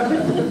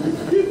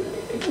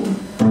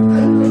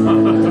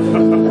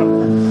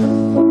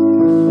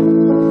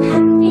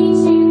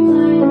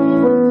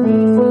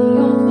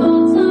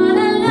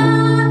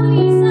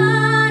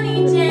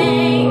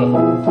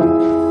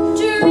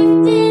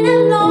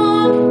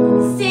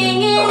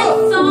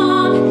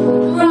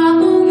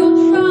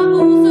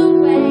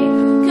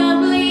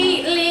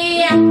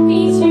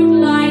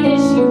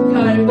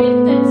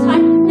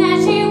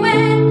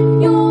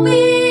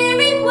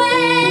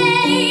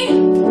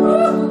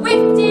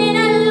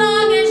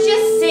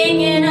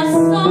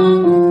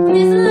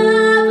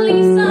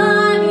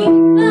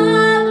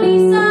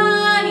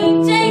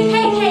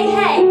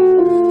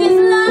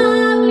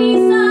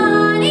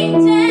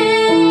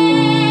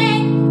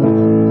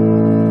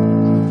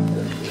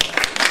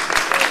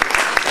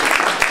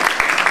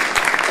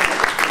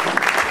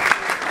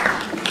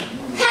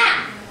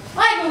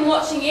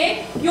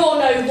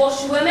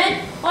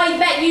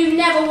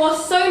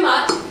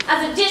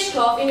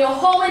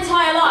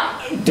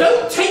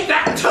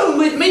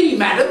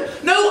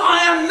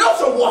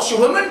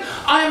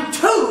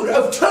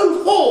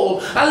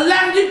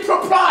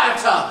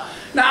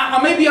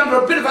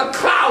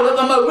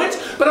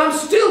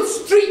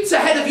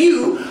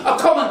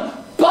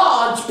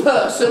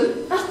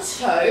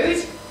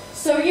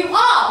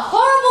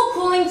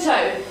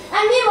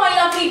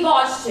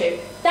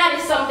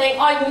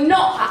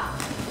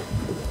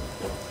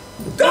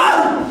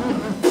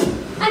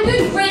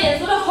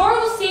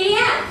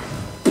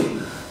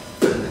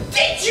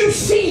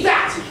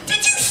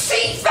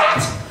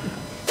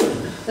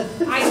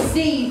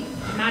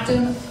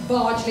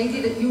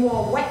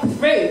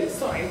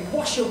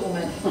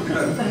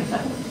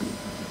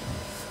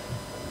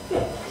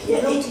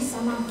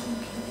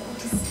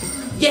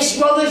 Yes,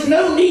 well, there's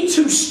no need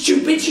to,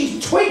 stupid.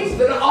 She's twigged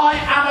that I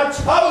am a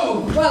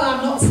toad. Well,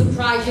 I'm not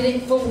surprised you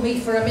didn't fool me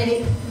for a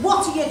minute.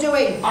 What are you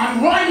doing?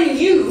 I'm riding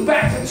you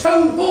back to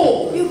Toad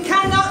Hall. You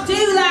cannot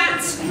do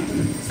that.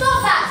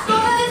 Stop that!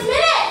 Stop at this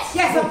minute!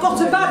 Yes, I've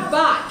got a bad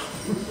back.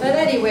 But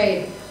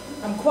anyway,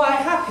 I'm quite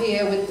happy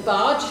here with the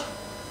barge.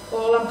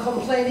 All I'm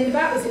complaining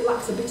about is it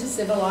lacks a bit of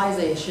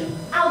civilization.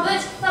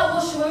 Albert, that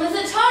washerwoman's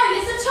a toad.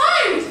 It's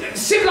a toad.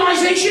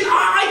 Civilization?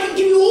 I can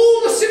give you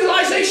all the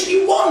civilization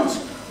you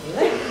want.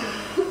 Really?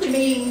 Do you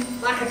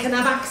mean like I can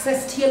have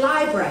access to your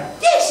library?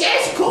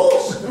 Yes, of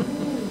course.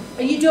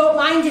 And you don't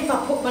mind if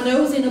I put my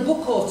nose in a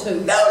book or two?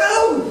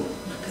 No.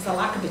 Because I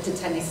like a bit of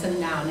Tennyson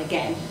now and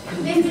again.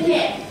 Listen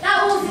here, that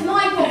horse is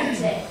my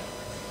property.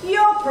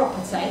 Your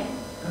property?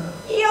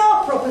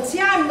 Your property?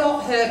 I'm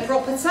not her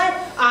property.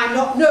 I'm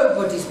not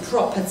nobody's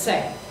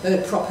property.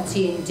 Her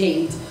property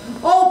indeed.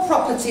 All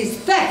property's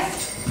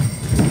theft.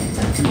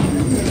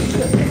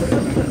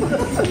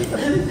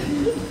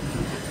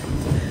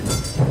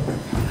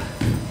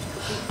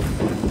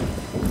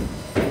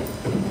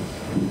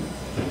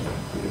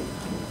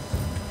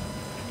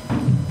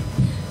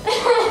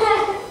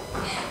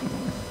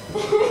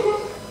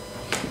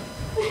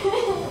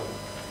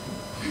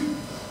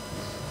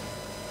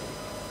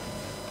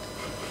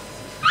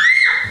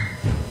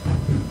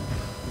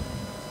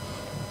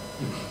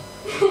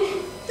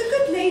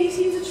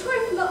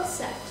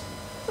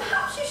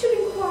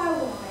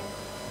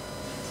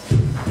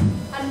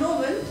 And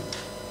Norman,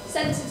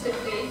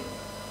 sensitively.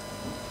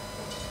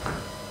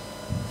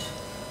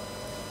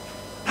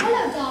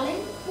 Hello,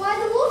 darling. Why are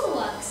the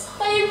waterworks?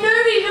 I have no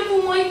reason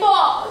for my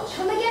barge.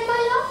 Come again,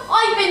 my love?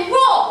 I've been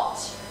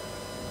robbed.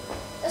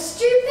 A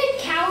stupid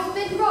cow's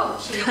been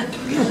robbed, she. Who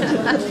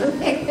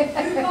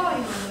by,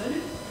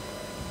 Norman?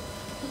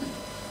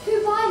 Who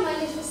buy my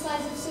little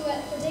slice of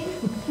suet pudding?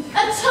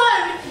 A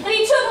toad, and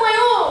he took my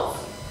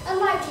horse. A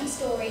likely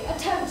story. A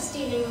toad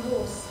stealing a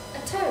horse. A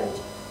toad.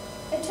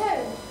 A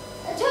toad.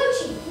 A toad,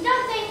 she.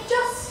 Nothing.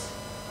 Just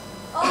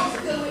Ask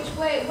her which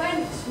way it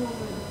went,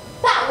 Norman.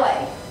 that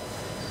way.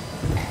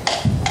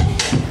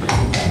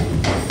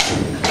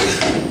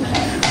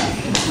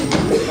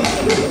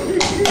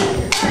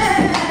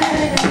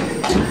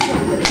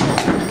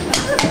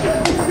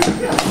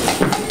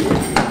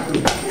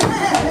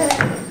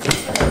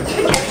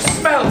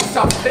 Smell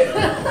something.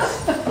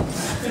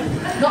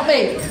 Not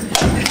me.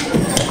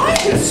 I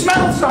can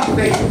smell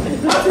something.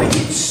 I think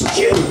it's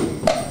stew.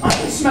 I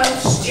can smell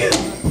stew.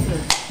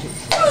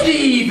 Good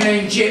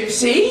evening,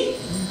 Gypsy.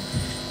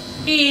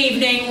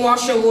 Evening,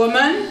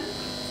 washerwoman.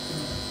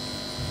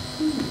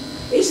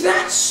 Is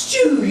that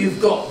stew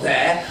you've got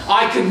there?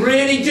 I can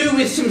really do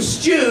with some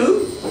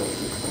stew.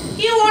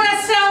 You want to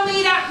sell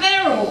me that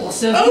there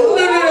horse of Oh,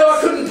 yours? no,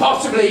 I couldn't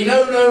possibly.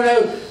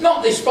 No.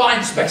 Not this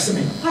fine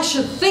specimen. I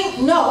should think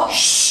not.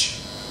 Shh.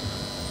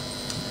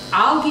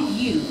 I'll give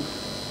you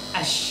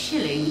a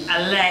shilling a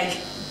leg.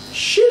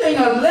 Shilling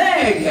a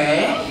leg,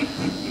 eh?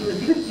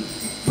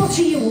 What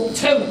are you up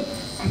to?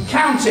 I'm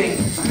counting.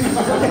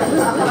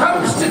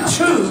 Comes to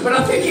 2, but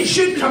I think it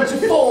should come to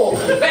 4.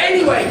 But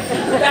anyway,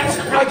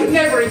 I could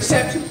never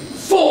accept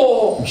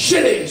 4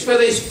 shillings for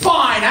this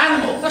fine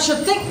animal. I should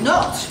think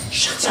not.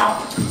 Shut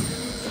up.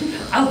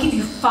 I'll give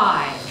you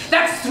 5.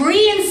 That's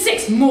 3 and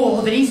 6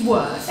 more than he's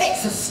worth.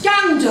 It's a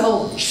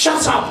scandal.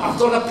 Shut up, I've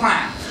got a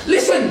plan.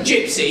 Listen,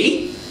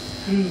 Gypsy,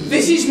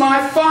 this is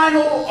my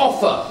final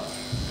offer.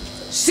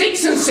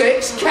 6 and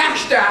 6,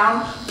 cash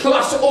down,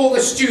 plus all the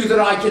stew that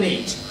I can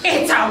eat.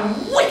 It's a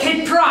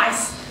wicked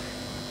price.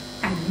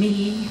 And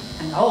me,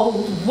 an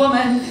old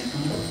woman.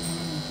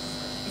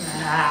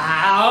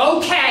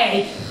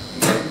 Okay.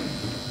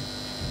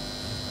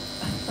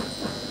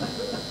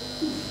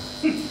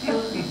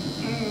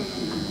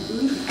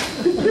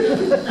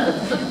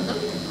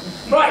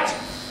 Right,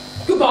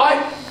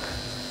 goodbye.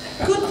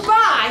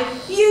 Goodbye?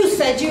 You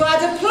said you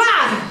had a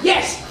plan.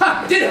 Yes,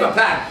 I did have a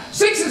plan.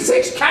 6 and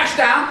 6, cash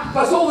down,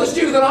 plus all the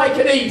stew that I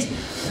can eat.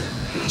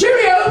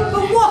 Cheerio!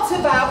 But what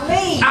about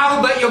me?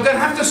 Albert, you're going to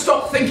have to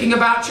stop thinking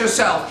about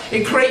yourself.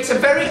 It creates a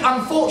very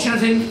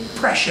unfortunate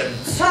impression.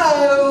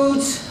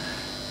 Toad.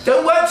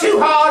 Don't work too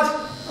hard.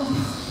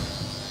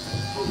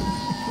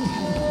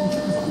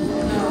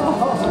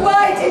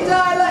 Why did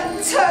I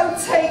let Toad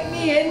take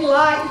me in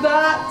like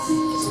that?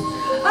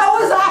 I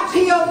was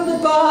happy on the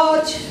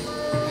barge.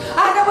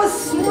 And I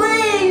was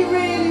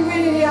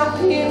really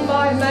happy in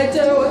my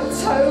meadow at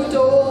Toad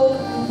Hall.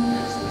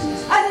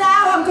 And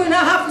now I'm going to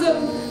have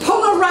to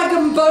pull a rag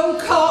and bone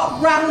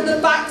cart round the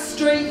back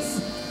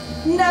streets.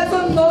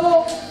 Never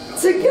more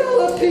to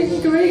gallop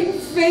in green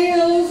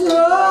fields.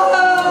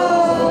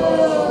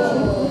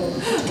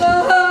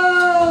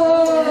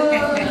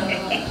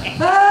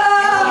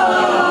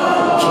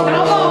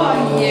 Come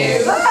on,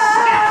 you.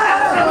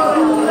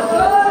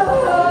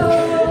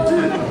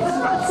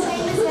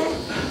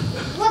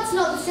 What's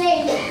not the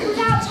same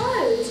without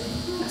Toad?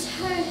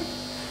 Toad.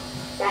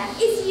 That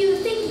is you were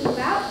thinking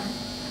about.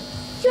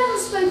 You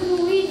haven't spoken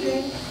all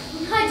evening.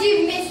 I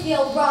do miss the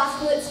old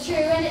rascal, it's true,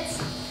 and it's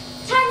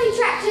time we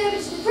tracked over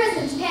to the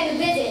prison to pay him a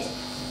visit.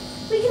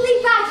 We can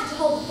leave Badger to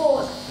hold the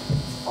fort.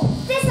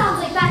 Oh, this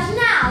sounds like Badger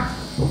now.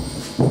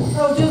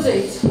 Oh, does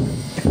it?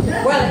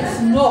 Well,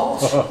 it's not.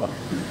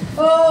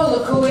 Oh,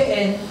 look who it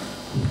in.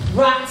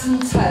 Rat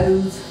and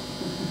Toad.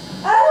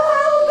 Oh,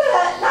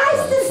 Albert!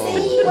 Nice to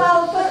see you,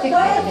 Albert.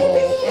 Where have you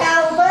been,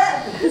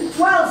 Albert?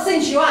 Well,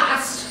 since you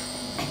asked,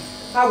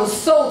 I was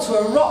sold to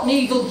a rotten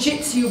evil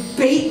gypsy who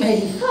beat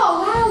me. Oh,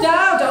 wow.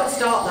 No, don't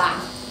start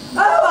that.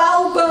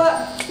 Oh,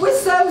 Albert, we're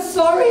so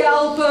sorry,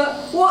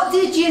 Albert. What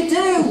did you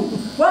do?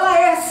 Well,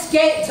 I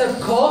escaped, of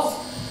course.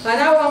 And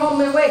now I'm on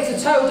my way to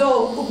Toad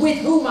Hall, with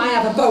whom I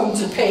have a bone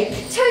to pick.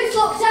 Toad's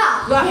locked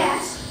up. Well,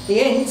 Yes. he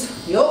ain't.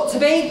 He ought to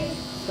be,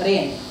 but he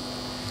ain't.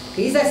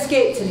 He's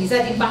escaped and he's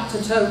heading back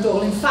to Toad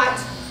Hall. In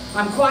fact,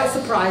 I'm quite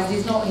surprised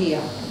he's not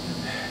here.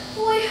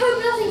 Oh, I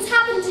hope nothing's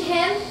happened to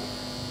him.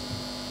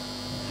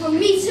 Oh,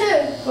 me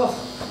too. Oh,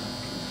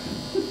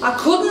 I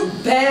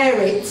couldn't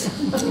bear it.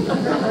 But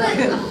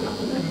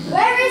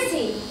where is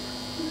he?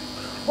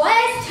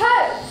 Where's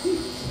Toad?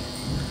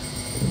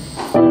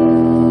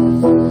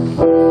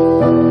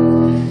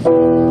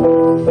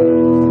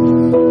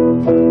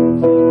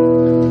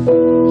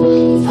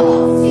 He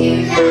talks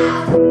too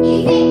loud,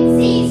 he thinks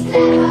he's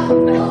clever,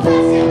 we'll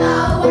pass him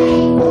away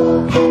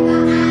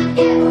forever and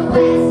ever.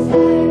 Where's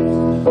Toad?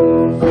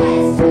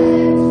 Where's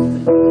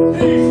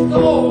Toad? He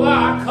stole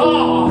that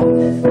car.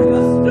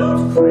 That's not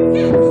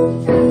cricket.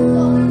 Trampled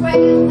on the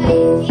railway,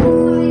 deep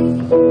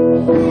finding.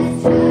 Where's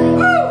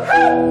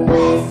Toad?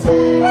 Where's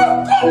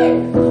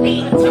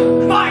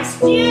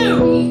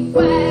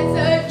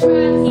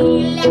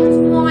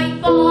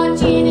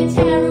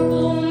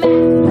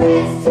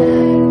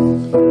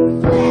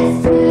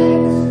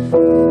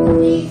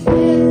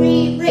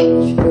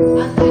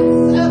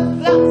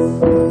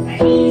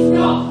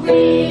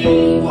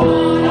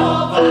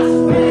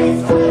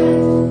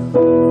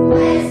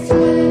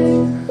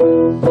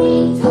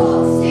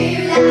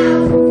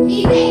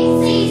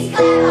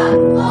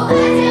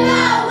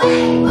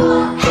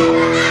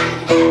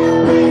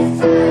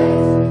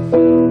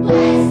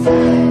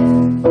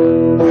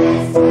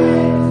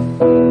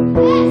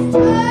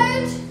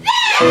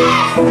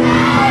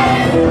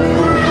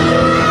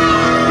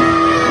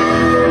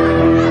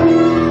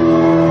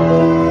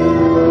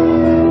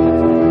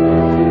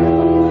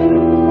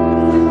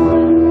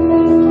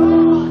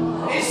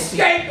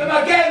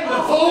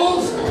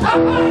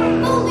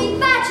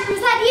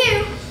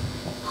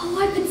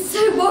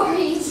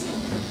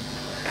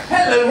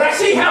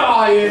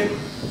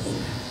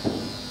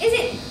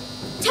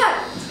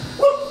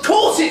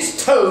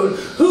it's Toad,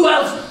 who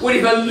else would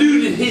have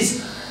eluded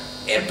his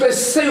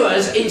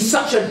pursuers in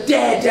such a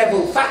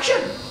daredevil fashion?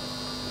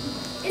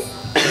 Is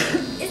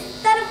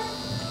that a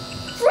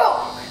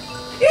frog?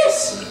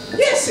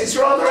 Yes, it's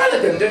rather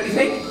elegant, don't you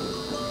think?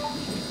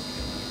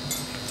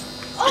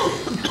 Oh,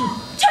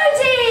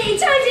 Toadie,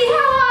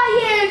 how are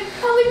you?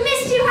 Oh, we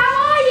missed you. How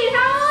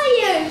are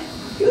you?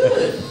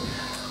 Good.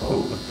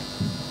 Oh.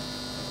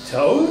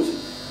 Toad?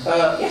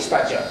 Yes,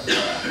 Badger.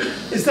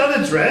 Is that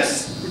a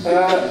dress?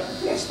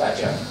 Yes,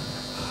 Badger.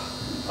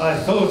 I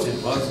thought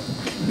it was.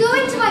 Go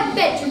into my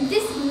bedroom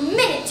this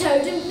minute,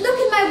 Toad, and look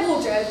in my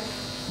wardrobe.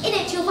 In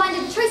it you'll find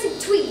a choice of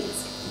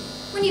tweeds.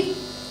 When you've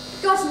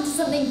got into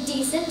something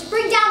decent,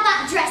 bring down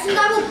that dress and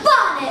I will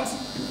burn it!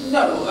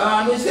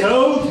 No, is it...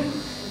 Toad?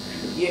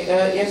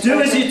 Yes, Do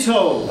Badger. as you're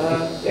told.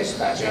 Yes,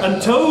 Badger.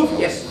 And Toad?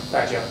 Yes,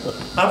 Badger.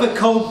 Have a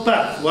cold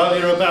bath while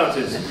you're about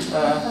it.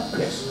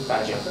 Yes,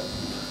 Badger.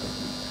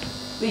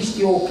 At least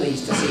you're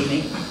pleased to see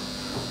me.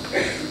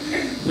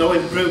 No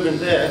improvement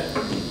there.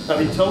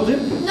 Have you told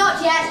him?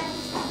 Not yet.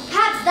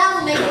 Perhaps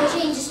that'll make him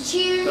change his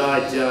tune. I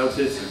doubt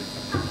it.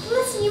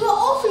 Listen, you were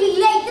awfully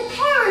late, the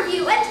pair of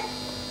you, and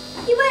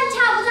you went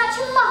out without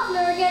your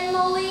muffler again,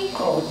 Molly.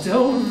 Oh,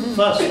 don't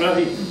fuss,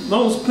 Ravi.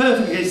 Mole's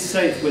perfectly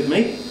safe with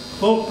me.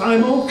 Pork pie,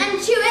 Mole? And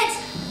chew it.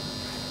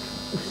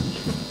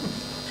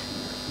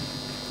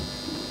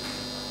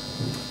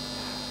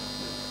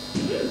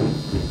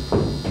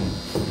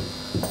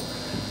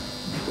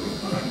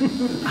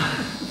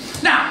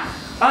 Now,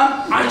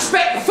 I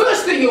expect the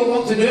first thing you'll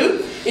want to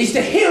do is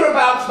to hear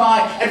about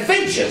my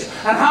adventures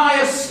and how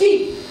I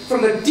escaped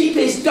from the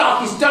deepest,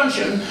 darkest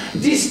dungeon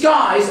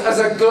disguised as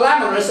a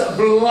glamorous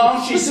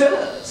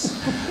blanchisseuse.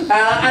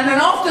 And then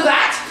after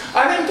that,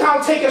 I think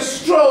I'll take a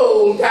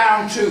stroll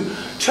down to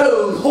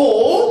Toad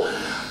Hall,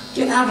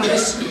 get out of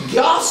this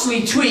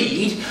ghastly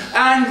tweed,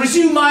 and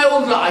resume my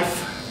old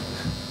life.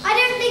 I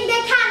don't think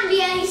there can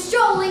be any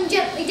strolling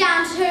gently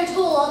down to Toad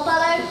Hall, old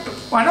fellow.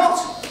 Why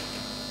not?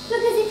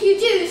 Because if you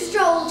do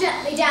stroll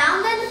gently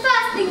down, then the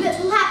first thing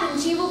that will happen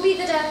to you will be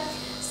that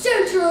a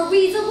stoat or a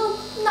weasel will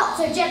not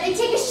so gently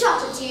take a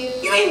shot at you.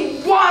 You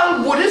mean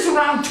wild wooders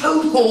around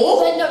Toad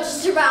Hall? But not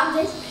just around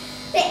it.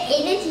 They're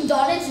in it and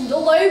on it and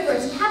all over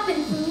it and have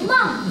been for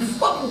months.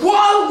 What,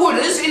 wild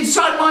wooders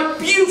inside my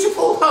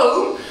beautiful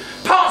home?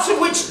 Parts of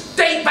which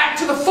date back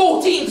to the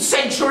 14th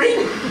century?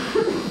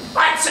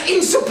 That's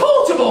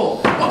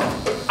insupportable!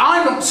 Well,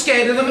 I'm not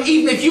scared of them,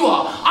 even if you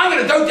are. I'm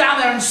going to go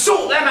down there and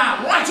sort them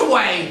out right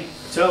away.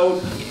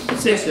 Toad,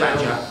 Yes,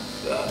 Badger.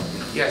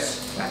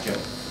 Yes, Badger.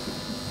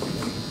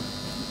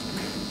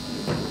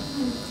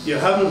 You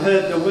haven't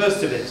heard the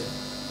worst of it.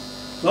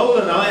 Mole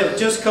and I have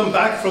just come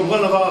back from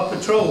one of our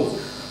patrols.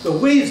 The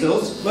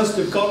weasels must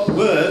have got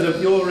word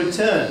of your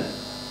return.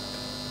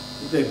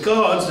 The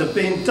guards have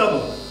been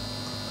doubled.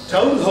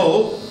 Toad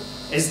Hall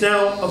is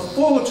now a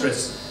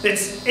fortress.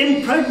 It's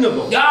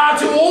impregnable. Ah,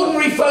 to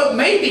ordinary folk,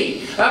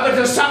 maybe. But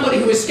for somebody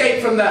who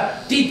escaped from the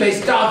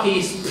deepest,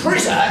 darkest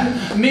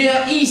prison,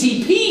 mere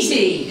easy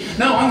peasy.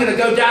 No, I'm going to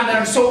go down there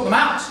and sort them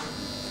out.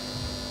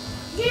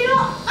 You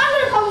know, I'm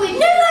going to come with you.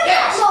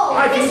 Yes,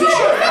 I think you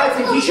should. I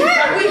think you should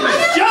come with me.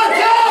 Shut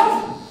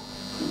up!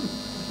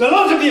 The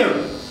lot of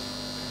you!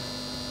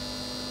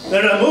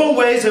 There are more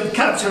ways of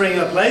capturing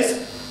a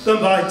place than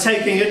by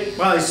taking it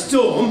by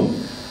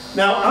storm.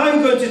 Now,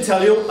 I'm going to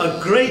tell you a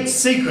great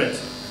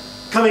secret.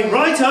 Coming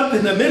right up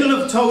in the middle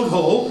of Toad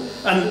Hall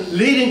and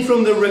leading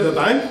from the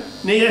riverbank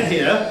near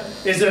here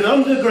is an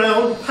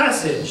underground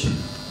passage.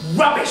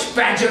 Rubbish,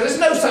 Badger. There's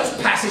no such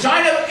passage.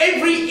 I know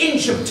every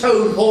inch of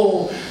Toad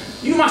Hall.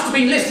 You must have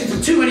been listening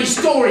to too many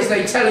stories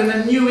they tell in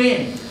the New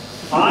Inn.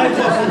 I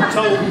wasn't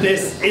told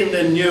this in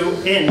the New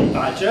Inn,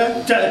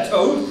 Badger,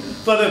 Toad,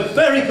 for the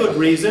very good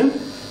reason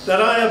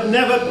that I have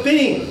never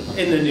been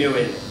in the New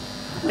Inn.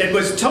 It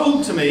was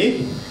told to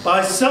me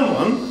by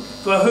someone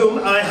for whom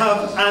I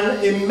have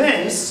an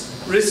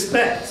immense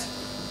respect.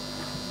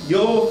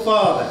 Your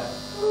father.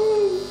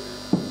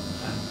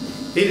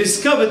 He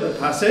discovered the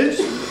passage,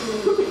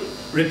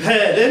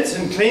 repaired it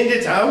and cleaned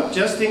it out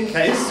just in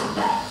case,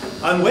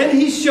 and when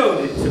he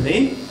showed it to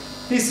me,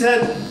 he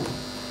said,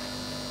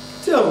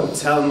 "Don't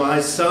tell my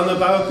son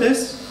about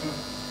this.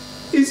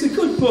 He's a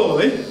good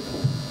boy.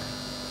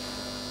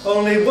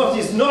 Only what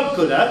he's not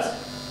good at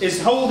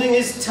is holding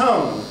his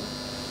tongue.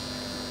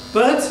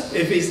 But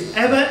if he's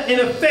ever in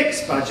a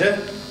fix,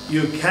 Badger,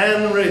 you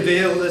can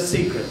reveal the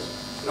secret."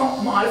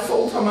 Not my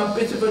fault, I'm a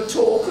bit of a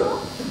talker.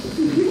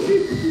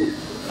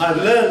 I've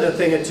learned a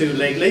thing or two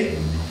lately.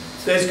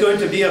 There's going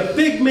to be a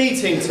big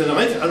meeting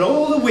tonight and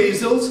all the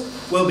weasels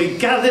will be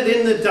gathered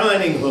in the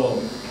dining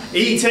hall,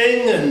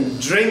 eating and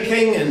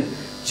drinking and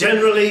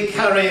generally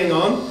carrying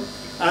on.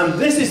 And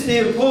this is the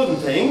important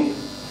thing,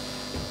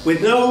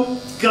 with no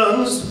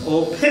guns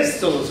or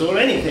pistols or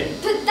anything.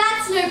 But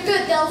that's no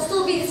good, there'll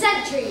still be the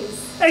sentries.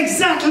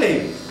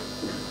 Exactly!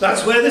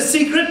 That's where the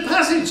secret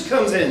passage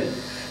comes in.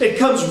 It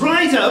comes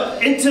right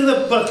up into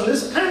the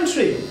butler's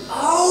pantry.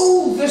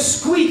 Oh, the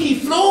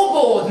squeaky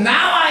floorboard.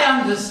 Now I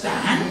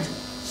understand.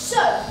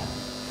 So,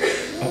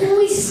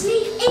 we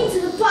sneak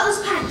into the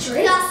butler's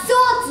pantry. With our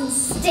swords and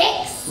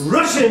sticks.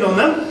 Rush in on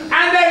them.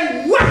 And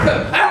then whack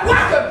 'em, and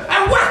whack 'em,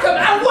 and whack 'em,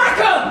 and whack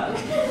 'em!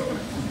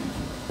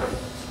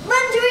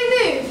 When do we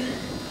move?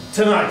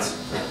 Tonight.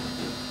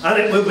 And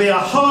it will be a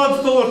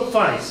hard-fought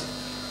fight.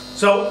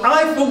 So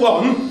I, for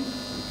one,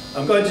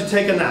 am going to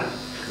take a nap.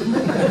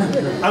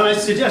 And I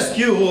suggest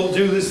you all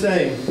do the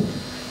same.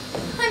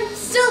 I'm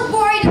still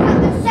worried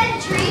about the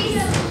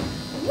sentries.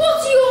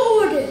 What are your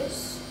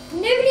orders?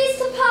 Nobody's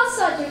to pass,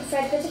 Sergeant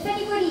Fred, but if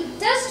anybody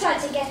does try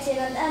to get in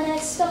and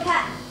stop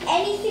at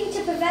anything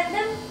to prevent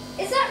them,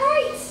 is that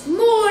right?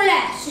 More or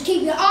less. So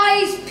keep your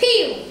eyes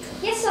peeled.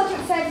 Yes,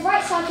 Sergeant Fred.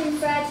 Right, Sergeant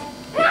Fred.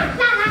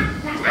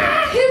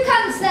 Who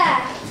comes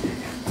there?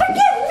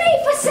 Forgive me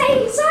for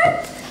saying so,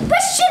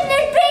 but shouldn't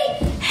it be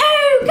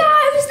who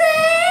goes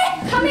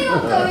there? Coming or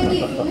going,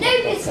 you've no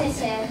business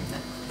here.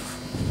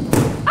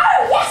 Oh,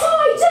 yes,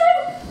 I do.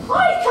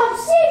 I've come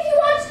to see if you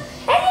want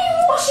any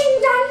washing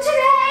done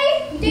today.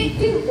 You don't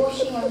do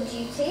washing on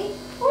duty.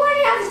 Or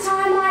any other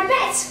time, I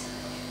bet.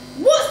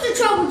 What's the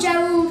trouble,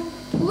 Gerald?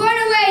 Run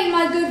away,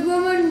 my good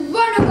woman,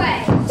 run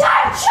away. Don't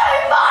you,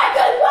 my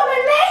good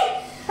woman, me!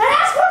 And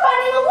as for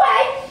running away,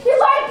 you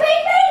won't be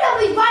me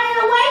that'll be running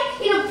away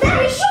in a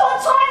very short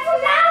time from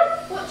now.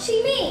 What's she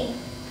mean?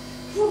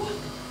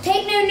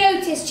 Take no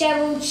notice,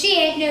 Gerald. She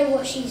ain't know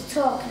what she's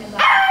talking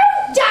about.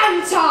 Oh,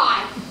 don't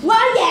I?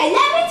 Well, yeah,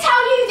 let me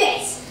tell you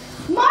this.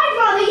 My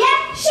brother,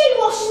 yeah, she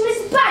washes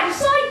Mr. Badger,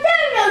 so I do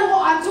know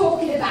what I'm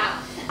talking about.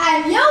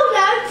 And you'll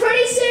know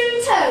pretty soon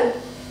too.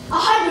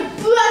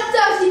 100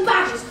 bloodthirsty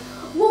badgers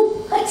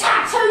will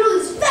attack Total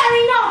this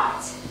very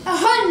night.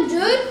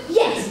 100?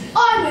 Yes,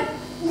 I with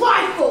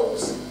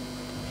rifles.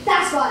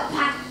 That's right,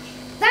 Paddock.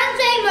 Thanks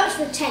very much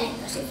for telling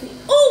us. If we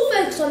all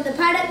focus on the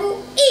paddock,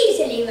 we'll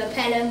easily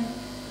repel them.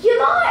 You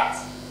might.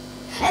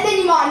 And then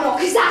you might not,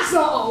 because that's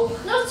not all.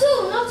 Not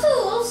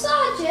all,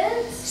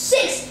 Sergeant.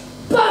 6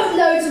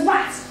 boatloads of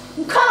rats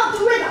will come up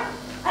the river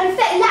and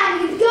effect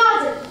landing in the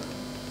garden.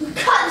 We'll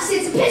cut the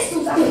sets of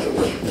pistols out.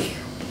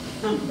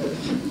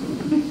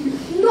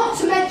 Not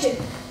to mention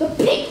the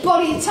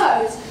big-bodied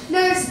toads,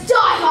 known as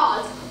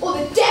diehards, or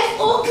the death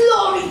or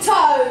glory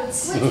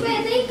toads. Which way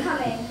are they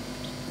coming?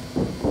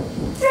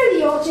 Through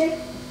the orchard.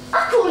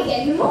 I'll call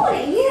again in the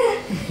morning, yeah.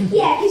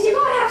 Yeah, because you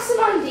might have some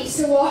undies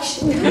to wash.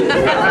 Through the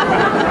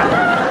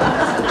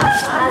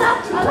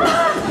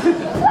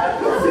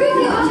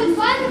orchard,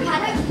 find the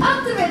paddock, up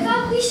the river,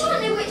 we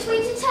shan't know which way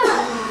to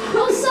turn.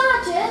 Oh,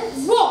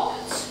 Sergeant. What?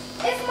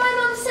 If my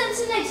mum sends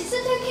a note, is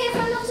it okay if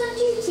I'm not on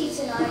duty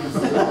tonight?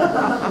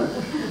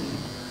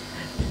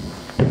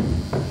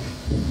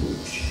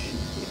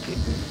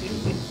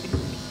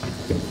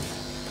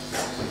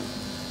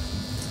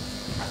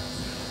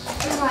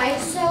 Right,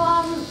 so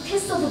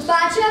pistol for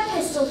badger,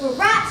 pistol for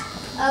rat,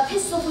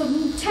 pistol for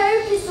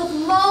toad, pistol for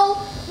mole,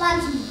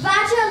 lantern for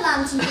badger,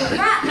 lantern for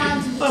rat,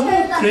 lantern for I'm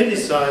toad. not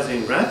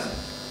criticising Rat,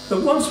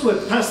 but once we're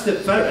past the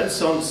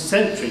ferrets on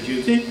sentry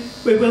duty,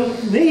 we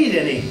won't need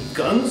any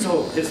guns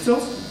or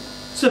pistols.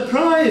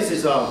 Surprise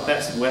is our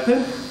best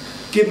weapon.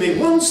 Give me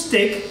one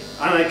stick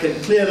and I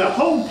can clear the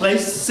whole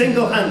place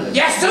single-handed.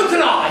 Yes, so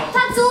can I!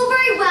 That's all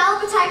very well,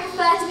 but I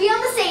prefer to be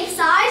on the safe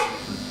side.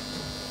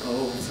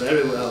 Oh,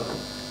 very well.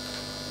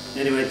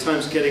 Anyway,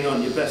 time's getting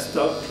on. You best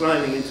start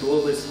climbing into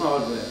all this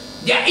hardware.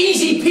 Yeah,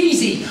 easy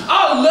peasy.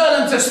 I'll learn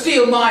them to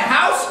steal my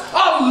house.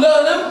 I'll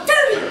learn them.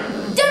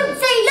 Don't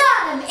say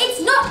learn them. It's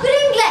not good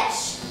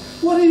English.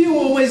 What are you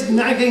always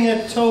nagging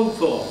at Toad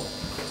for?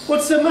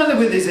 What's the matter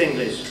with his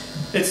English?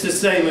 It's the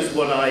same as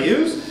what I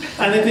use,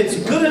 and if it's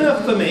good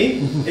enough for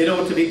me, it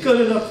ought to be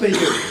good enough for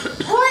you.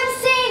 All I'm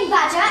saying,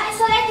 Badger, is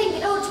that I think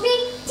it ought to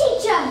be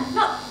teach 'em,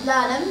 not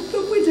learn 'em.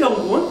 But we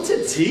don't want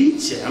to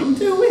teach them,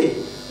 do we?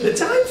 The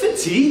time for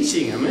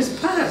teaching them is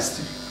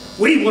past.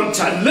 We want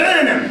to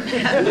learn them.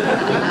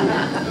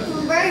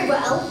 Very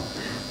well.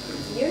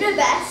 You know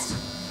best.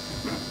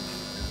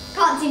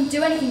 Can't seem to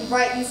do anything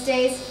right these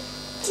days.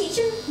 Teach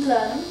 'em,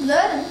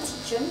 learn 'em,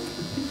 teach 'em.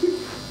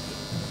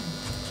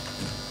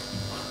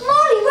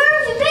 Molly, where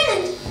have you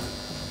been?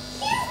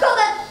 And you've got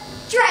that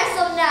dress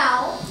on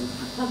now.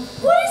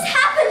 What is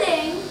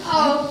happening?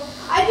 Oh,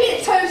 I've been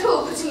at Toad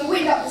Hall putting the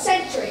wind up the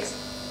sentries.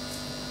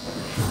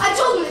 I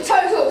told them that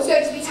Toad Hall was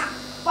going to be attacked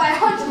by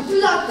 100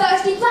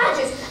 bloodthirsty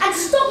badgers and to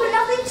stop at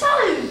nothing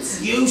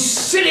toads. You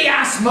silly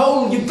ass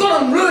mole, you've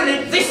gone and ruined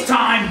it this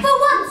time. For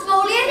once,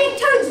 Molly, I think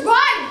Toad's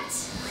right.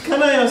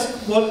 Can I ask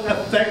what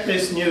effect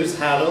this news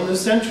had on the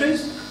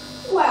sentries?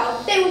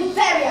 Well, they were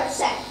very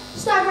upset.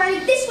 Started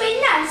running this way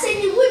and that,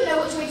 saying they wouldn't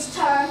know which way to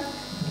turn.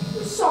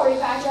 I'm sorry,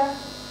 Badger.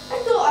 I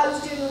thought I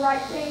was doing the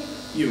right thing.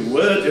 You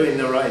were doing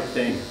the right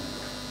thing.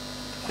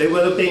 They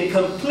will have been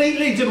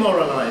completely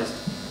demoralised.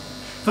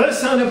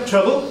 First sign of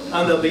trouble,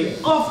 and they'll be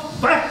off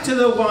back to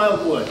the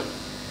wild wood.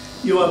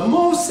 You have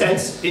more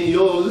sense in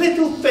your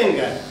little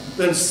finger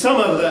than some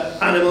of the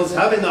animals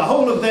have in the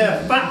whole of their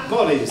fat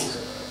bodies.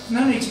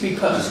 No need to be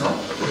personal.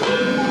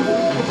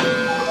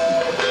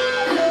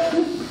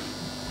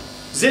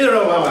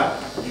 0 hour.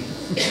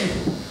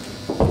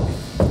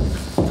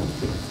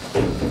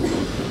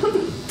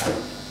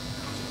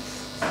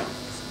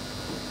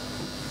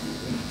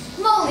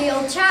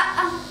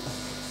 chap.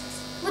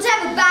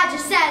 Whatever Badger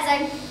says,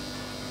 I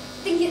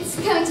think it's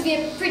going to be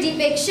a pretty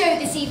big show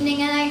this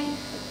evening, and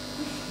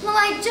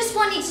I just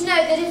want you to know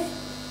that if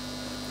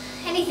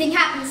anything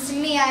happens to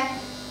me, I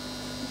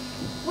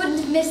wouldn't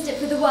have missed it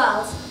for the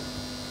world.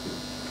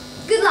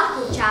 Good luck,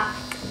 old chap.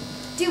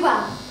 Do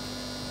well.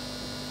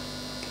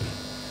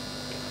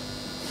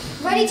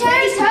 Ready, Toad?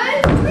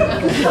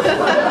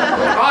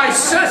 I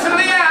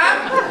certainly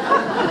am!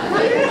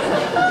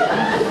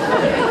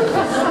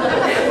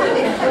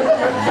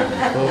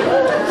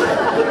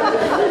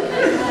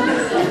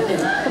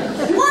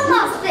 One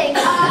last thing.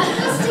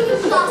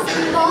 Sticking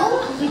plaster bowl,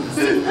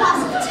 sticking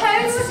plaster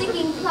toad,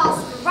 sticking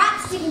plaster rat,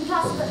 sticking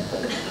plaster...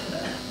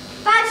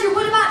 Badger,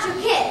 what about your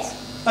kit?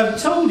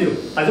 I've told you,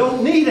 I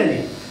don't need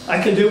any.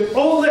 I can do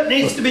all that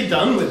needs to be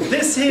done with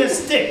this here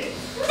stick.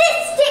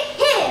 This stick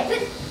here, but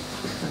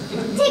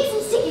take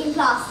some sticking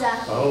plaster.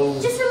 Oh.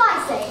 Just for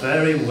my sake.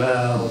 Very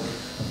well.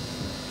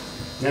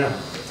 Now,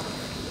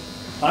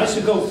 I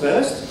shall go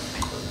first.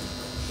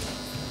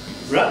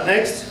 Rat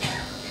next.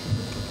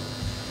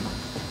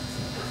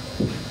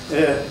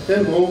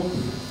 Then move.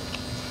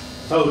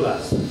 Toad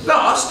last.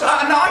 Last? No,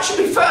 I should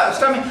be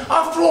first. I mean,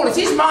 after all, it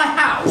is my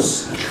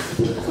house.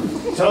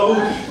 Toad,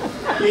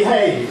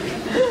 behave.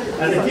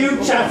 And if you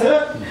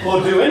chatter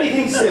or do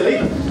anything silly,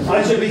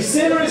 I shall be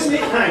seriously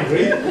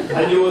angry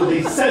and you will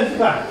be sent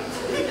back.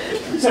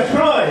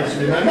 Surprise,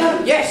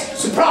 remember? Yes,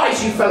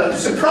 surprise, you fellows,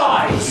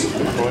 surprise!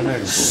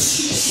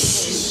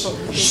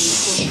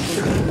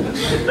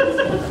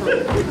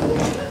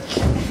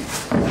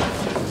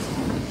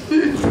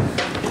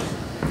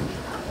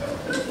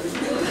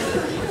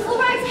 All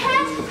right,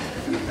 head.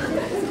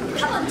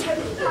 Come on, Toad.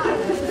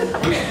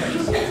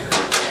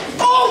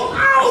 Oh,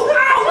 ow,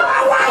 ow,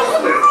 ow, ow,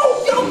 ow!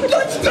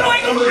 What's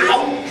going on?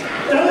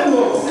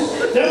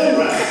 Down,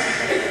 rat.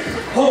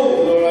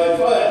 Hold or I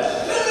fire.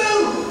 No,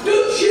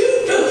 don't shoot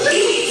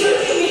me!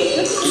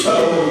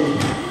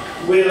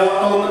 Toad, we are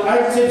on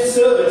active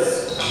service.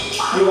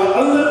 You are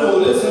under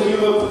orders and you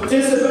have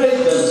disobeyed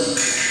them.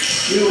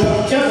 You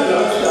have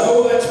jeopardized the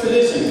whole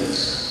expedition.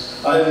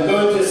 I am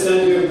going to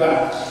send you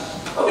back.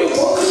 I mean,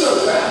 what would go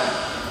back?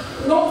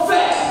 Not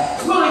fair.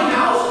 It's my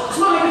house, it's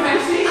my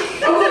fancy.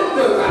 I wouldn't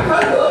go back, I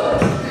would.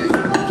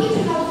 Give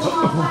him another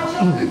chance,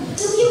 Badger.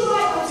 You'll be all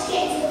right once you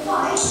get into the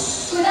fight.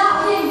 Without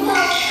him,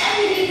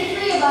 only be the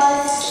three of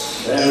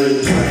us. Very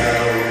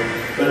well.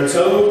 But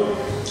Toad,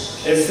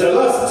 it's the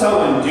last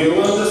time, do you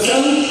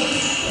understand?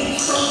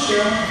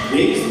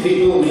 These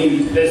people need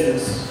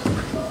business.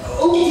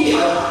 Oh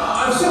dear,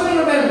 I've suddenly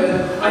remembered.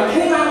 I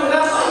came out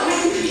without my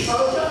handkerchief.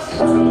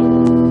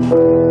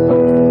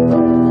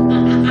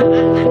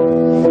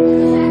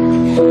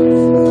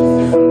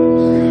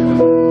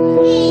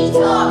 He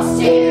talks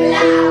too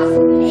loud.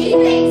 He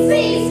thinks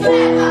he's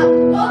clever.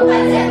 But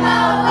put him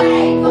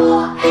away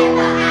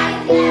forever and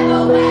never.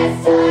 We're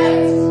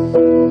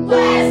stoned.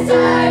 We're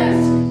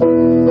stoned.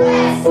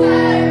 We're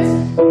stoned.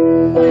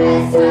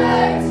 We're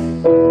stoned.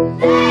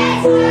 Let's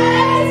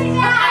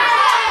go.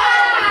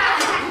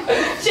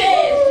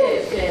 Cheers.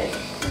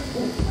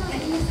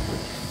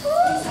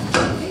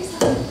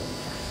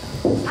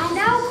 I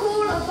now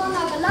call upon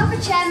our beloved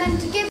chairman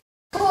to give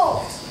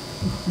report.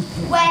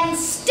 When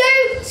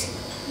Stoat,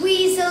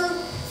 Weasel,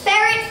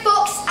 Ferret,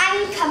 Fox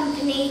and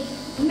company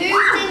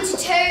moved into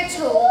Toad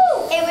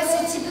Hall, it was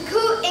a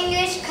typical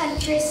English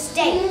country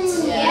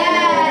estate.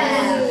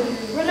 Yeah.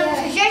 Run on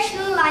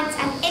traditional lines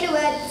and, in a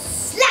word,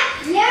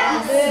 slap.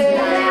 Yes.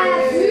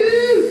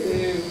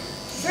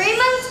 3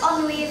 months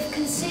on, we have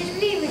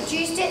considerably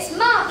reduced its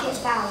market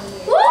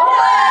value.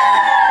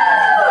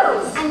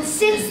 And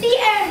since the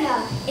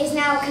owner is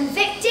now a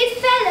convicted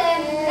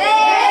felon,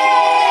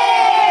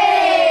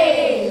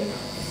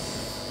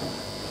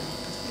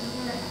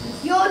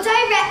 your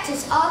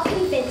directors are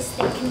convinced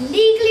they can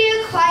legally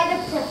acquire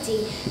the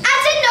property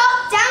at a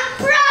knockdown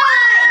price.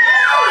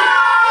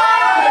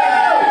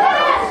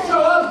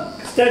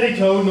 Steady,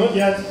 Toad, not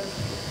yet.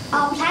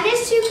 Our plan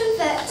is to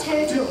convert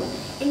Toad Hall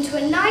into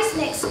a nice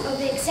mix of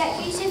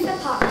executive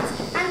apartments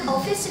and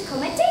office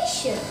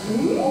accommodation.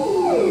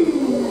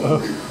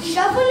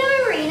 Shovel a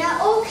marina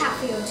or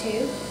cafe or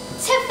two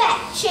to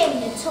fetch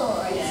in the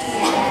tourists.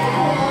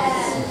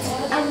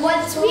 And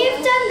once we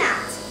have done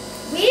that,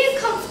 we are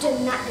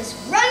confident that this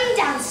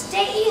run-down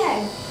stately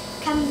home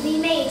can be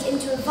made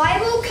into a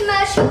viable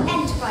commercial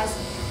enterprise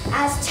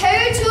as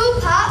Toad Hall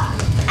Park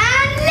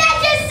and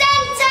Leisure Centre!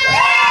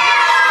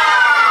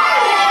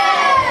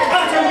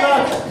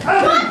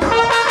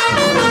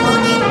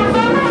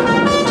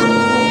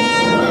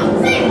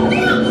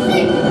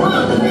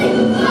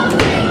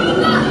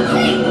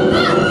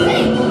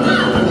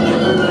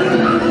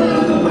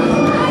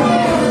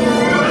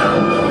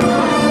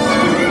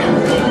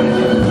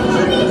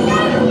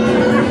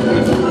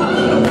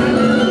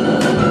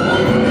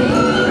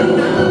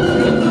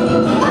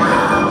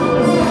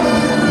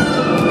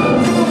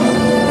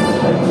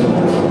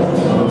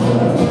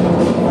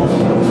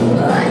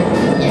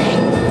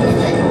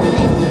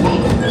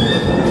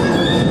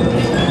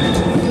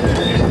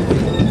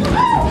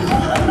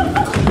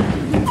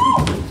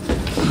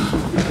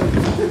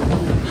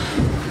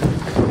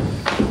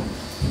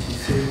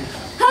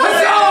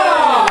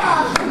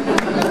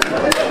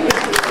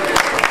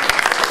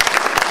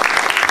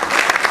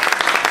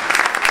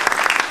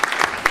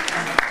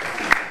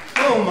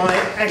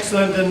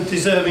 excellent and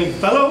deserving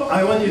fellow,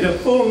 I want you to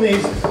form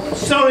these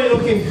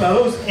sorry-looking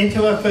fellows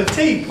into a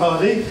fatigue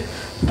party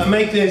and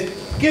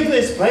give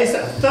this place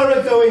a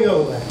thorough going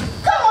over.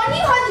 Come on,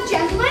 you heard the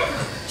gentleman.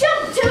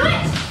 Jump to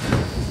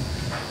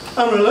it.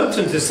 I'm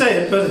reluctant to say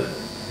it, but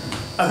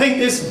I think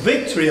this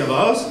victory of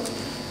ours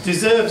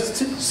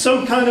deserves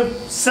some kind of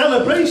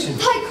celebration.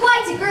 I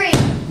quite agree.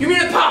 You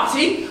mean a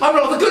party? I'm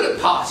rather good at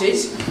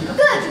parties.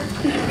 Good.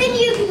 Then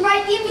you can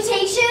write the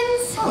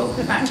invitations. Oh,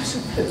 thanks.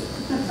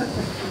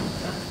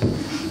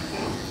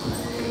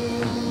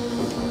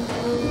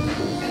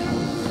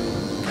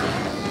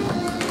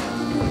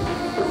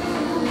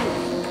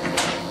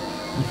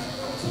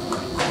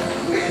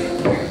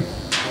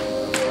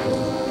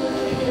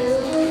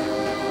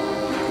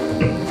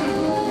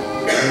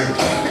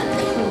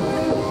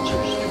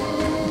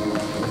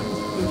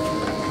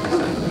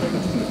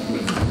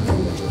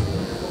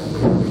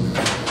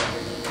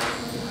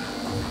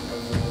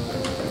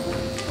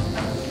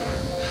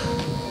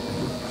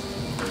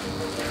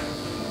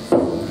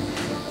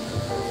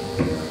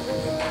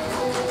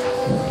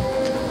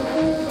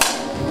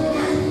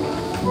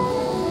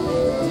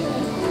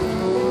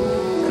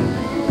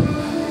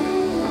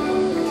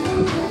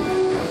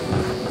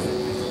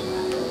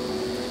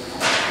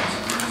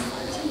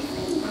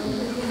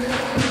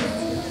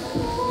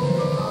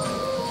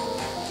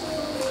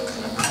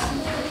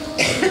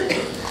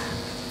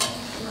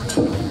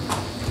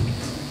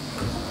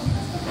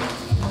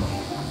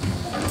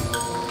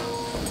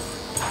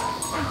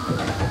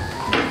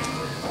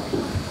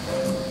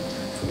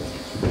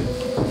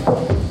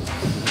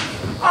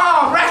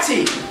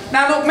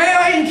 Now look, may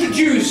I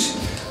introduce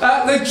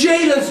the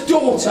jailer's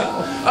daughter,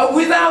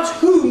 without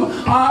whom,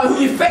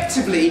 who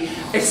effectively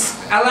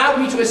allowed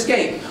me to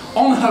escape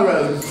on her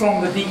own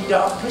from the deep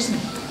dark prison.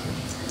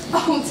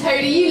 Oh,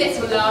 Toadie, you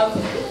little love.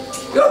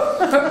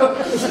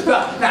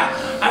 Now,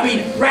 I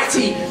mean,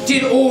 Ratty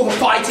did all the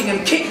fighting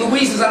and kicked the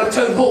weasels out of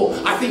Toad Hall.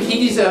 I think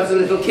he deserves a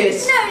little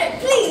kiss. No,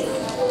 please.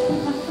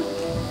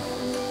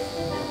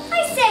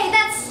 I say,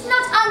 that's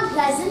not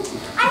unpleasant.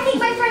 I think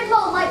my friend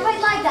Mole might quite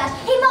like that.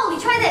 Hey, Molly,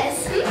 try this.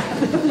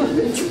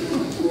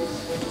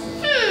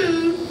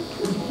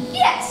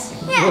 Yes.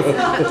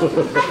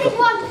 I think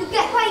one could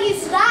get quite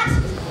used to that.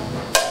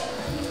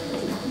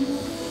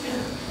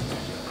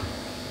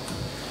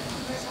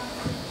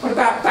 What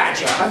about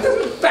Badger?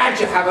 Doesn't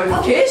Badger have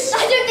a kiss?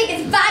 I don't think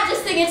it's Badger's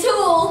thing at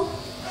all.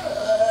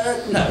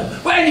 No.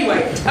 But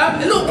anyway,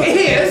 look,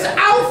 here's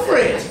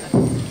Alfred.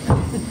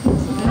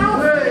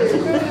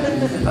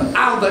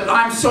 Albert,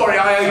 I'm sorry,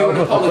 I owe you an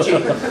apology.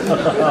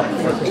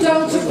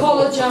 Don't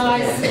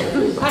apologise.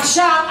 I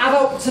shan't have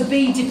up to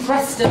be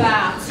depressed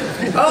about.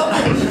 Oh,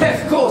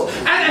 yes, of course.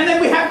 And then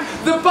we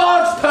have the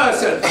barge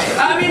person.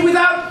 I mean,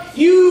 without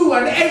you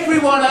and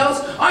everyone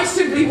else, I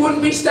simply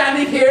wouldn't be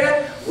standing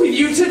here with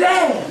you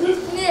today.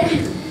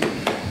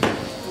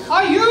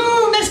 Are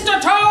you Mr.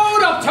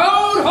 Toad of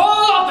Toad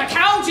Hall of the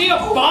County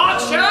of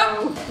Berkshire?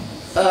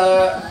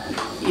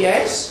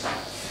 Yes.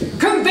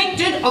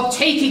 Convicted of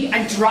taking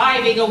and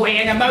driving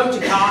away in a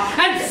motor car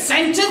and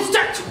sentenced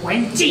to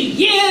 20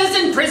 years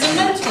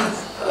imprisonment?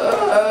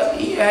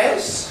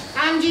 Yes.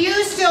 And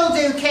you still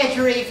do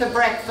kedgeree for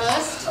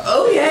breakfast?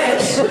 Oh,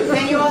 yes.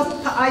 Then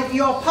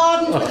you're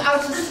pardoned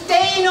without a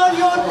stain on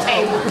your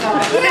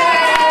tabletop.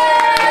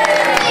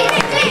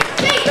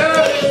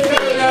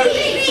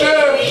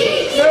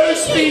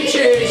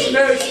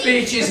 No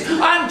speeches.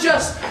 I'm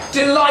just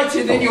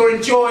delighted that you're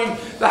enjoying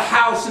the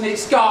house and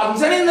its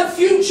gardens. And in the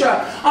future,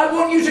 I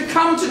want you to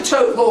come to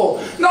Toad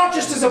Hall, not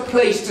just as a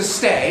place to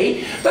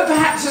stay, but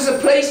perhaps as a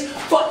place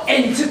for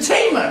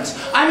entertainment.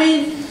 I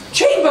mean,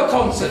 chamber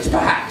concerts,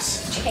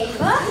 perhaps.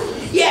 Chamber?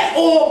 Yeah,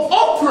 or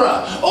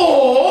opera,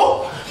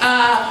 or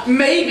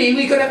maybe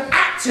we could have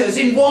actors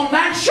in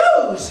one-man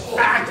shows.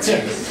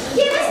 Actors.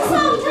 Give us a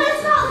song, tell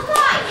us about the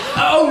fight.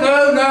 Oh,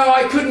 no,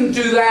 I couldn't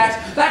do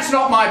that. That's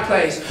not my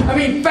place. I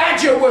mean,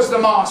 Badger was the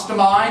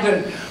mastermind,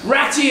 and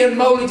Ratty and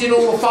Moley did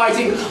all the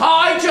fighting.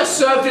 I just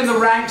served in the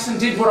ranks and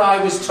did what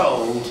I was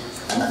told.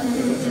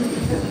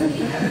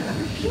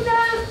 You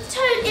know,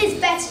 Toad is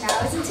better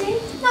now, isn't he?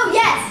 Oh,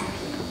 yes.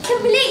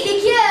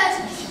 Completely cured.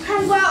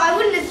 And, well, I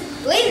wouldn't have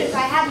believed it if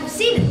I hadn't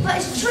seen it, but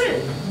it's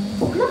true.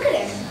 Look at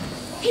him.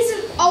 He's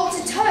an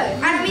altered Toad,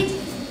 and I mean,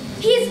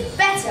 he's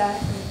better.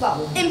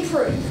 Well,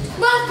 improved.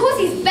 Well, of course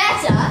he's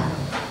better.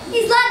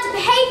 He's learned to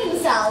behave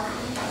himself.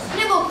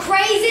 No more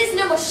crazes,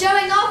 no more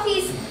showing off.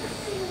 He's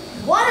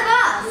one of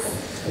us.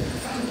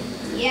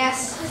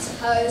 Yes, I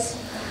suppose.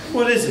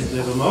 What is it,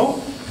 little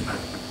Mo?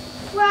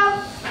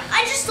 Well,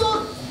 I just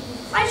thought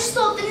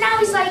that now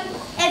he's like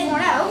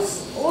everyone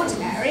else,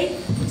 ordinary,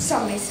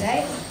 some may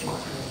say.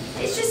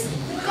 It's just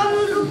gotten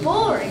a little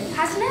boring,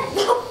 hasn't it?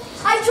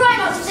 I try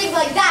not to think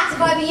like that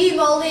if I were you,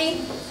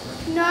 Molly.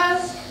 No,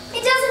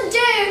 it doesn't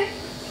do.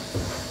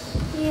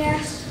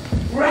 Yes.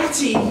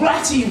 Ratty,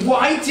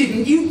 why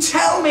didn't you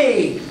tell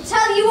me?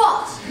 Tell you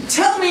what?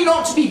 Tell me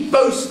not to be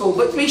boastful,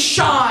 but to be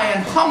shy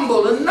and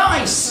humble and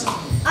nice.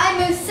 I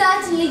most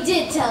certainly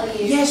did tell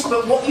you. Yes,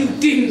 but what you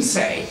didn't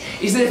say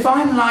is that if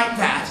I'm like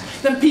that,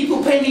 then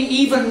people pay me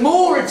even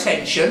more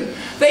attention.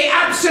 They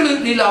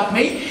absolutely love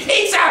me.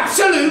 It's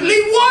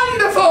absolutely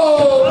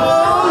wonderful!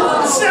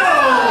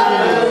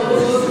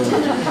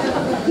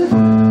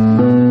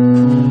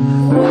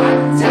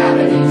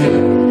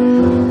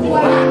 Whack-dabbity-doo,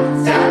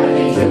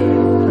 whack-dabbity-doo,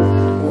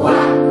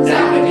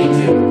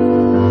 whack-dabbity-doo,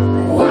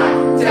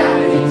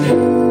 whack-dabbity-doo.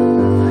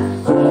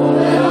 All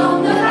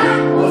along the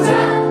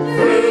backwater,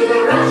 through the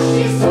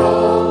rushy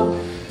storm,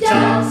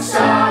 ducks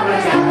are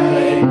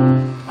a-dabbling,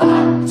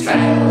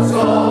 up-tails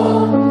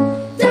all.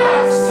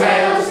 Ducks'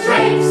 tails,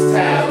 drakes'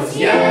 tails,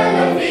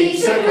 yellow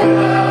feet and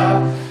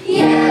river,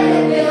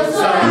 yellow bills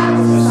are out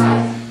of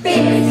sight,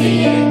 busy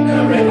in the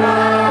river.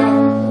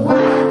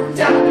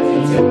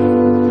 Whack-dabbity-doo,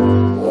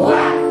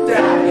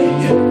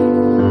 whack-dabbity-doo.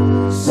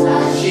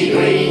 Slushy,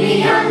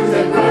 greeny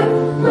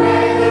undergrowth,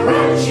 where the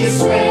roaches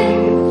swim.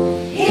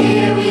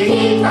 Here we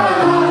keep our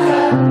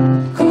larder,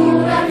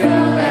 cool and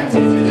cool and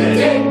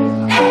diddle-a-ding.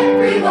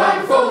 Everyone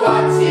for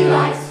what he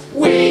likes,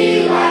 we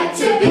like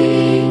to be.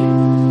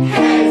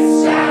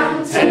 Heads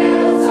down,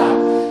 tails up,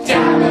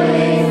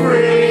 dabbling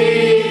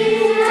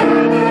free,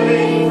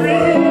 dabbling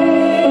free.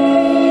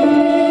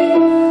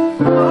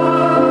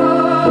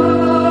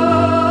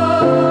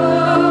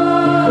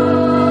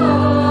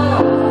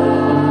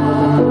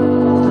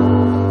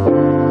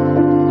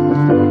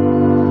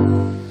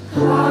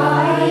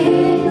 High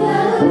in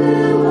the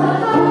blue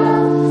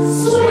above,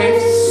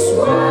 swift,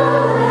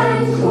 swirl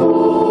and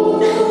cool.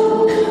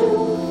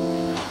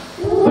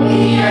 We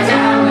are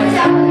down a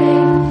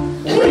dabbling,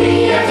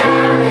 we are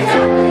down a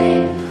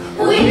dabbling,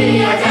 we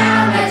are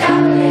down a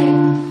dabbling,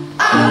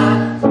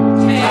 up,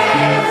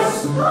 tails,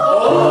 oh.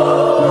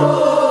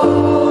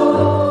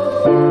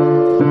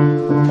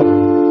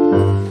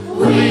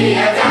 We